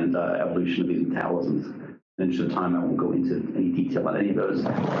understand evolution of these metabolisms. In the interest of time, I won't go into any detail on any of those.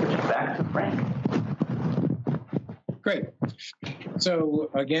 Back to Frank. Great. So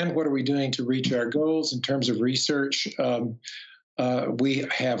again, what are we doing to reach our goals in terms of research? We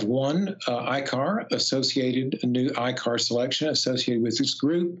have one ICAR associated, a new ICAR selection associated with this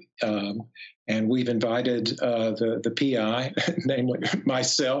group, and we've invited the PI, namely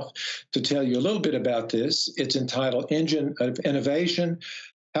myself, to tell you a little bit about this. It's entitled Engine of Innovation,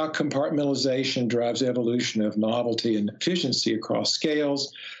 How Compartmentalization Drives Evolution of Novelty and Efficiency Across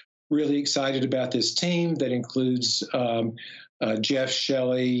Scales. Really excited about this team that includes Jeff,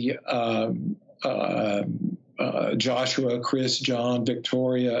 Shelley, Joshua, Chris, John,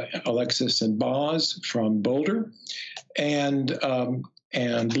 Victoria, Alexis, and Boz from Boulder, and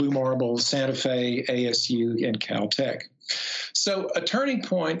Blue Marble, Santa Fe, ASU, and Caltech. So a turning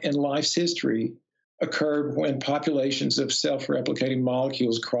point in life's history occurred when populations of self-replicating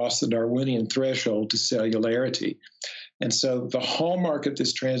molecules crossed the Darwinian threshold to cellularity. And so the hallmark of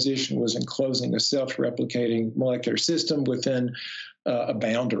this transition was enclosing a self-replicating molecular system within a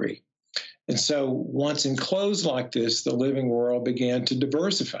boundary. And so once enclosed like this, the living world began to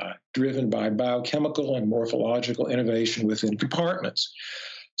diversify, driven by biochemical and morphological innovation within compartments.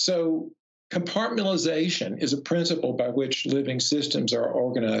 So compartmentalization is a principle by which living systems are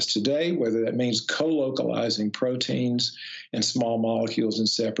organized today, whether that means co-localizing proteins and small molecules in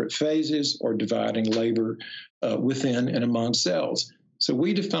separate phases or dividing labor within and among cells. So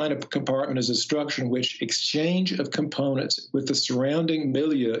we define a compartment as a structure in which exchange of components with the surrounding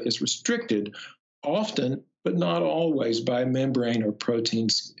milieu is restricted, often, but not always, by a membrane or protein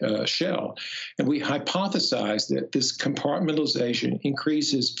shell. And we hypothesize that this compartmentalization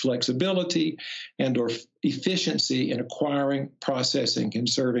increases flexibility and or efficiency in acquiring, processing,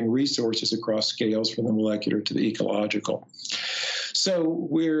 conserving resources across scales from the molecular to the ecological. So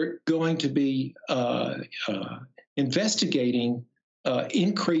we're going to be investigating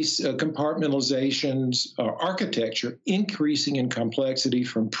increase compartmentalization's architecture, increasing in complexity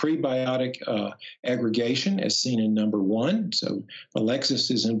from prebiotic aggregation, as seen in number 1. So Alexis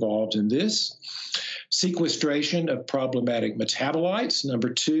is involved in this. Sequestration of problematic metabolites, number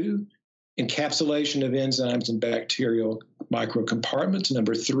 2. Encapsulation of enzymes in bacterial microcompartments,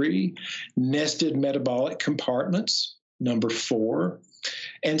 number 3. Nested metabolic compartments, number 4.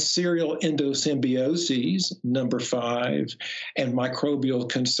 And serial endosymbioses, number 5, and microbial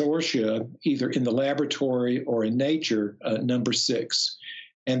consortia, either in the laboratory or in nature, number 6.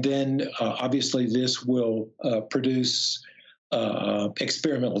 And then obviously this will produce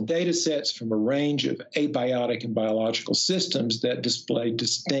experimental data sets from a range of abiotic and biological systems that display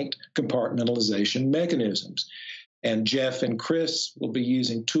distinct compartmentalization mechanisms. And Jeff and Chris will be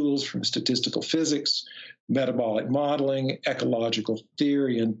using tools from statistical physics, metabolic modeling, ecological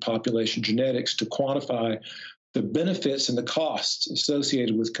theory, and population genetics to quantify the benefits and the costs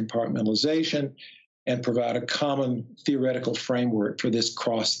associated with compartmentalization and provide a common theoretical framework for this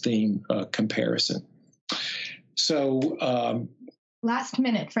cross-theme comparison. So last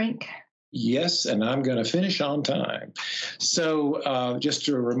minute, Frank. Yes, and I'm going to finish on time. So just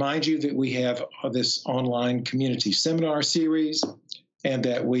to remind you that we have this online community seminar series and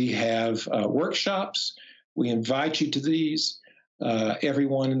that we have workshops. We invite you to these.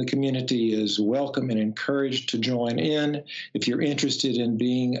 Everyone in the community is welcome and encouraged to join in. If you're interested in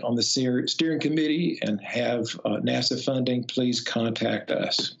being on the steering committee and have NASA funding, please contact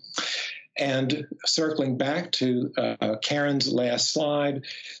us. And circling back to Karen's last slide,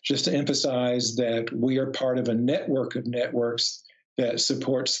 just to emphasize that we are part of a network of networks that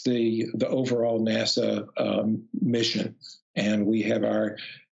supports the overall NASA mission. And we have our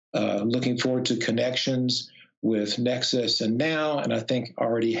looking forward to connections with NExSS and NOW, and I think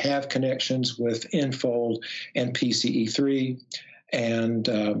already have connections with NfoLD and PCE3. And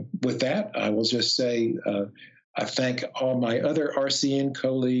with that, I will just say I thank all my other RCN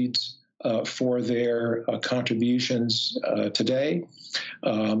co-leads for their contributions today,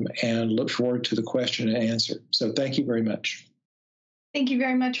 and look forward to the question and answer. So thank you very much. Thank you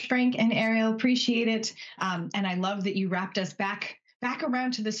very much, Frank and Ariel. Appreciate it. And I love that you wrapped us back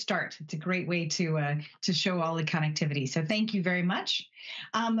around to the start. It's a great way to show all the connectivity. So thank you very much.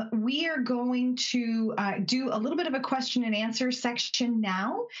 We are going to do a little bit of a question and answer section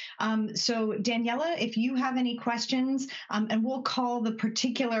now. So Daniella, if you have any questions, and we'll call the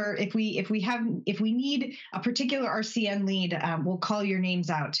particular, if we need a particular RCN lead, we'll call your names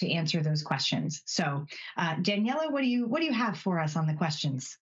out to answer those questions. So Daniella, what do you have for us on the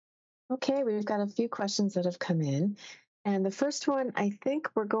questions? Okay, we've got a few questions that have come in. And the first one, I think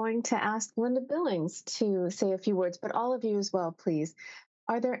we're going to ask Linda Billings to say a few words, but all of you as well, please.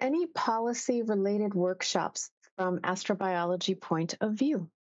 Are there any policy-related workshops from astrobiology point of view?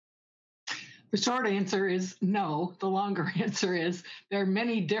 The short answer is no. The longer answer is there are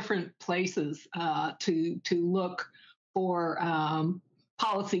many different places to look for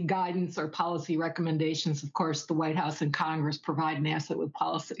policy guidance or policy recommendations. Of course, the White House and Congress provide NASA with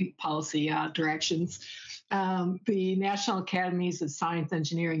policy directions. The National Academies of Science,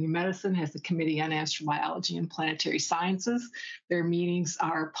 Engineering, and Medicine has a committee on astrobiology and planetary sciences. Their meetings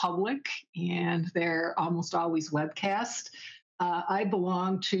are public and they're almost always webcast. I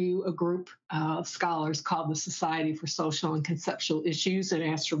belong to a group of scholars called the Society for Social and Conceptual Issues in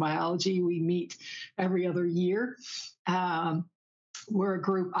Astrobiology. We meet every other year. We're a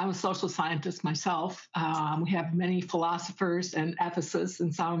group, I'm a social scientist myself. We have many philosophers and ethicists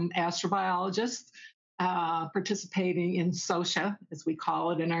and some astrobiologists participating in SOCIA, as we call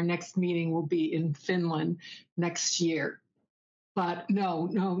it, and our next meeting will be in Finland next year. But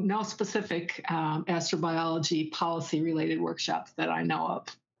no specific astrobiology policy-related workshops that I know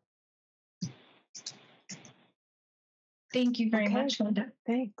of. Thank you very much, Linda.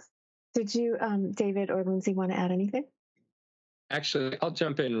 Thanks. Did you, David or Lindsay, want to add anything? Actually, I'll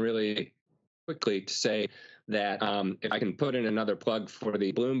jump in really quickly to say that if I can put in another plug for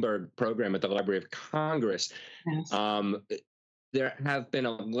the Bloomberg program at the Library of Congress, yes. There have been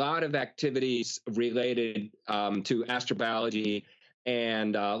a lot of activities related to astrobiology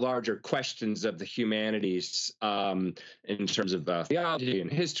and larger questions of the humanities in terms of theology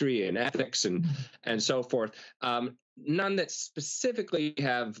and history and ethics and so forth. None that specifically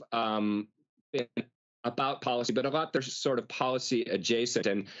have been about policy, but a lot they're sort of policy adjacent.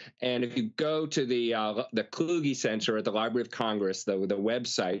 And if you go to the Kluge Center at the Library of Congress, the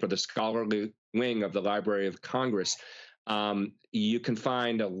website for the scholarly wing of the Library of Congress, you can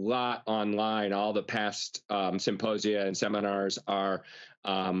find a lot online. All the past symposia and seminars are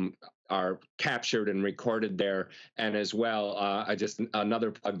captured and recorded there. And as well, just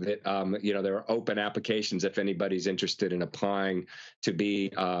another plug that, there are open applications if anybody's interested in applying to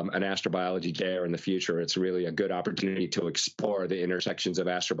be an astrobiology chair in the future. It's really a good opportunity to explore the intersections of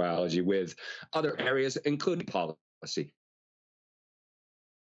astrobiology with other areas, including policy.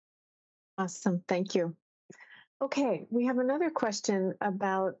 Awesome, thank you. Okay, we have another question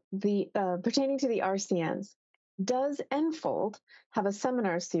about the pertaining to the RCNs. Does NfoLD have a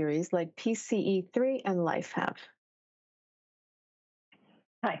seminar series like PCE3 and Life have?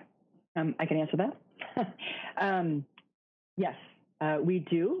 Hi, I can answer that. Yes, we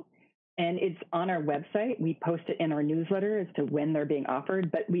do. And it's on our website. We post it in our newsletter as to when they're being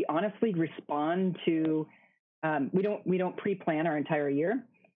offered, but we honestly respond to, we don't pre-plan our entire year.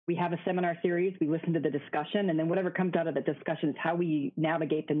 We have a seminar series, we listen to the discussion, and then whatever comes out of the discussion is how we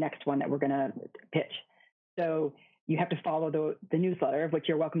navigate the next one that we're going to pitch. So you have to follow the newsletter, which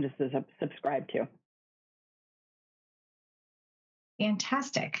you're welcome to subscribe to.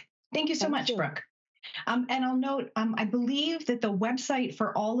 Fantastic. Thank you so much, Brooke. And I'll note, I believe that the website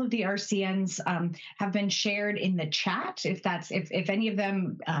for all of the RCNs have been shared in the chat. If any of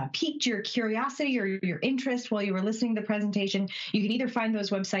them piqued your curiosity or your interest while you were listening to the presentation, you can either find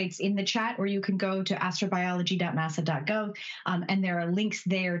those websites in the chat or you can go to astrobiology.nasa.gov. And there are links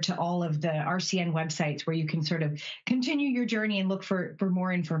there to all of the RCN websites where you can sort of continue your journey and look for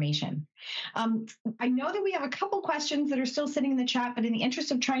more information. I know that we have a couple questions that are still sitting in the chat, but in the interest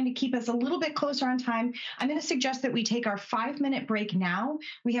of trying to keep us a little bit closer on time, time. I'm going to suggest that we take our 5-minute break now.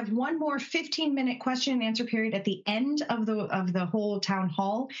 We have one more 15-minute question and answer period at the end of the whole town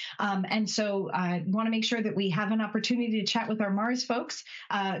hall. And so I want to make sure that we have an opportunity to chat with our Mars folks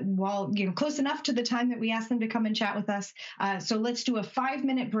while, close enough to the time that we ask them to come and chat with us. So let's do a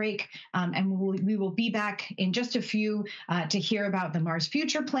 5-minute break, and we will be back in just a few to hear about the Mars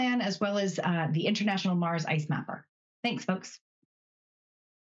Future Plan as well as the International Mars Ice Mapper. Thanks, folks.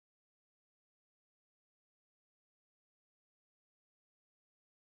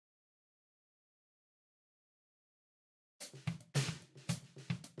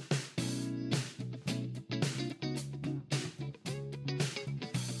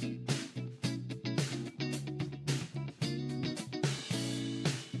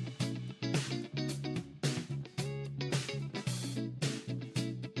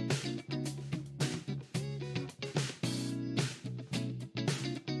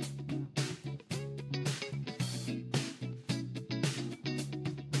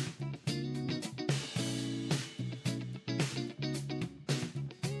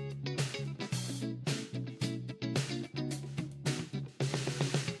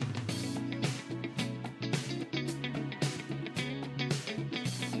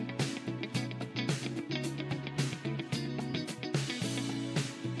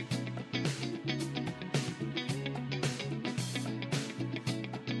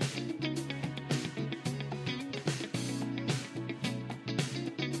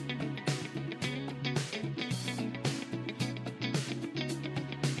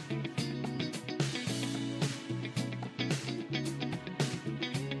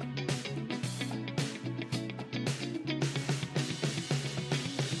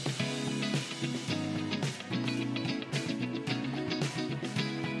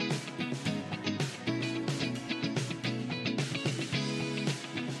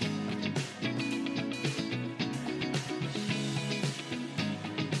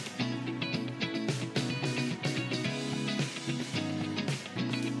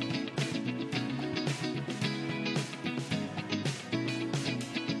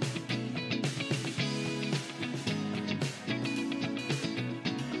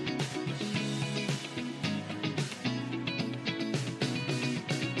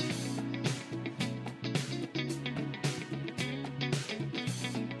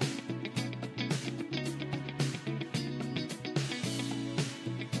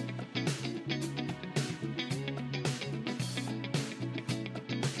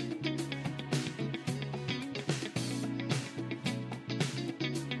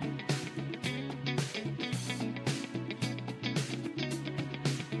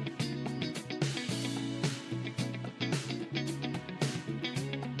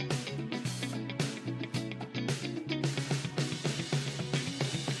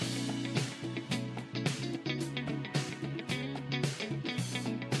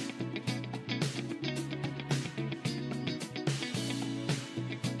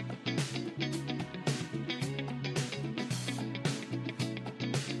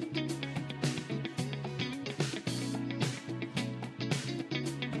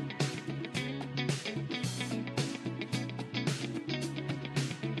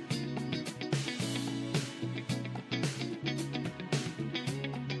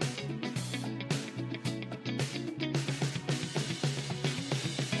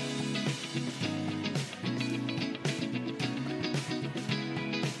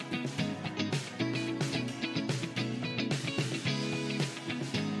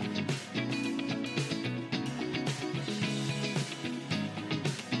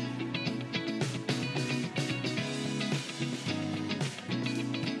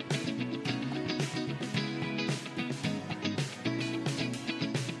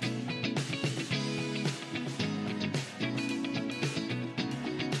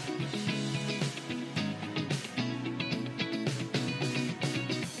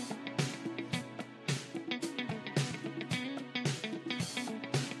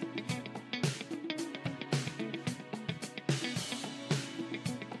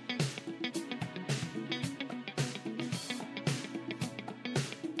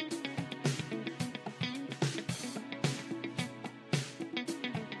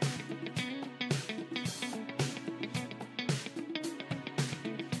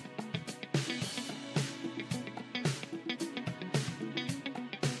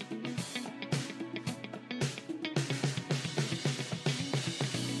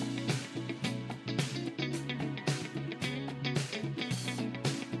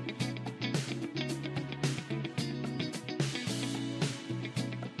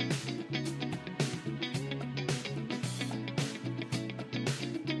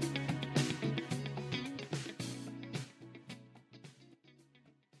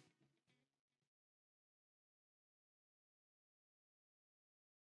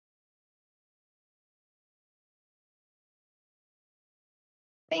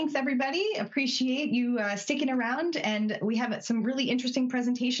 Thanks, everybody. Appreciate you sticking around. And we have some really interesting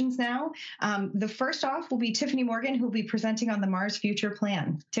presentations now. The first off will be Tiffany Morgan, who will be presenting on the Mars Future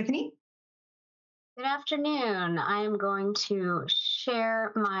Plan. Tiffany? Good afternoon. I am going to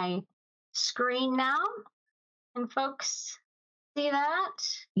share my screen now. Can folks see that?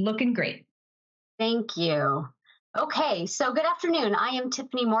 Looking great. Thank you. Okay, so good afternoon. I am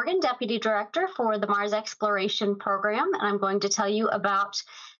Tiffany Morgan, Deputy Director for the Mars Exploration Program, and I'm going to tell you about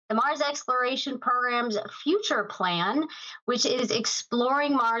the Mars Exploration Program's future plan, which is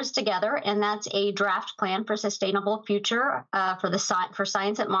Exploring Mars Together, and that's a draft plan for sustainable future for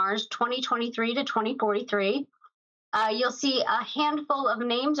science at Mars 2023 to 2043. You'll see a handful of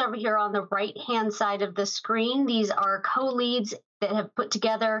names over here on the right-hand side of the screen. These are co-leads that have put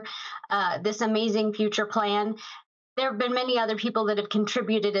together this amazing future plan. There have been many other people that have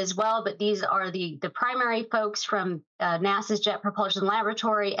contributed as well, but these are the primary folks from NASA's Jet Propulsion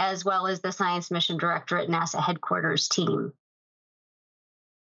Laboratory, as well as the Science Mission Director at NASA Headquarters team.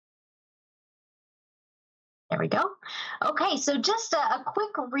 There we go. Okay, so just a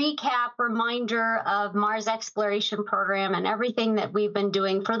quick recap reminder of Mars Exploration Program and everything that we've been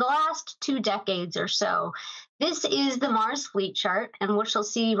doing for the last 2 decades or so. This is the Mars Fleet Chart, and what you'll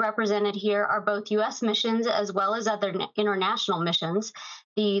see represented here are both U.S. missions as well as other international missions.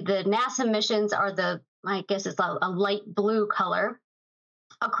 The NASA missions are I guess it's a light blue color.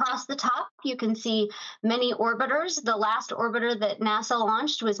 Across the top, you can see many orbiters. The last orbiter that NASA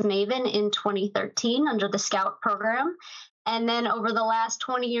launched was MAVEN in 2013 under the Scout program. And then over the last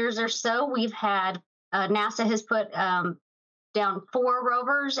 20 years or so, we've had NASA has put down 4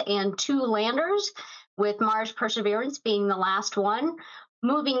 rovers and 2 landers, with Mars Perseverance being the last one.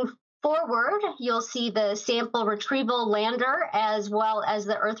 Moving forward, you'll see the sample retrieval lander as well as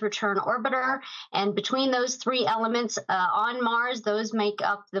the Earth return orbiter. And between those 3 elements on Mars, those make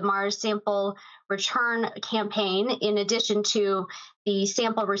up the Mars sample return campaign, in addition to the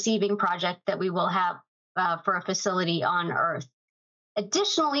sample receiving project that we will have for a facility on Earth.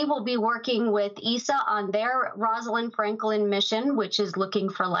 Additionally, we'll be working with ESA on their Rosalind Franklin mission, which is looking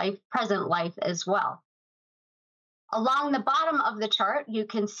for present life as well. Along the bottom of the chart, you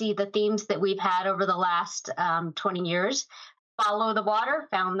can see the themes that we've had over the last 20 years. Follow the water,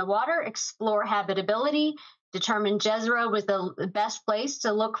 found the water, explore habitability, determine Jezero was the best place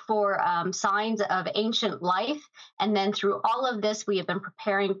to look for signs of ancient life. And then through all of this, we have been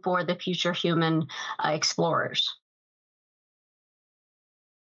preparing for the future human explorers.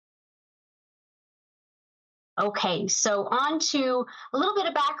 Okay, so on to a little bit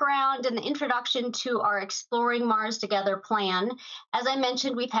of background and the introduction to our Exploring Mars Together plan. As I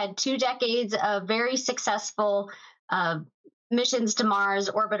mentioned, we've had 2 decades of very successful missions to Mars,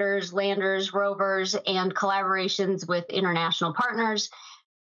 orbiters, landers, rovers, and collaborations with international partners.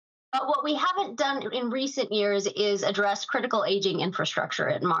 But what we haven't done in recent years is address critical aging infrastructure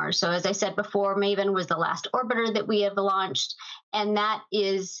at Mars. So as I said before, MAVEN was the last orbiter that we have launched, and that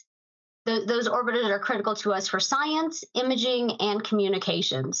is those orbiters are critical to us for science, imaging, and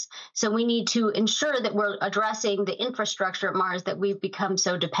communications. So we need to ensure that we're addressing the infrastructure at Mars that we've become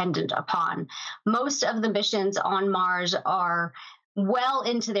so dependent upon. Most of the missions on Mars are well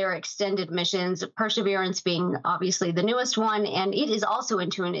into their extended missions, Perseverance being obviously the newest one, and it is also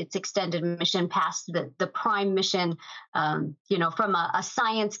into its extended mission past the prime mission, from a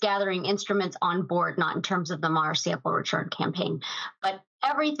science gathering instruments on board, not in terms of the Mars sample return campaign. But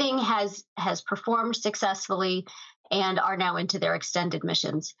everything has performed successfully and are now into their extended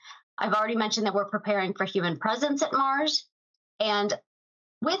missions. I've already mentioned that we're preparing for human presence at Mars. And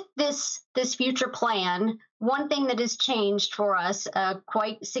with this future plan, one thing that has changed for us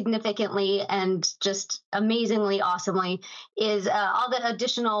quite significantly and just amazingly awesomely is all the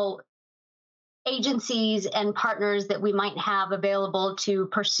additional agencies and partners that we might have available to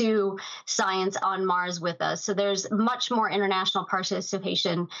pursue science on Mars with us. So there's much more international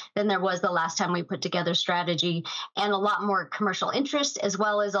participation than there was the last time we put together strategy, and a lot more commercial interest, as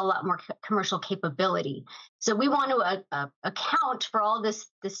well as a lot more commercial capability. So we want to account for all this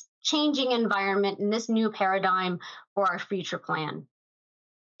changing environment and this new paradigm for our future plan.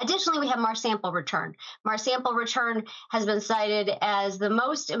 Additionally, we have Mars sample return. Mars sample return has been cited as the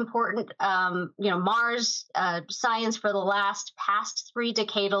most important, Mars science for the past 3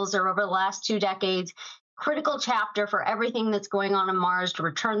 decadals or over the last 2 decades. Critical chapter for everything that's going on Mars, to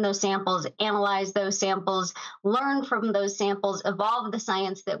return those samples, analyze those samples, learn from those samples, evolve the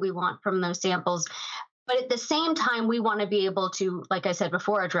science that we want from those samples. But at the same time, we want to be able to, like I said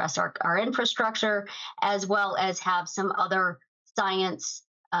before, address our infrastructure, as well as have some other science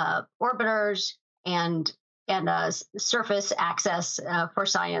orbiters and surface access for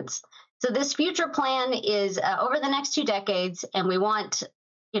science. So this future plan is over the next 2 decades, and we want,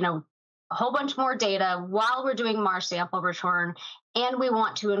 a whole bunch more data while we're doing Mars sample return, and we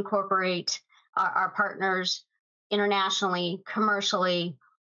want to incorporate our partners internationally, commercially,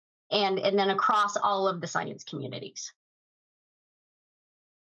 and then across all of the science communities.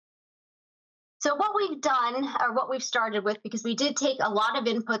 So what we've done, or what we've started with, because we did take a lot of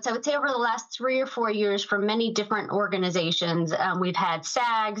inputs, I would say over the last 3 or 4 years from many different organizations. We've had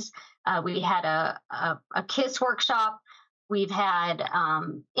SAGs, we had a KISS workshop, we've had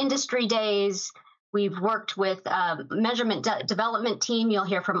industry days, we've worked with measurement development team. You'll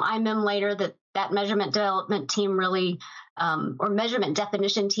hear from I-MIM later that measurement development team really, or measurement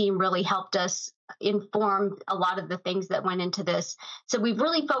definition team really helped us inform a lot of the things that went into this. So we've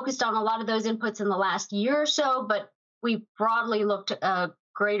really focused on a lot of those inputs in the last year or so, but we broadly looked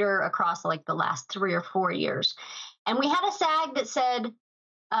greater across like the last 3 or 4 years. And we had a SAG that said,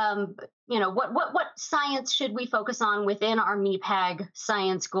 what science should we focus on within our MEPAG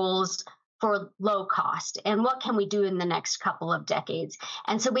science goals for low cost, and what can we do in the next couple of decades?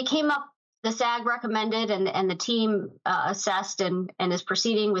 And so we came up, the SAG recommended, and the team assessed and is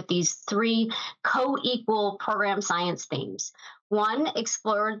proceeding with these 3 co-equal program science themes. 1,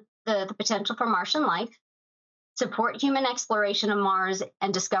 explore the potential for Martian life, support human exploration of Mars,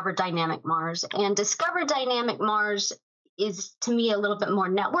 and discover dynamic Mars. And discover dynamic Mars is, to me, a little bit more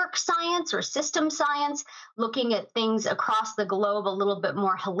network science or system science, looking at things across the globe a little bit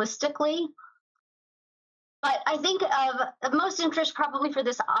more holistically. But I think of most interest probably for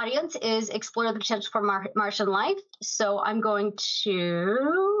this audience is explore the potential for Martian life. So I'm going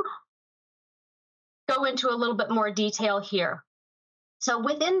to go into a little bit more detail here. So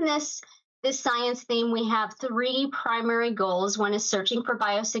within this science theme, we have 3 primary goals. 1 is searching for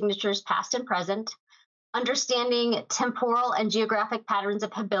biosignatures past and present, understanding temporal and geographic patterns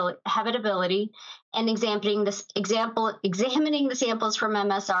of habitability, and examining the samples from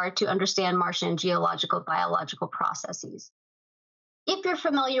MSR to understand Martian geological biological processes. If you're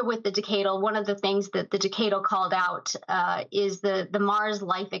familiar with the decadal, one of the things that the decadal called out is the Mars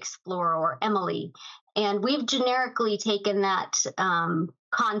Life Explorer, or EMILY. And we've generically taken that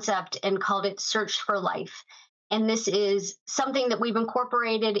concept and called it Search for Life. And this is something that we've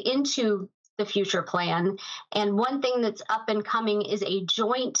incorporated into the future plan. And one thing that's up and coming is a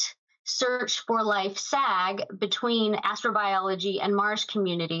joint Search for Life SAG between astrobiology and Mars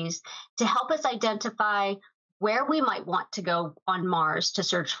communities to help us identify where we might want to go on Mars to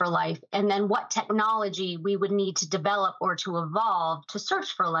search for life, and then what technology we would need to develop or to evolve to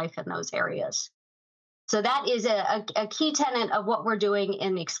search for life in those areas. So that is a key tenet of what we're doing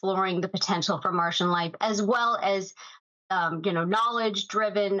in exploring the potential for Martian life, as well as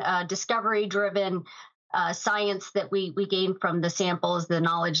knowledge-driven, discovery-driven science that we gain from the samples, the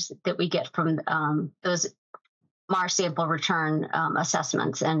knowledge that we get from those Mars sample return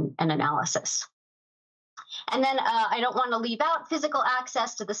assessments and analysis. And then I don't want to leave out physical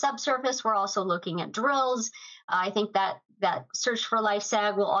access to the subsurface. We're also looking at drills. I think that Search for Life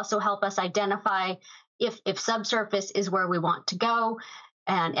SAG will also help us identify if subsurface is where we want to go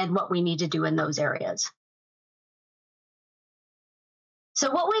and what we need to do in those areas. So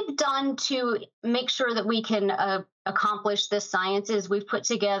what we've done to make sure that we can accomplish this science is we've put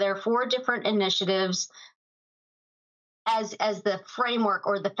together 4 different initiatives as the framework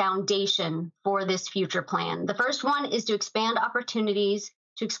or the foundation for this future plan. The first one is to expand opportunities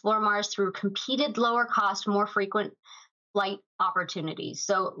to explore Mars through competed, lower cost, more frequent flight opportunities.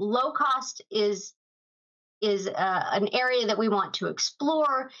 So low cost is an area that we want to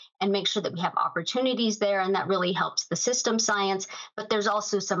explore and make sure that we have opportunities there, and that really helps the system science. But there's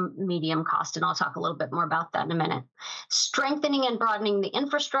also some medium cost, and I'll talk a little bit more about that in a minute. Strengthening and broadening the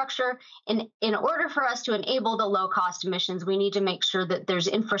infrastructure. In order for us to enable the low-cost missions, we need to make sure that there's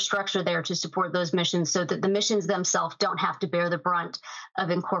infrastructure there to support those missions so that the missions themselves don't have to bear the brunt of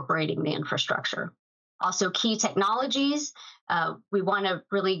incorporating the infrastructure. Also, key technologies. We want to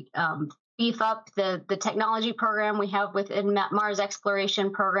really beef up the technology program we have within Mars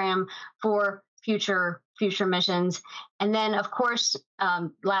Exploration Program for future missions. And then, of course,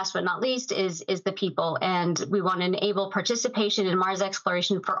 last but not least is the people. And we want to enable participation in Mars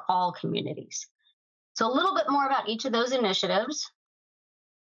exploration for all communities. So a little bit more about each of those initiatives.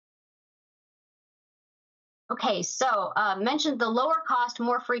 Okay, so mentioned the lower cost,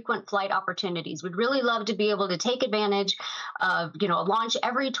 more frequent flight opportunities. We'd really love to be able to take advantage of, a launch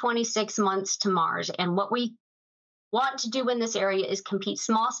every 26 months to Mars. And what we want to do in this area is compete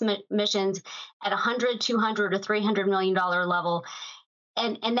small missions at $100, $200, or $300 million level.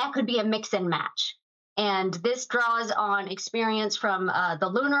 And that could be a mix and match. And this draws on experience from the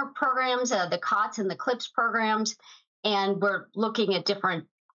lunar programs, the COTS and the CLIPS programs. And we're looking at different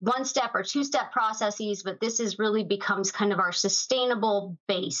one-step or two-step processes, but this is really becomes kind of our sustainable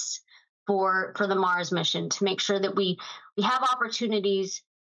base for the Mars mission to make sure that we have opportunities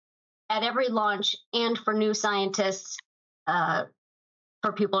at every launch and for new scientists,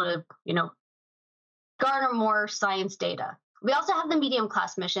 for people to, garner more science data. We also have the medium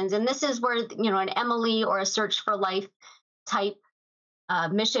class missions, and this is where, an Emily or a Search for Life type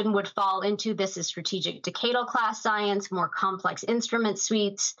mission would fall into. This is strategic decadal class science, more complex instrument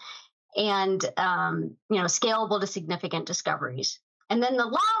suites, and, scalable to significant discoveries. And then the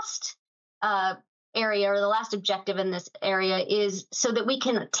last area, or the last objective in this area, is so that we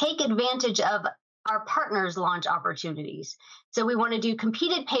can take advantage of our partners' launch opportunities. So we want to do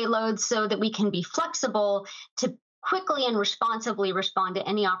competed payloads so that we can be flexible to quickly and responsibly respond to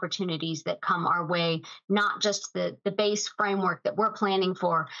any opportunities that come our way, not just the base framework that we're planning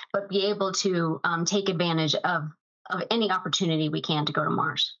for, but be able to take advantage of any opportunity we can to go to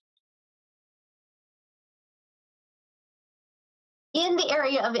Mars. In the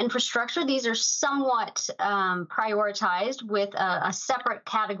area of infrastructure, these are somewhat prioritized with a separate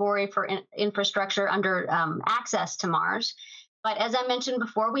category for infrastructure under access to Mars. But as I mentioned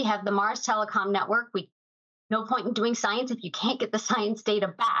before, we have the Mars Telecom Network. No point in doing science if you can't get the science data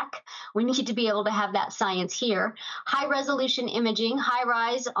back. We need to be able to have that science here. High resolution imaging,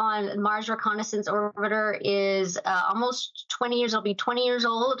 HiRISE on Mars Reconnaissance Orbiter is almost 20 years. It'll be 20 years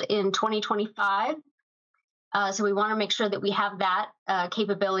old in 2025. So we want to make sure that we have that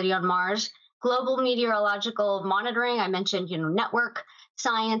capability on Mars. Global meteorological monitoring, I mentioned, network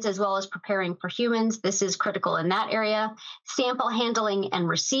science as well as preparing for humans. This is critical in that area. Sample handling and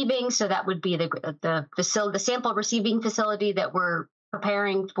receiving, so that would be the sample receiving facility that we're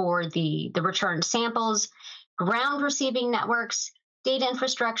preparing for the returned samples. Ground receiving networks, data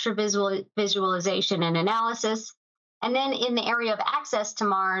infrastructure visualization and analysis. And then in the area of access to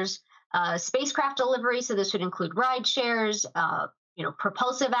Mars, spacecraft delivery, so this would include ride shares,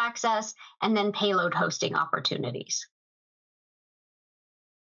 propulsive access, and then payload hosting opportunities.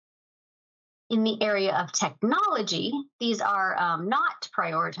 In the area of technology, these are not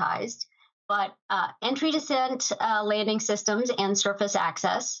prioritized, but entry descent landing systems and surface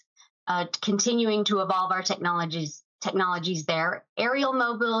access, continuing to evolve our technologies there, aerial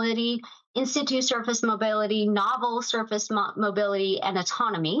mobility, in situ surface mobility, novel surface mobility, and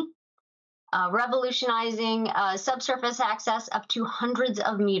autonomy. Revolutionizing subsurface access up to hundreds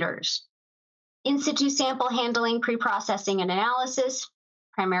of meters. In situ sample handling, pre-processing, and analysis,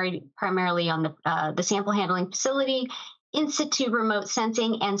 primarily on the sample handling facility. In situ remote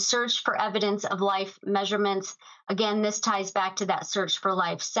sensing and search for evidence of life measurements. Again, this ties back to that Search for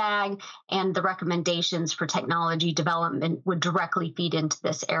Life SAG, and the recommendations for technology development would directly feed into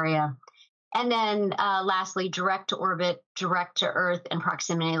this area. And then lastly, direct to orbit, direct to Earth, and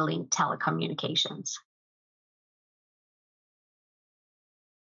proximity link telecommunications.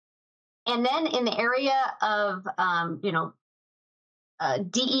 And then in the area of,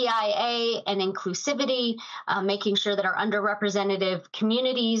 DEIA and inclusivity, making sure that our underrepresented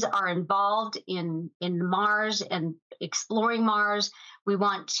communities are involved in Mars and exploring Mars. We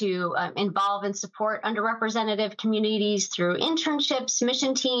want to involve and support underrepresented communities through internships,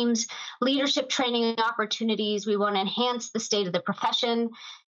 mission teams, leadership training opportunities. We want to enhance the state of the profession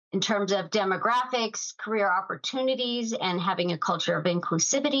in terms of demographics, career opportunities, and having a culture of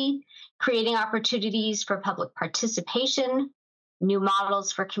inclusivity, creating opportunities for public participation, new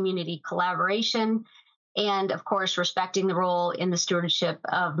models for community collaboration, and of course, respecting the role in the stewardship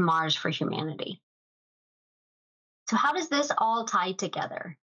of Mars for humanity. So how does this all tie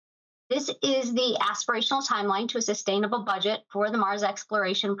together? This is the aspirational timeline to a sustainable budget for the Mars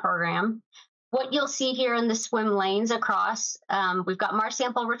Exploration Program. What you'll see here in the swim lanes across, we've got Mars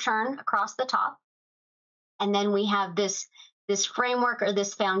sample return across the top. And then we have this framework, or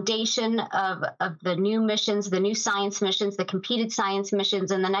this foundation of the new missions, the new science missions, the competed science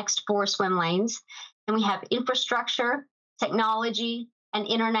missions in the next 4 swim lanes. And we have infrastructure, technology, and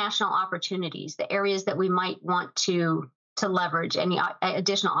international opportunities, the areas that we might want to leverage any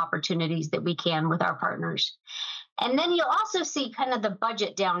additional opportunities that we can with our partners. And then you'll also see kind of the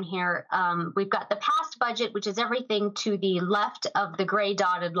budget down here. We've got the past budget, which is everything to the left of the gray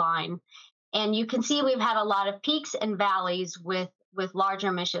dotted line. And you can see we've had a lot of peaks and valleys with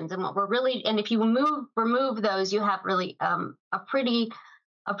larger missions. And what we're really, and if you remove those, you have really a pretty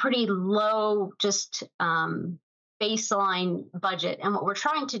low just baseline budget. And what we're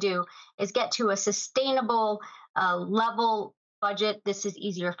trying to do is get to a sustainable level budget. This is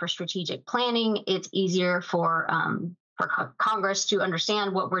easier for strategic planning. It's easier for Congress to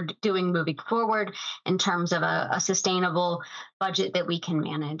understand what we're doing moving forward in terms of a sustainable budget that we can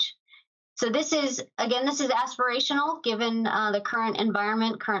manage. So this is aspirational given the current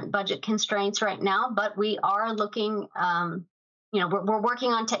environment, current budget constraints right now, but we are looking, we're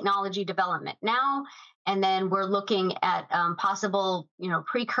working on technology development now, and then we're looking at possible,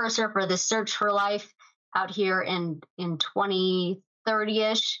 precursor for this search for life out here in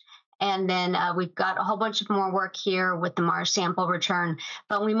 2030-ish. And then we've got a whole bunch of more work here with the Mars sample return,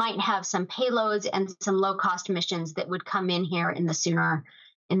 but we might have some payloads and some low-cost missions that would come in here in this kind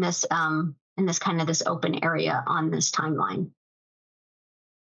of this open area on this timeline.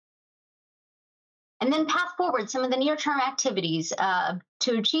 And then path forward, some of the near-term activities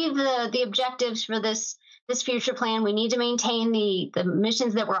to achieve the objectives for this future plan. We need to maintain the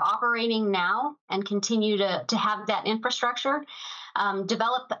missions that we're operating now and continue to have that infrastructure.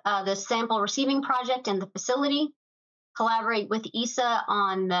 Develop the sample receiving project and the facility, collaborate with ESA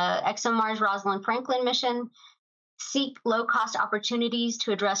on the ExoMars Rosalind Franklin mission, seek low-cost opportunities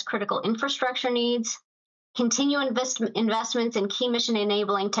to address critical infrastructure needs, continue investments in key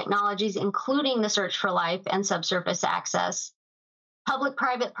mission-enabling technologies, including the search for life and subsurface access,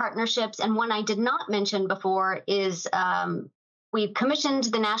 public-private partnerships, and one I did not mention before is we've commissioned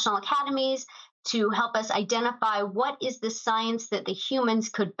the national academies to help us identify what is the science that the humans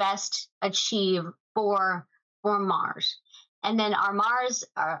could best achieve for Mars. And then our Mars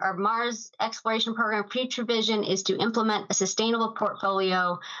exploration program future vision is to implement a sustainable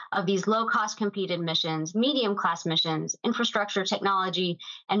portfolio of these low-cost competed missions, medium-class missions, infrastructure technology,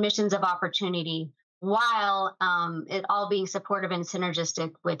 and missions of opportunity, while it all being supportive and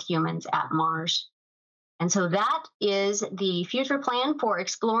synergistic with humans at Mars. And so that is the future plan for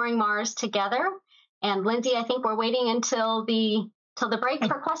exploring Mars together. And Lindsay, I think we're waiting until the break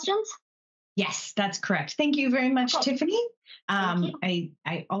for questions. Yes, that's correct. Thank you very much, Tiffany. I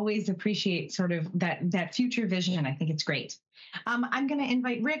always appreciate sort of that future vision. I think it's great. I'm going to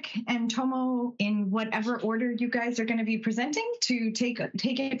invite Rick and Tomo in whatever order you guys are going to be presenting to take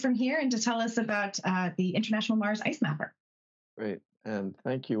it from here and to tell us about the International Mars Ice Mapper. Great. And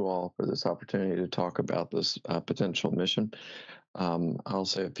thank you all for this opportunity to talk about this potential mission. I'll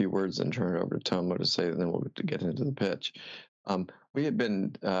say a few words and turn it over to Tomo to say, and then we'll get into the pitch. We have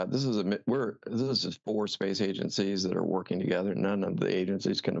been. This is 4 space agencies that are working together. None of the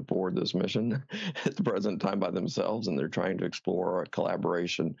agencies can afford this mission at the present time by themselves, and they're trying to explore a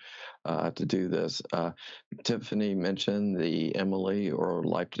collaboration to do this. Tiffany mentioned the Emily, or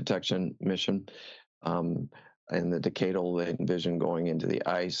life detection mission, and the decadal they envision going into the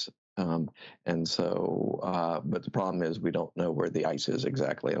ice. And so, but the problem is we don't know where the ice is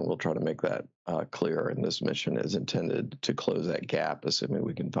exactly, and we'll try to make that clear. And this mission is intended to close that gap, assuming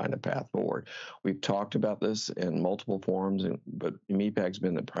we can find a path forward. We've talked about this in multiple forums, but MEPAG's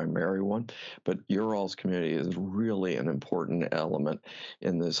been the primary one. But your all's community is really an important element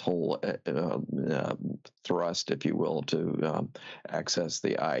in this whole thrust, if you will, to access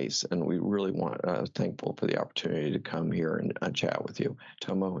the ice. And we really thankful for the opportunity to come here and chat with you.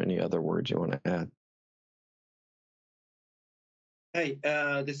 Tomo, any other words you want to add? Hey,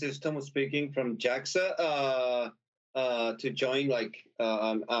 this is Tomo speaking from JAXA. To join, as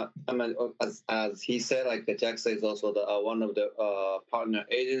he said, the JAXA is also one of the partner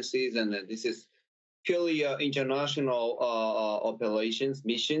agencies, and this is purely international operations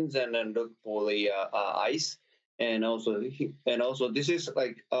missions, and then look for the ice, and also this is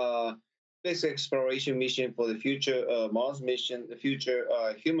space exploration mission for the future Mars mission, the future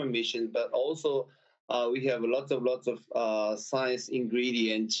human mission, but also we have lots of science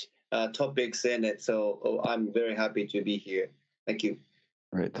ingredient topics in it. So I'm very happy to be here. Thank you.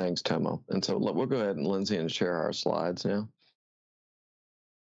 Great, thanks, Tomo. And so we'll go ahead and Lindsay and share our slides now.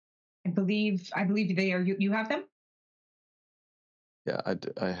 I believe they are. You have them? Yeah,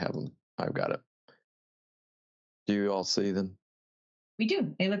 I have them. I've got it. Do you all see them? We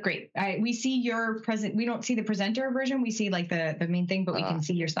do. They look great. We see your present. We don't see the presenter version. We see the main thing, but we can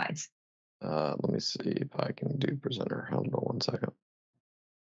see your slides. Let me see if I can do presenter. Hold on 1 second.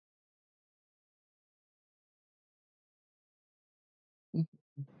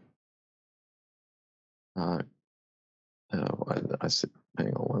 No, I see.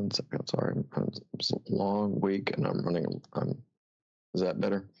 Hang on 1 second. Sorry, it's a long week and I'm running. Is that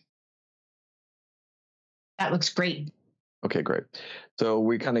better? That looks great. Okay, great. So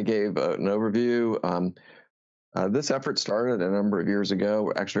we kind of gave an overview. This effort started a number of years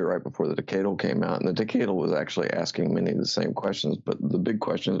ago, actually right before the decadal came out. And the decadal was actually asking many of the same questions. But the big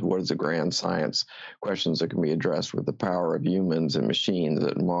question is, what is the grand science questions that can be addressed with the power of humans and machines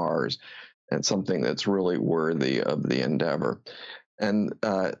at Mars, and something that's really worthy of the endeavor? And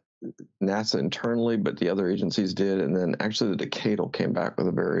NASA internally, but the other agencies did. And then actually the decadal came back with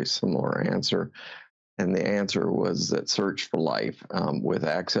a very similar answer. And the answer was that search for life with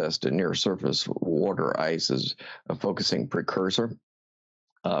access to near surface water ice is a focusing precursor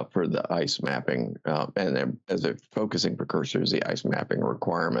for the ice mapping. And as a focusing precursor is the ice mapping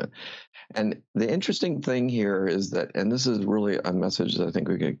requirement. And the interesting thing here is that, and this is really a message that I think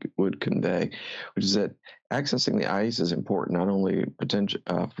we would convey, which is that accessing the ice is important, not only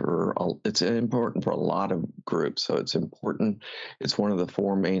it's important for a lot of groups. So it's important. It's one of the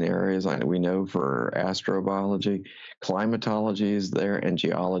four main areas we know for astrobiology. Climatology is there, and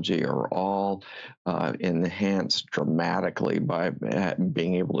geology are all enhanced dramatically by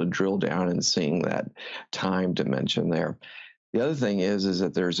being able to drill down and seeing that time dimension there. The other thing is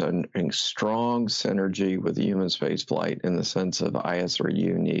that there's a strong synergy with human spaceflight in the sense of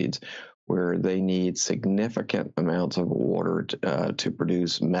ISRU needs, where they need significant amounts of water to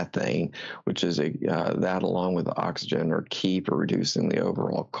produce methane, which is that along with oxygen are key for reducing the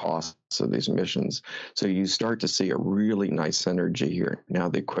overall costs of these missions. So you start to see a really nice synergy here. Now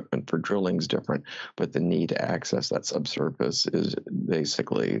the equipment for drilling is different, but the need to access that subsurface is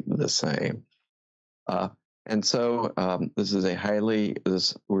basically the same. And so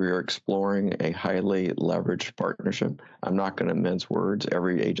we're exploring a highly leveraged partnership. I'm not going to mince words.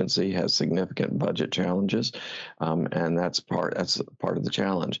 Every agency has significant budget challenges, and that's part of the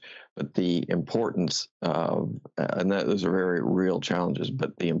challenge. But the importance of, those are very real challenges,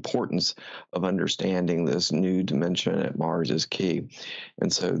 but the importance of understanding this new dimension at Mars is key.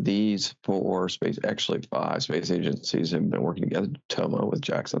 And so these five space agencies have been working together. Tomo with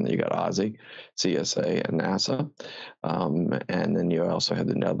Jackson, you got OSI, CSA, and NASA. And then you also have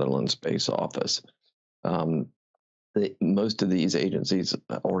the Netherlands Space Office. Most of these agencies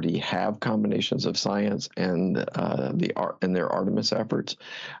already have combinations of science and their Artemis efforts,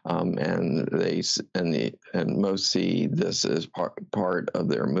 and most see this as part of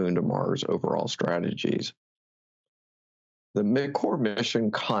their Moon to Mars overall strategies. The core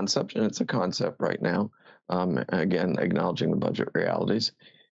mission concept, and it's a concept right now, again acknowledging the budget realities,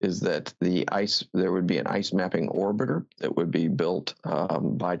 is that there would be an ice mapping orbiter that would be built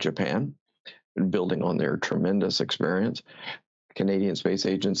by Japan, building on their tremendous experience. The Canadian Space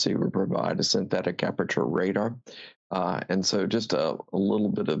Agency would provide a synthetic aperture radar. And so just a little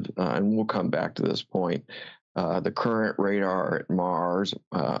bit of, and we'll come back to this point, the current radar at Mars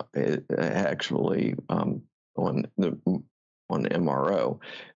actually on MRO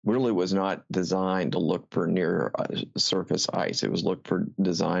really was not designed to look for near surface ice. It was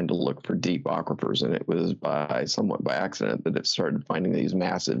designed to look for deep aquifers, and it was somewhat by accident that it started finding these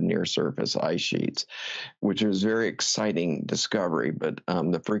massive near surface ice sheets, which is a very exciting discovery. But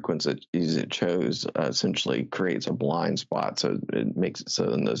the frequencies it chose essentially creates a blind spot. So it makes it so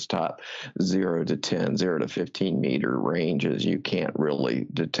in those top 0 to 10, 0 to 15 meter ranges, you can't really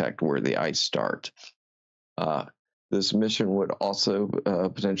detect where the ice starts. This mission would also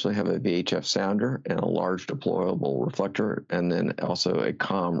potentially have a VHF sounder and a large deployable reflector, and then also a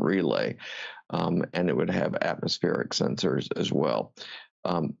comm relay, and it would have atmospheric sensors as well.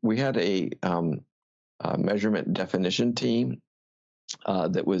 We had a measurement definition team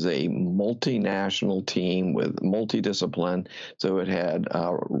that was a multinational team with multidiscipline. So it had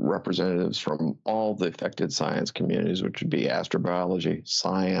representatives from all the affected science communities, which would be astrobiology,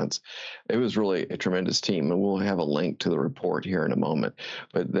 science. It was really a tremendous team, and we'll have a link to the report here in a moment.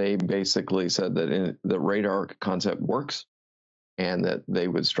 But they basically said that the radar concept works, and that they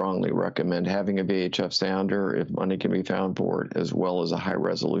would strongly recommend having a VHF sounder if money can be found for it, as well as a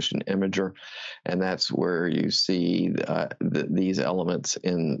high-resolution imager. And that's where you see these elements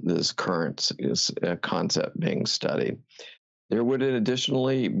in this current concept being studied. There would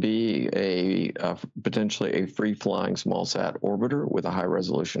additionally be potentially a free-flying small-sat orbiter with a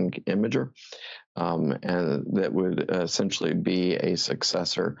high-resolution imager, and that would essentially be a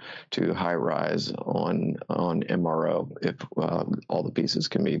successor to HiRISE on MRO if all the pieces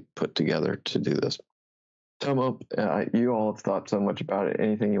can be put together to do this. Tomo, you all have thought so much about it.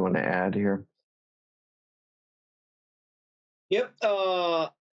 Anything you want to add here? Yep.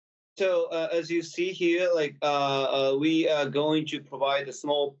 So as you see here, we are going to provide a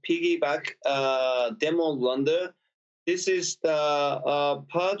small piggyback demo render. This is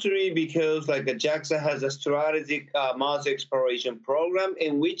partly because JAXA has a strategic Mars exploration program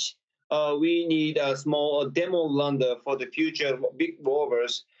in which we need a small demo lander for the future big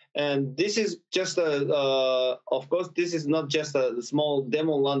rovers. And this is just of course, this is not just a small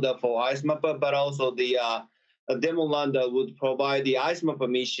demo lander for ice mapper, but also the a demo lander would provide the ice mapper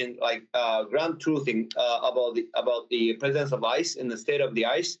mission, like ground truthing about the presence of ice and the state of the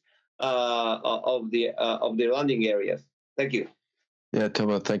ice of the landing areas. Thank you. Yeah,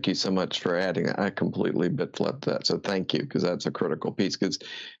 Tomo, thank you so much for adding. I completely bit-flipped that, so thank you, because that's a critical piece, because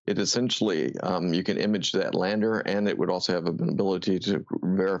it essentially, you can image that lander, and it would also have an ability to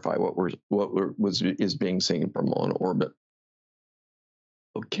verify what is being seen from on orbit.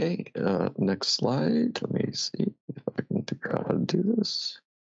 Okay, next slide. Let me see if I can figure out how to do this.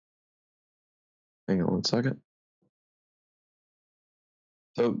 Hang on one second.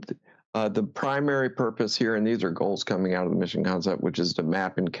 So the primary purpose here, and these are goals coming out of the mission concept, which is to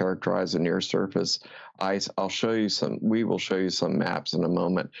map and characterize the near surface ice. We will show you some maps in a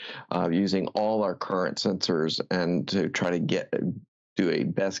moment using all our current sensors and to try to do a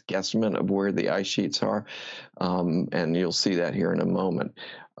best guesstimate of where the ice sheets are. And you'll see that here in a moment.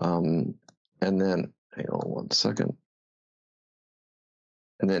 And then, hang on one second.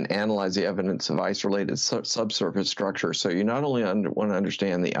 And then analyze the evidence of ice-related subsurface structure. So you not only want to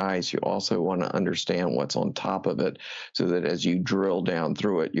understand the ice, you also want to understand what's on top of it, so that as you drill down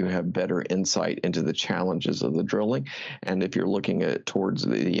through it, you have better insight into the challenges of the drilling. And if you're looking at towards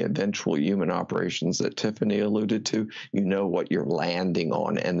the eventual human operations that Tiffany alluded to, you know what you're landing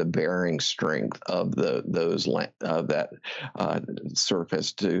on and the bearing strength of that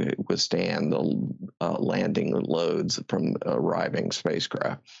surface to withstand the landing loads from arriving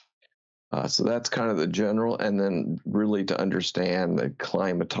spacecraft. So that's kind of the general, and then really to understand the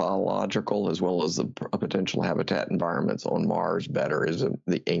climatological as well as the potential habitat environments on Mars better is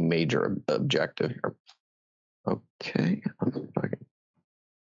a major objective here. Okay, I'll see if I can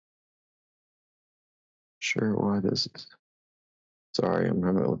sure why this is. Sorry, I'm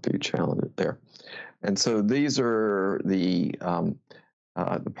having a few challenges there. And so these are the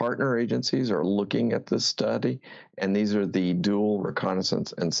partner agencies are looking at this study, and these are the dual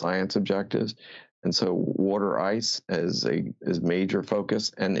reconnaissance and science objectives. And so water ice is major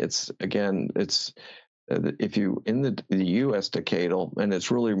focus, and it's if you in the U.S. decadal, and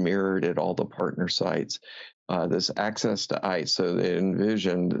it's really mirrored at all the partner sites. This access to ice. So they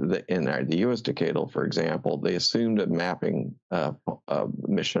envisioned that in the U.S. decadal, for example, they assumed a mapping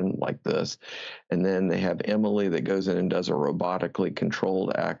mission like this. And then they have Emily that goes in and does a robotically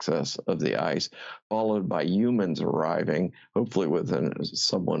controlled access of the ice, followed by humans arriving, hopefully with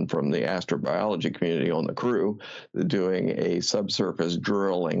someone from the astrobiology community on the crew, doing a subsurface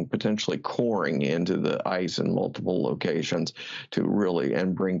drilling, potentially coring into the ice in multiple locations to really,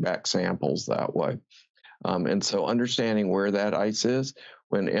 and bring back samples that way. And so understanding where that ice is,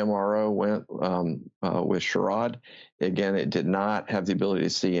 when MRO went with Sherrod, again, it did not have the ability to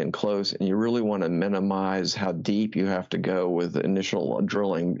see in close, and you really want to minimize how deep you have to go with initial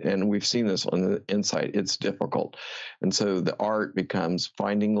drilling. And we've seen this on the InSight. It's difficult. And so the art becomes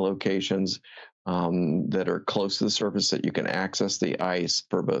finding locations that are close to the surface that you can access the ice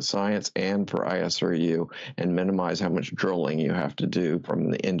for both science and for ISRU, and minimize how much drilling you have to do from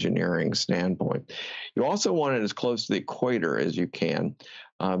the engineering standpoint. You also want it as close to the equator as you can,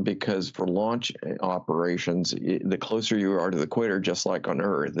 because for launch operations, the closer you are to the equator, just like on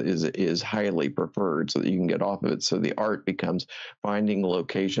Earth, is highly preferred so that you can get off of it. So the art becomes finding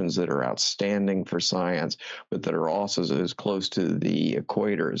locations that are outstanding for science, but that are also as close to the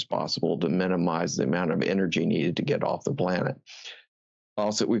equator as possible to minimize the amount of energy needed to get off the planet.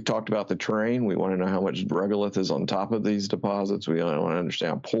 Also, we've talked about the terrain. We want to know how much regolith is on top of these deposits. We want to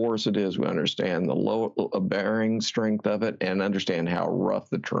understand how porous it is. We understand the low bearing strength of it, and understand how rough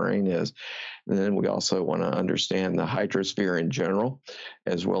the terrain is. And then we also want to understand the hydrosphere in general,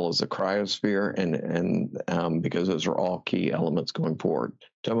 as well as the cryosphere, and because those are all key elements going forward.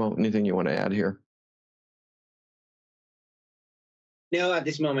 Tomo, anything you want to add here? No, at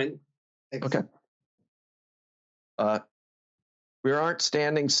this moment. Thanks. Okay. We aren't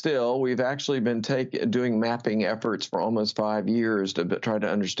standing still. We've actually been doing mapping efforts for almost 5 years to try to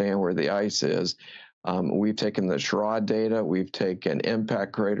understand where the ice is. We've taken the Sherrod data, we've taken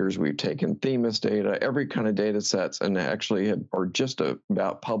impact craters, we've taken Themis data, every kind of data sets, and actually are just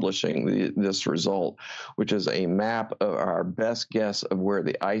about publishing this result, which is a map of our best guess of where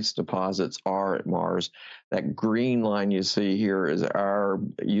the ice deposits are at Mars. That green line you see here is our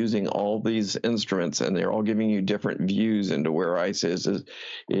using all these instruments, and they're all giving you different views into where ice is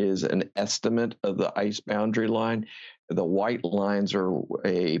an estimate of the ice boundary line. the white lines are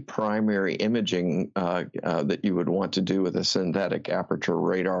a primary imaging that you would want to do with a synthetic aperture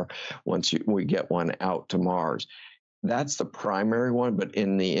radar once we get one out to Mars. That's the primary one, but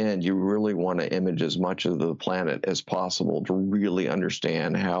in the end, you really want to image as much of the planet as possible to really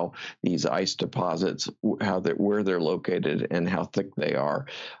understand how these ice deposits, where they're located, and how thick they are,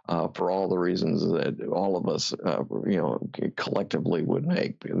 for all the reasons that all of us, collectively would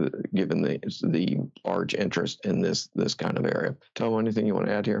make, given the large interest in this kind of area. Tomo, anything you want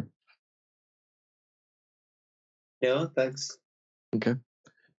to add here? No, thanks. Okay.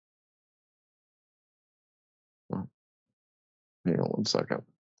 Hang on one second.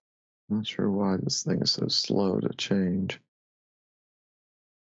 I'm not sure why this thing is so slow to change.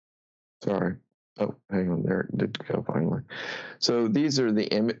 Sorry. Oh, hang on. There it did go finally. So these are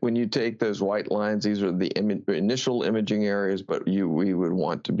when you take those white lines, these are the initial imaging areas, but we would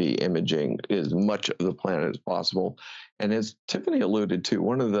want to be imaging as much of the planet as possible. And as Tiffany alluded to,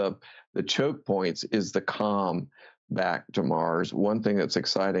 one of the choke points is the comm back to Mars. One thing that's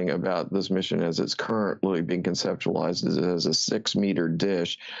exciting about this mission as it's currently being conceptualized is it has a 6-meter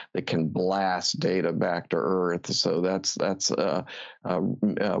dish that can blast data back to Earth. So that's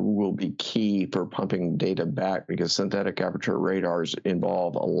will be key for pumping data back, because synthetic aperture radars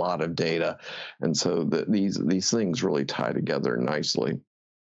involve a lot of data. And so these things really tie together nicely.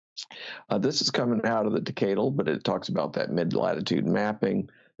 This is coming out of the decadal, but it talks about that mid-latitude mapping.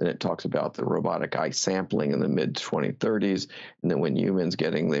 Then it talks about the robotic ice sampling in the mid-2030s. And then when humans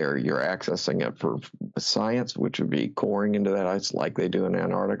getting there, you're accessing it for science, which would be coring into that ice like they do in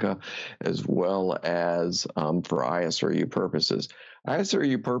Antarctica, as well as for ISRU purposes.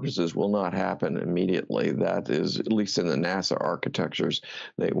 ISRU purposes will not happen immediately. That is, at least in the NASA architectures,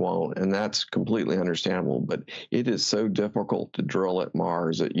 they won't. And that's completely understandable. But it is so difficult to drill at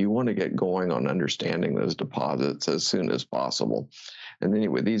Mars that you want to get going on understanding those deposits as soon as possible. And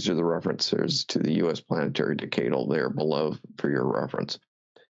anyway, these are the references to the U.S. planetary decadal there below for your reference.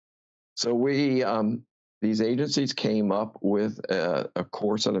 So these agencies came up with a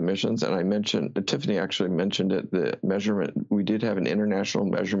core set of missions, and I mentioned, Tiffany actually mentioned it, the measurement. We did have an international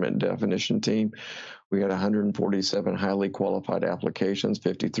measurement definition team. We had 147 highly qualified applications.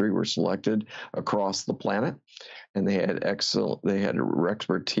 53 were selected across the planet, and they had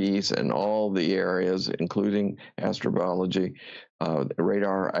expertise in all the areas, including astrobiology,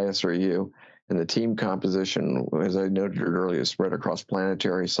 radar, ISRU, and the team composition, as I noted earlier, spread across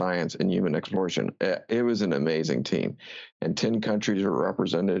planetary science and human exploration. It was an amazing team, and 10 countries are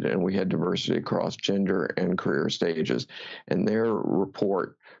represented, and we had diversity across gender and career stages. And their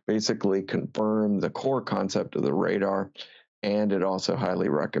report basically confirmed the core concept of the radar, and it also highly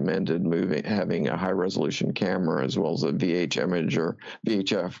recommended having a high-resolution camera as well as a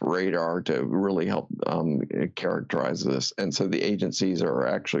VHF radar to really help characterize this. And so the agencies are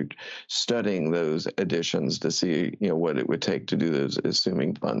actually studying those additions to see, what it would take to do those,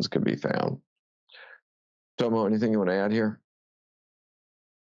 assuming funds could be found. Tomo, anything you want to add here?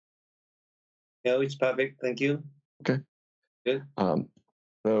 No, it's perfect. Thank you. Okay. Good.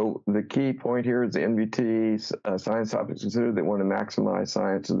 So the key point here is the NVT science topics considered. They want to maximize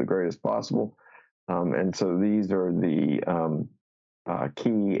science to the greatest possible. And so these are the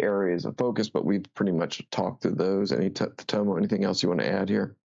key areas of focus, but we've pretty much talked through those. Tomo, anything else you want to add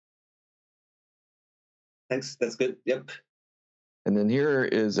here? Thanks. That's good. Yep. And then here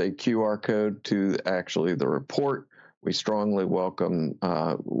is a QR code to actually the report. We strongly welcome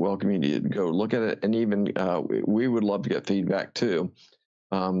you to go look at it. And even we would love to get feedback too.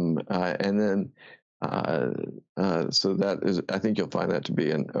 So that is, I think you'll find that to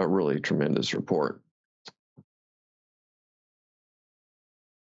be a really tremendous report.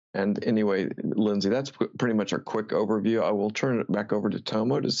 And anyway, Lindsay, that's pretty much a quick overview. I will turn it back over to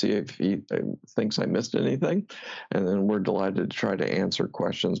Tomo to see if he thinks I missed anything. And then we're delighted to try to answer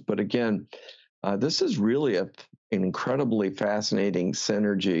questions. But again, this is really an incredibly fascinating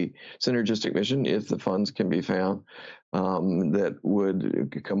synergistic mission, if the funds can be found, that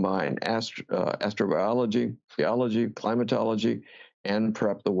would combine astrobiology, geology, climatology, and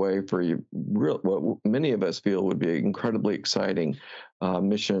prep the way for what many of us feel would be an incredibly exciting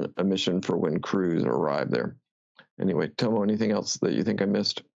mission for when crews arrive there. Anyway, Tomo, anything else that you think I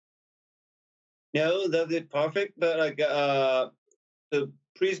missed? No, that's it, perfect. But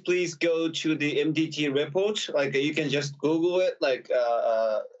please go to the MDT report. You can just Google it,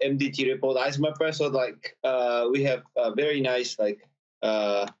 MDT report ice mapper. So we have a very nice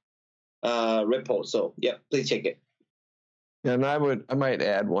report. So yeah, please check it. And I might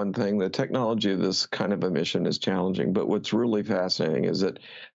add one thing. The technology of this kind of a mission is challenging, but what's really fascinating is that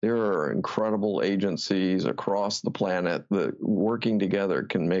there are incredible agencies across the planet that working together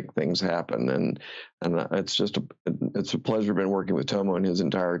can make things happen. And it's a pleasure been working with Tomo and his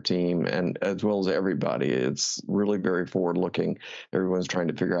entire team, and as well as everybody. It's really very forward looking. Everyone's trying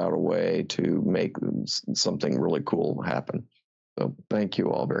to figure out a way to make something really cool happen. So thank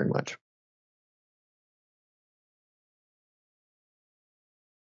you all very much.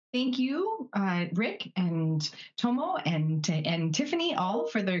 Thank you, Rick and Tomo and Tiffany, all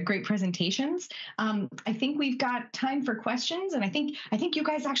for their great presentations. I think we've got time for questions, and I think you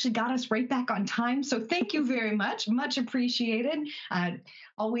guys actually got us right back on time. So thank you very much, much appreciated.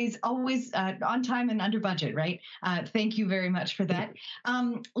 Always on time and under budget, right? Thank you very much for that.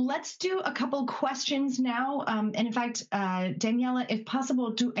 Let's do a couple questions now. And in fact, Daniella, if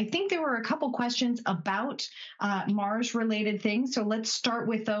possible, I think there were a couple questions about Mars-related things. So let's start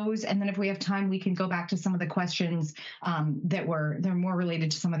with those. And then if we have time, we can go back to some of the questions they're more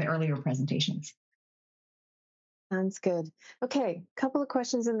related to some of the earlier presentations. Sounds good. Okay, a couple of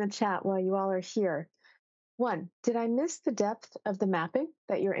questions in the chat while you all are here. One, did I miss the depth of the mapping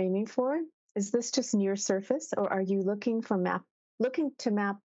that you're aiming for? Is this just near surface, or are you looking to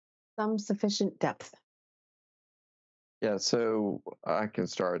map some sufficient depth? Yeah, so I can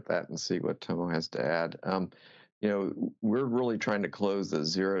start that and see what Tomo has to add. We're really trying to close the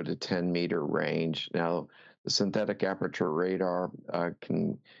 0 to 10 meter range. Now, the synthetic aperture radar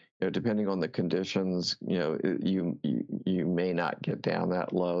can, depending on the conditions, you may not get down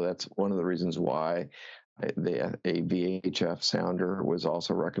that low. That's one of the reasons why a VHF sounder was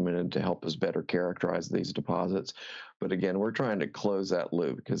also recommended to help us better characterize these deposits. But again, we're trying to close that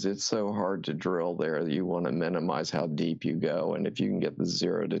loop because it's so hard to drill there that you want to minimize how deep you go. And if you can get the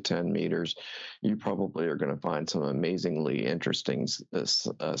 0 to 10 meters, you probably are going to find some amazingly interesting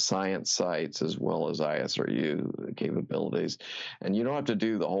science sites as well as ISRU capabilities. And you don't have to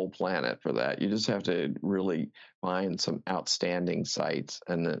do the whole planet for that. You just have to really find some outstanding sites,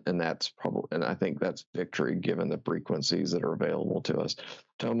 and I think that's victory given the frequencies that are available to us.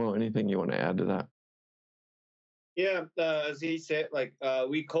 Tomo, anything you want to add to that? Yeah, as he said,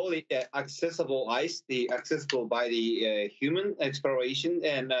 we call it accessible ice, accessible by the human exploration,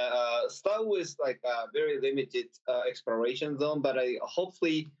 and start with very limited exploration zone. But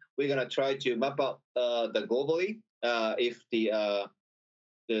hopefully, we're gonna try to map out the globally if the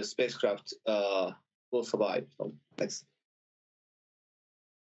spacecraft will survive. So thanks.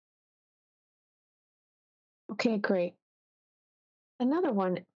 Okay, great. Another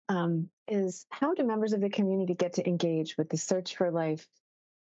one is, how do members of the community get to engage with the Search for Life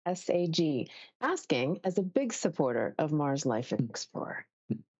SAG? Asking as a big supporter of Mars Life Explorer.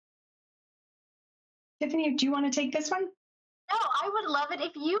 Tiffany, do you want to take this one? No, I would love it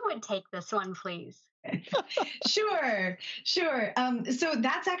if you would take this one, please. Sure. So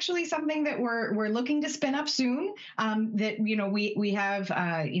that's actually something that we're looking to spin up soon. That we have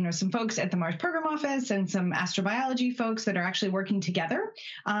some folks at the Mars Program Office and some astrobiology folks that are actually working together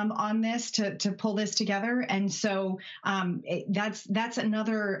on this to pull this together. And so that's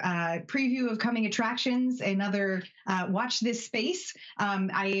another preview of coming attractions. Another watch this space.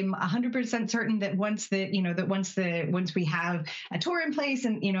 I am 100% certain that once we have a tour in place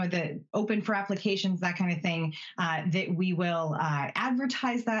and the open for applications, that kind of thing, that we will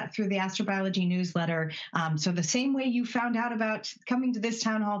advertise that through the astrobiology newsletter. So the same way you found out about coming to this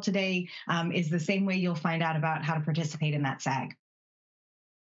town hall today is the same way you'll find out about how to participate in that SAG.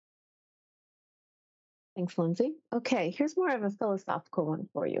 Thanks, Lindsay. Okay, here's more of a philosophical one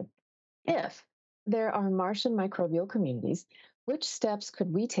for you. If there are Martian microbial communities, which steps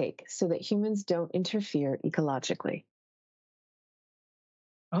could we take so that humans don't interfere ecologically?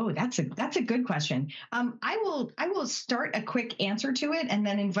 Oh, that's a good question. I will start a quick answer to it, and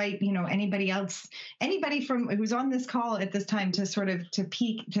then invite anybody from who's on this call at this time to sort of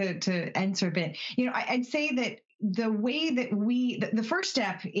to answer a bit. I'd say that the way that the first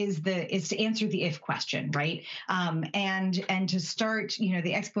step is to answer the if question, right? And to start,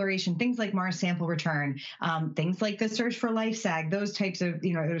 the exploration, things like Mars sample return, things like the Search for Life SAG, those types of,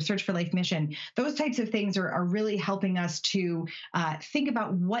 the Search for Life mission, those types of things are really helping us to think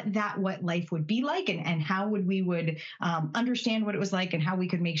about what life would be like, and how we would understand what it was like, and how we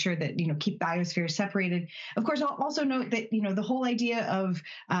could make sure that, keep biospheres separated. Of course, I'll also note that, the whole idea of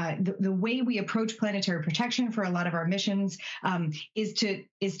the way we approach planetary protection for a lot of our missions, is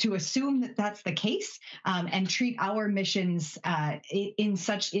to assume that that's the case, and treat our missions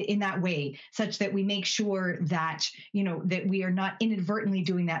in that way, such that we make sure that that we are not inadvertently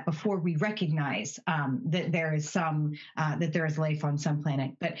doing that before we recognize that there is life on some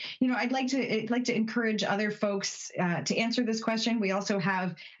planet. But I'd like to encourage other folks to answer this question. We also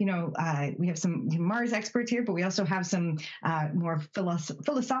have we have some Mars experts here, but we also have some more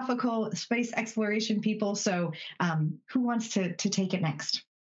philosophical space exploration people. So who wants to take it next?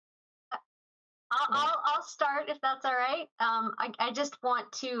 I'll start if that's all right. I just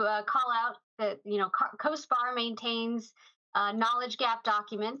want to call out that COSPAR maintains knowledge gap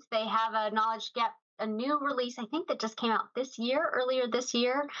documents. They have a knowledge gap, a new release, I think, that just came out earlier this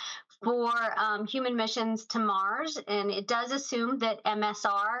year, for human missions to Mars, and it does assume that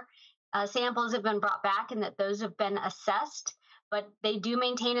MSR samples have been brought back and that those have been assessed. But they do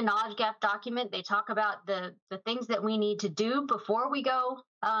maintain a knowledge gap document. They talk about the things that we need to do before we go,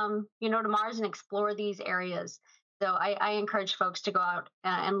 to Mars and explore these areas. So I encourage folks to go out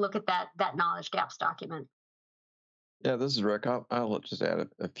and look at that knowledge gaps document. Yeah, this is Rick. I'll just add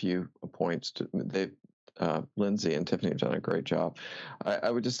a few points. Lindsay and Tiffany have done a great job.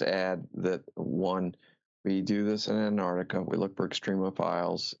 I would just add that, one, we do this in Antarctica. We look for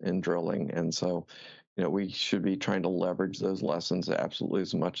extremophiles in drilling, and so we should be trying to leverage those lessons absolutely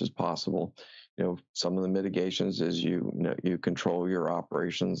as much as possible. Some of the mitigations is you control your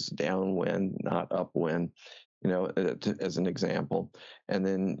operations downwind, not upwind, as an example. And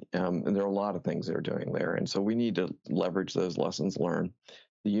then and there are a lot of things they're doing there. And so we need to leverage those lessons learned.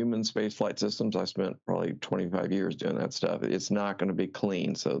 The human spaceflight systems, I spent probably 25 years doing that stuff. It's not going to be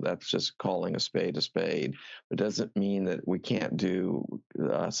clean, so that's just calling a spade a spade. It doesn't mean that we can't do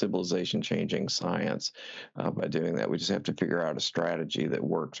civilization-changing science by doing that. We just have to figure out a strategy that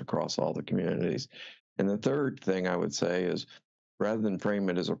works across all the communities. And the third thing I would say is, rather than frame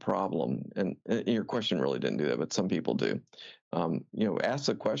it as a problem, and your question really didn't do that, but some people do, ask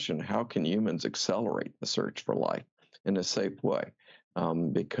the question, how can humans accelerate the search for life in a safe way?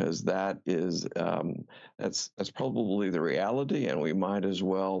 Because that is that's probably the reality, and we might as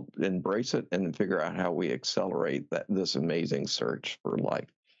well embrace it and figure out how we accelerate this amazing search for life.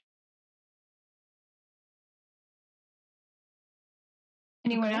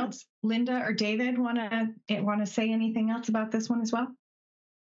 Anyone else? Linda or David want to say anything else about this one as well?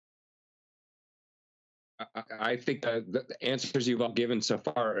 I think the answers you've all given so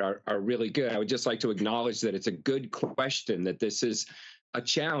far are really good. I would just like to acknowledge that it's a good question, that this is a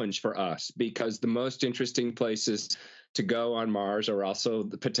challenge for us, because the most interesting places to go on Mars are also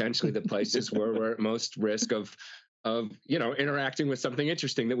potentially the places where we're at most risk of interacting with something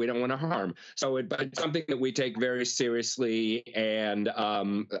interesting that we don't want to harm. So it's something that we take very seriously, and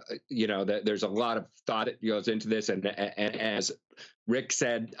that there's a lot of thought that goes into this, and as Rick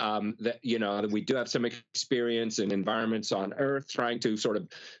said, that we do have some experience in environments on Earth trying to sort of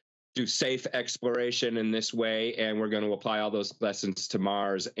do safe exploration in this way, and we're going to apply all those lessons to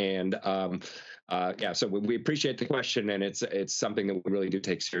Mars. And so we appreciate the question, and it's something that we really do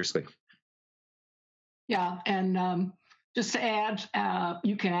take seriously. Yeah, and just to add,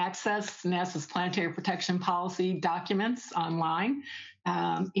 you can access NASA's planetary protection policy documents online,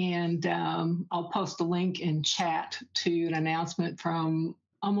 and I'll post a link in chat to an announcement from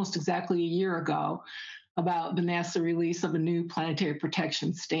almost exactly a year ago about the NASA release of a new planetary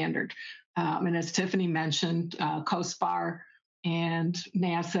protection standard. And as Tiffany mentioned, COSPAR and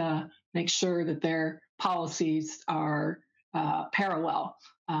NASA make sure that their policies are parallel.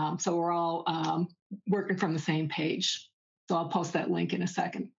 So we're all working from the same page. So I'll post that link in a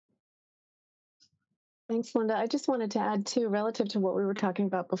second. Thanks, Linda. I just wanted to add, too, relative to what we were talking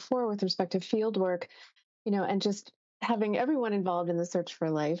about before with respect to field work, and just having everyone involved in the search for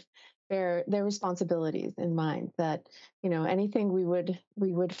life, their responsibilities in mind, that, anything we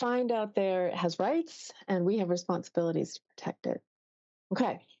would find out there has rights, and we have responsibilities to protect it.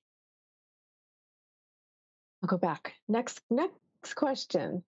 Okay. I'll go back. Next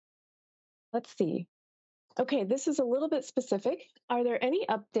question. Let's see. Okay, this is a little bit specific. Are there any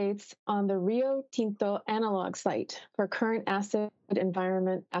updates on the Rio Tinto analog site for current acid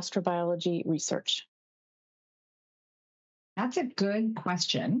environment astrobiology research? That's a good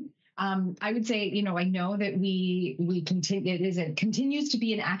question. I would say, I know that we continue. It continues to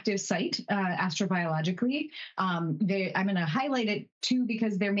be an active site astrobiologically. I'm going to highlight it too,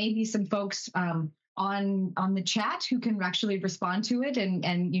 because there may be some folks on the chat who can actually respond to it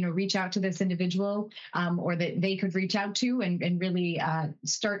and reach out to this individual, or that they could reach out to and really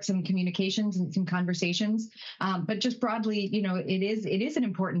start some communications and some conversations. But just broadly, it is an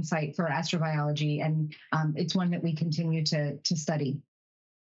important site for astrobiology, and it's one that we continue to study.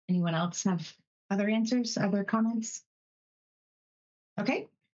 Anyone else have other answers, other comments? Okay,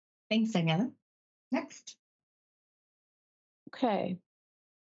 thanks, Daniella. Next. Okay.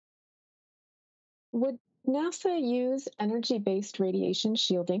 Would NASA use energy-based radiation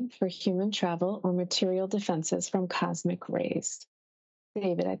shielding for human travel or material defenses from cosmic rays?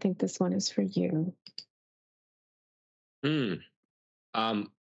 David, I think this one is for you.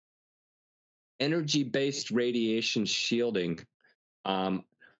 Energy-based radiation shielding.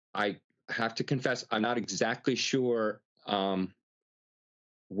 I have to confess, I'm not exactly sure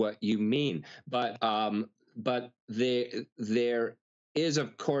what you mean, but there is,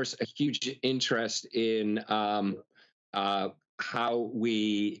 of course, a huge interest in how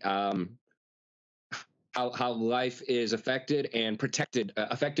life is affected and protected,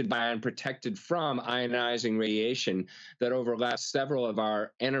 affected by and protected from ionizing radiation that overlaps several of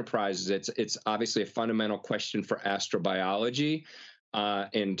our enterprises. It's obviously a fundamental question for astrobiology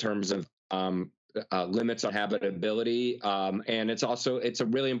in terms of limits on habitability, and it's a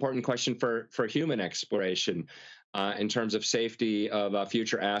really important question for human exploration in terms of safety of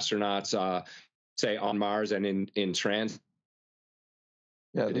future astronauts, say on Mars and in transit.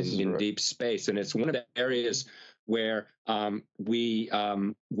 Yeah, in deep space. And it's one of the areas where we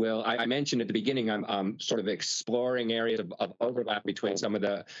will, I mentioned at the beginning, I'm sort of exploring areas of overlap between some of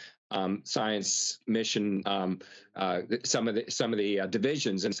the science mission, some of the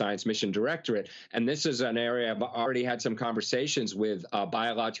divisions in Science Mission Directorate. And this is an area I've already had some conversations with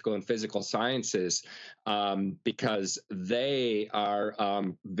biological and physical sciences, because they are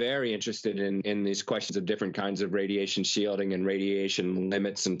very interested in these questions of different kinds of radiation shielding and radiation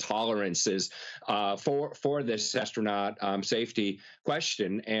limits and tolerances for this astronaut safety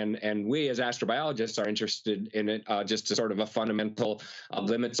question. And we as astrobiologists are interested in it just as sort of a fundamental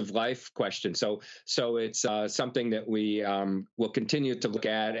limits of life question. So it's something that we will continue to look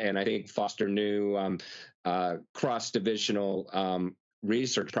at, and I think foster new cross-divisional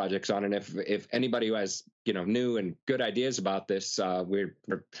research projects on. And if anybody who has new and good ideas about this, we're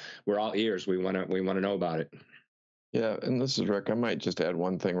all ears. We want to know about it. Yeah, and this is Rick. I might just add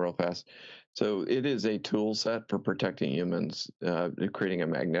one thing real fast. So it is a tool set for protecting humans, creating a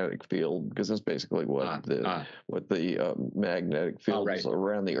magnetic field, because that's basically what the magnetic fields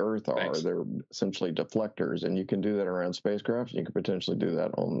around the Earth are. Thanks. They're essentially deflectors, and you can do that around spacecraft. You can potentially do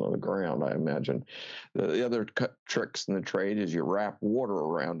that on the ground, I imagine. The other tricks in the trade is you wrap water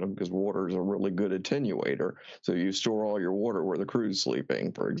around them, because water is a really good attenuator. So you store all your water where the crew's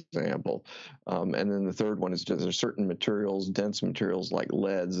sleeping, for example. And then the third one is just there's certain materials, dense materials like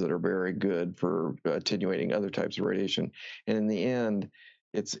leads, that are very good for attenuating other types of radiation. And in the end,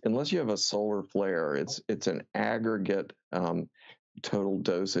 it's, unless you have a solar flare, it's an aggregate total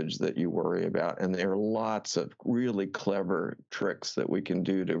dosage that you worry about. And there are lots of really clever tricks that we can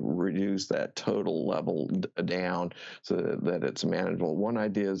do to reduce that total level down so that it's manageable. One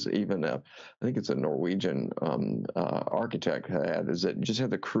idea is even I think it's a Norwegian architect had, is that just have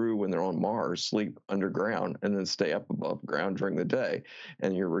the crew, when they're on Mars, sleep underground and then stay up above ground during the day.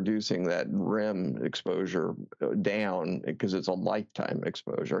 And you're reducing that REM exposure down, because it's a lifetime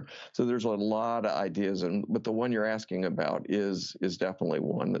exposure. So there's a lot of ideas, but the one you're asking about is definitely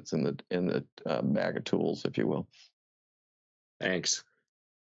one that's in the bag of tools, if you will. Thanks.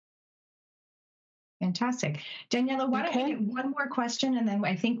 Fantastic. Daniella, why don't we get one more question, and then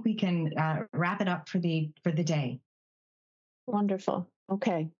I think we can wrap it up for the day. Wonderful.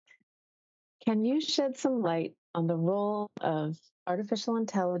 Okay. Can you shed some light on the role of artificial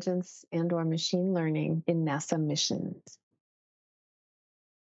intelligence and/or machine learning in NASA missions?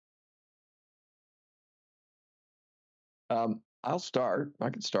 I'll start. I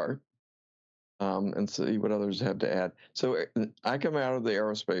can start and see what others have to add. So I come out of the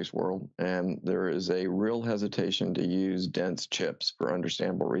aerospace world, and there is a real hesitation to use dense chips for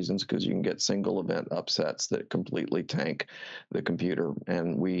understandable reasons, because you can get single event upsets that completely tank the computer,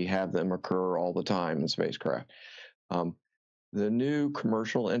 and we have them occur all the time in spacecraft. The new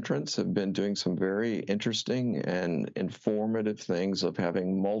commercial entrants have been doing some very interesting and informative things of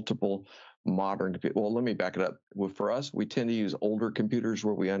having multiple modern computers. Well, let me back it up. Well, for us, we tend to use older computers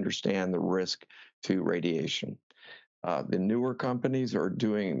where we understand the risk to radiation. The newer companies are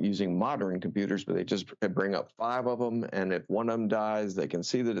using modern computers, but they just bring up 5 of them, and if one of them dies, they can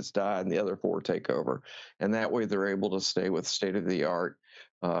see that it's died, and the other 4 take over. And that way they're able to stay with state-of-the-art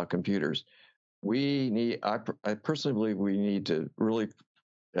computers. I personally believe we need to really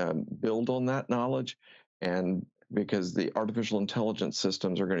build on that knowledge, and because the artificial intelligence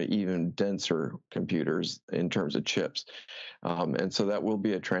systems are going to even denser computers in terms of chips. And so that will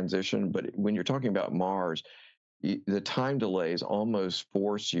be a transition. But when you're talking about Mars, the time delays almost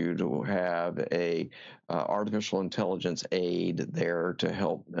force you to have a artificial intelligence aid there to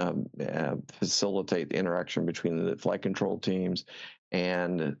help facilitate the interaction between the flight control teams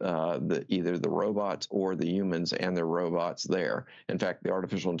and either the robots or the humans and their robots there. In fact, the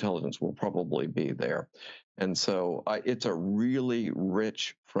artificial intelligence will probably be there. And so it's a really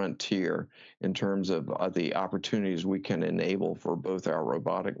rich frontier in terms of the opportunities we can enable for both our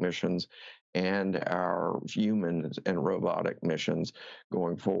robotic missions and our human and robotic missions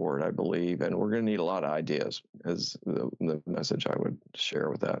going forward, I believe. And we're going to need a lot of ideas, is the message I would share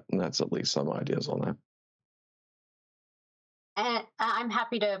with that. And that's at least some ideas on that. And I'm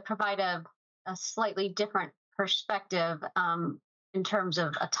happy to provide a slightly different perspective in terms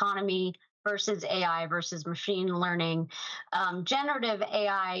of autonomy versus AI versus machine learning. Generative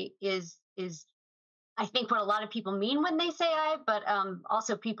AI is I think what a lot of people mean when they say AI, but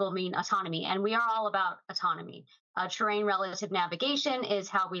also people mean autonomy. And we are all about autonomy. Terrain relative navigation is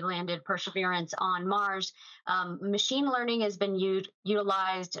how we landed Perseverance on Mars. Machine learning has been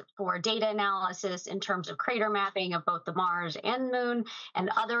utilized for data analysis in terms of crater mapping of both the Mars and Moon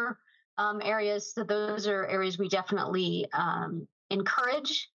and other areas. So those are areas we definitely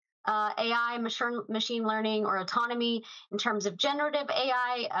encourage. AI, machine learning, or autonomy. In terms of generative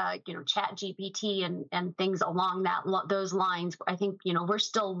AI, Chat GPT and things along those lines. I think we're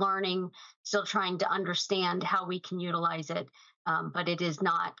still learning, still trying to understand how we can utilize it, but it is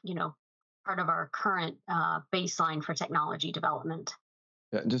not part of our current baseline for technology development.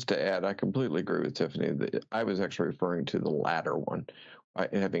 Yeah, just to add, I completely agree with Tiffany. I was actually referring to the latter one.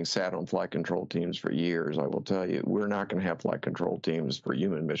 Having sat on flight control teams for years, I will tell you, we're not going to have flight control teams for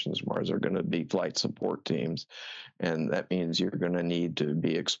human missions to Mars. They're going to be flight support teams. And that means you're going to need to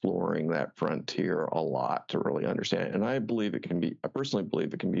be exploring that frontier a lot to really understand it. And I personally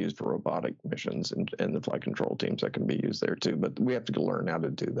believe it can be used for robotic missions and the flight control teams that can be used there too. But we have to learn how to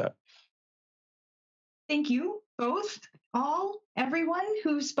do that. Thank you both, everyone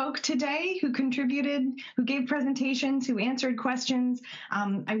who spoke today, who contributed, who gave presentations, who answered questions.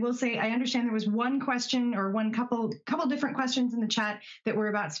 I will say, I understand there was one question or couple different questions in the chat that were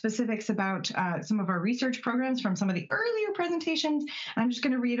about specifics about some of our research programs from some of the earlier presentations. I'm just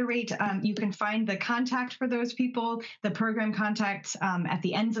going to reiterate, you can find the contact for those people, the program contacts at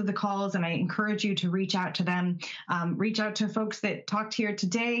the ends of the calls, and I encourage you to reach out to them. Reach out to folks that talked here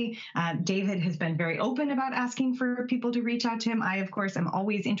today. David has been very open about asking for people to reach out to him. I, of course, am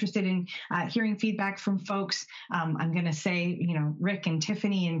always interested in hearing feedback from folks. I'm going to say, Rick and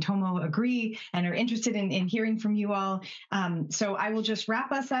Tiffany and Tomo agree and are interested in hearing from you all. So I will just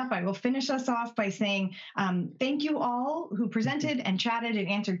wrap us up. I will finish us off by saying thank you all who presented and chatted and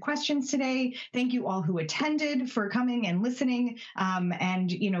answered questions today. Thank you all who attended for coming and listening.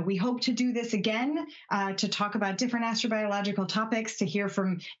 And we hope to do this again to talk about different astrobiological topics, to hear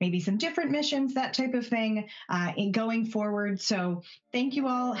from maybe some different missions, that type of thing, going forward. So thank you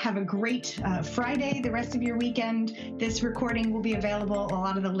all. Have a great Friday, the rest of your weekend. This recording will be available. A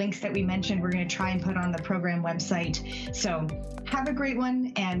lot of the links that we mentioned, we're going to try and put on the program website. So have a great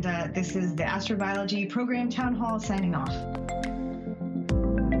one. And this is the Astrobiology Program Town Hall signing off.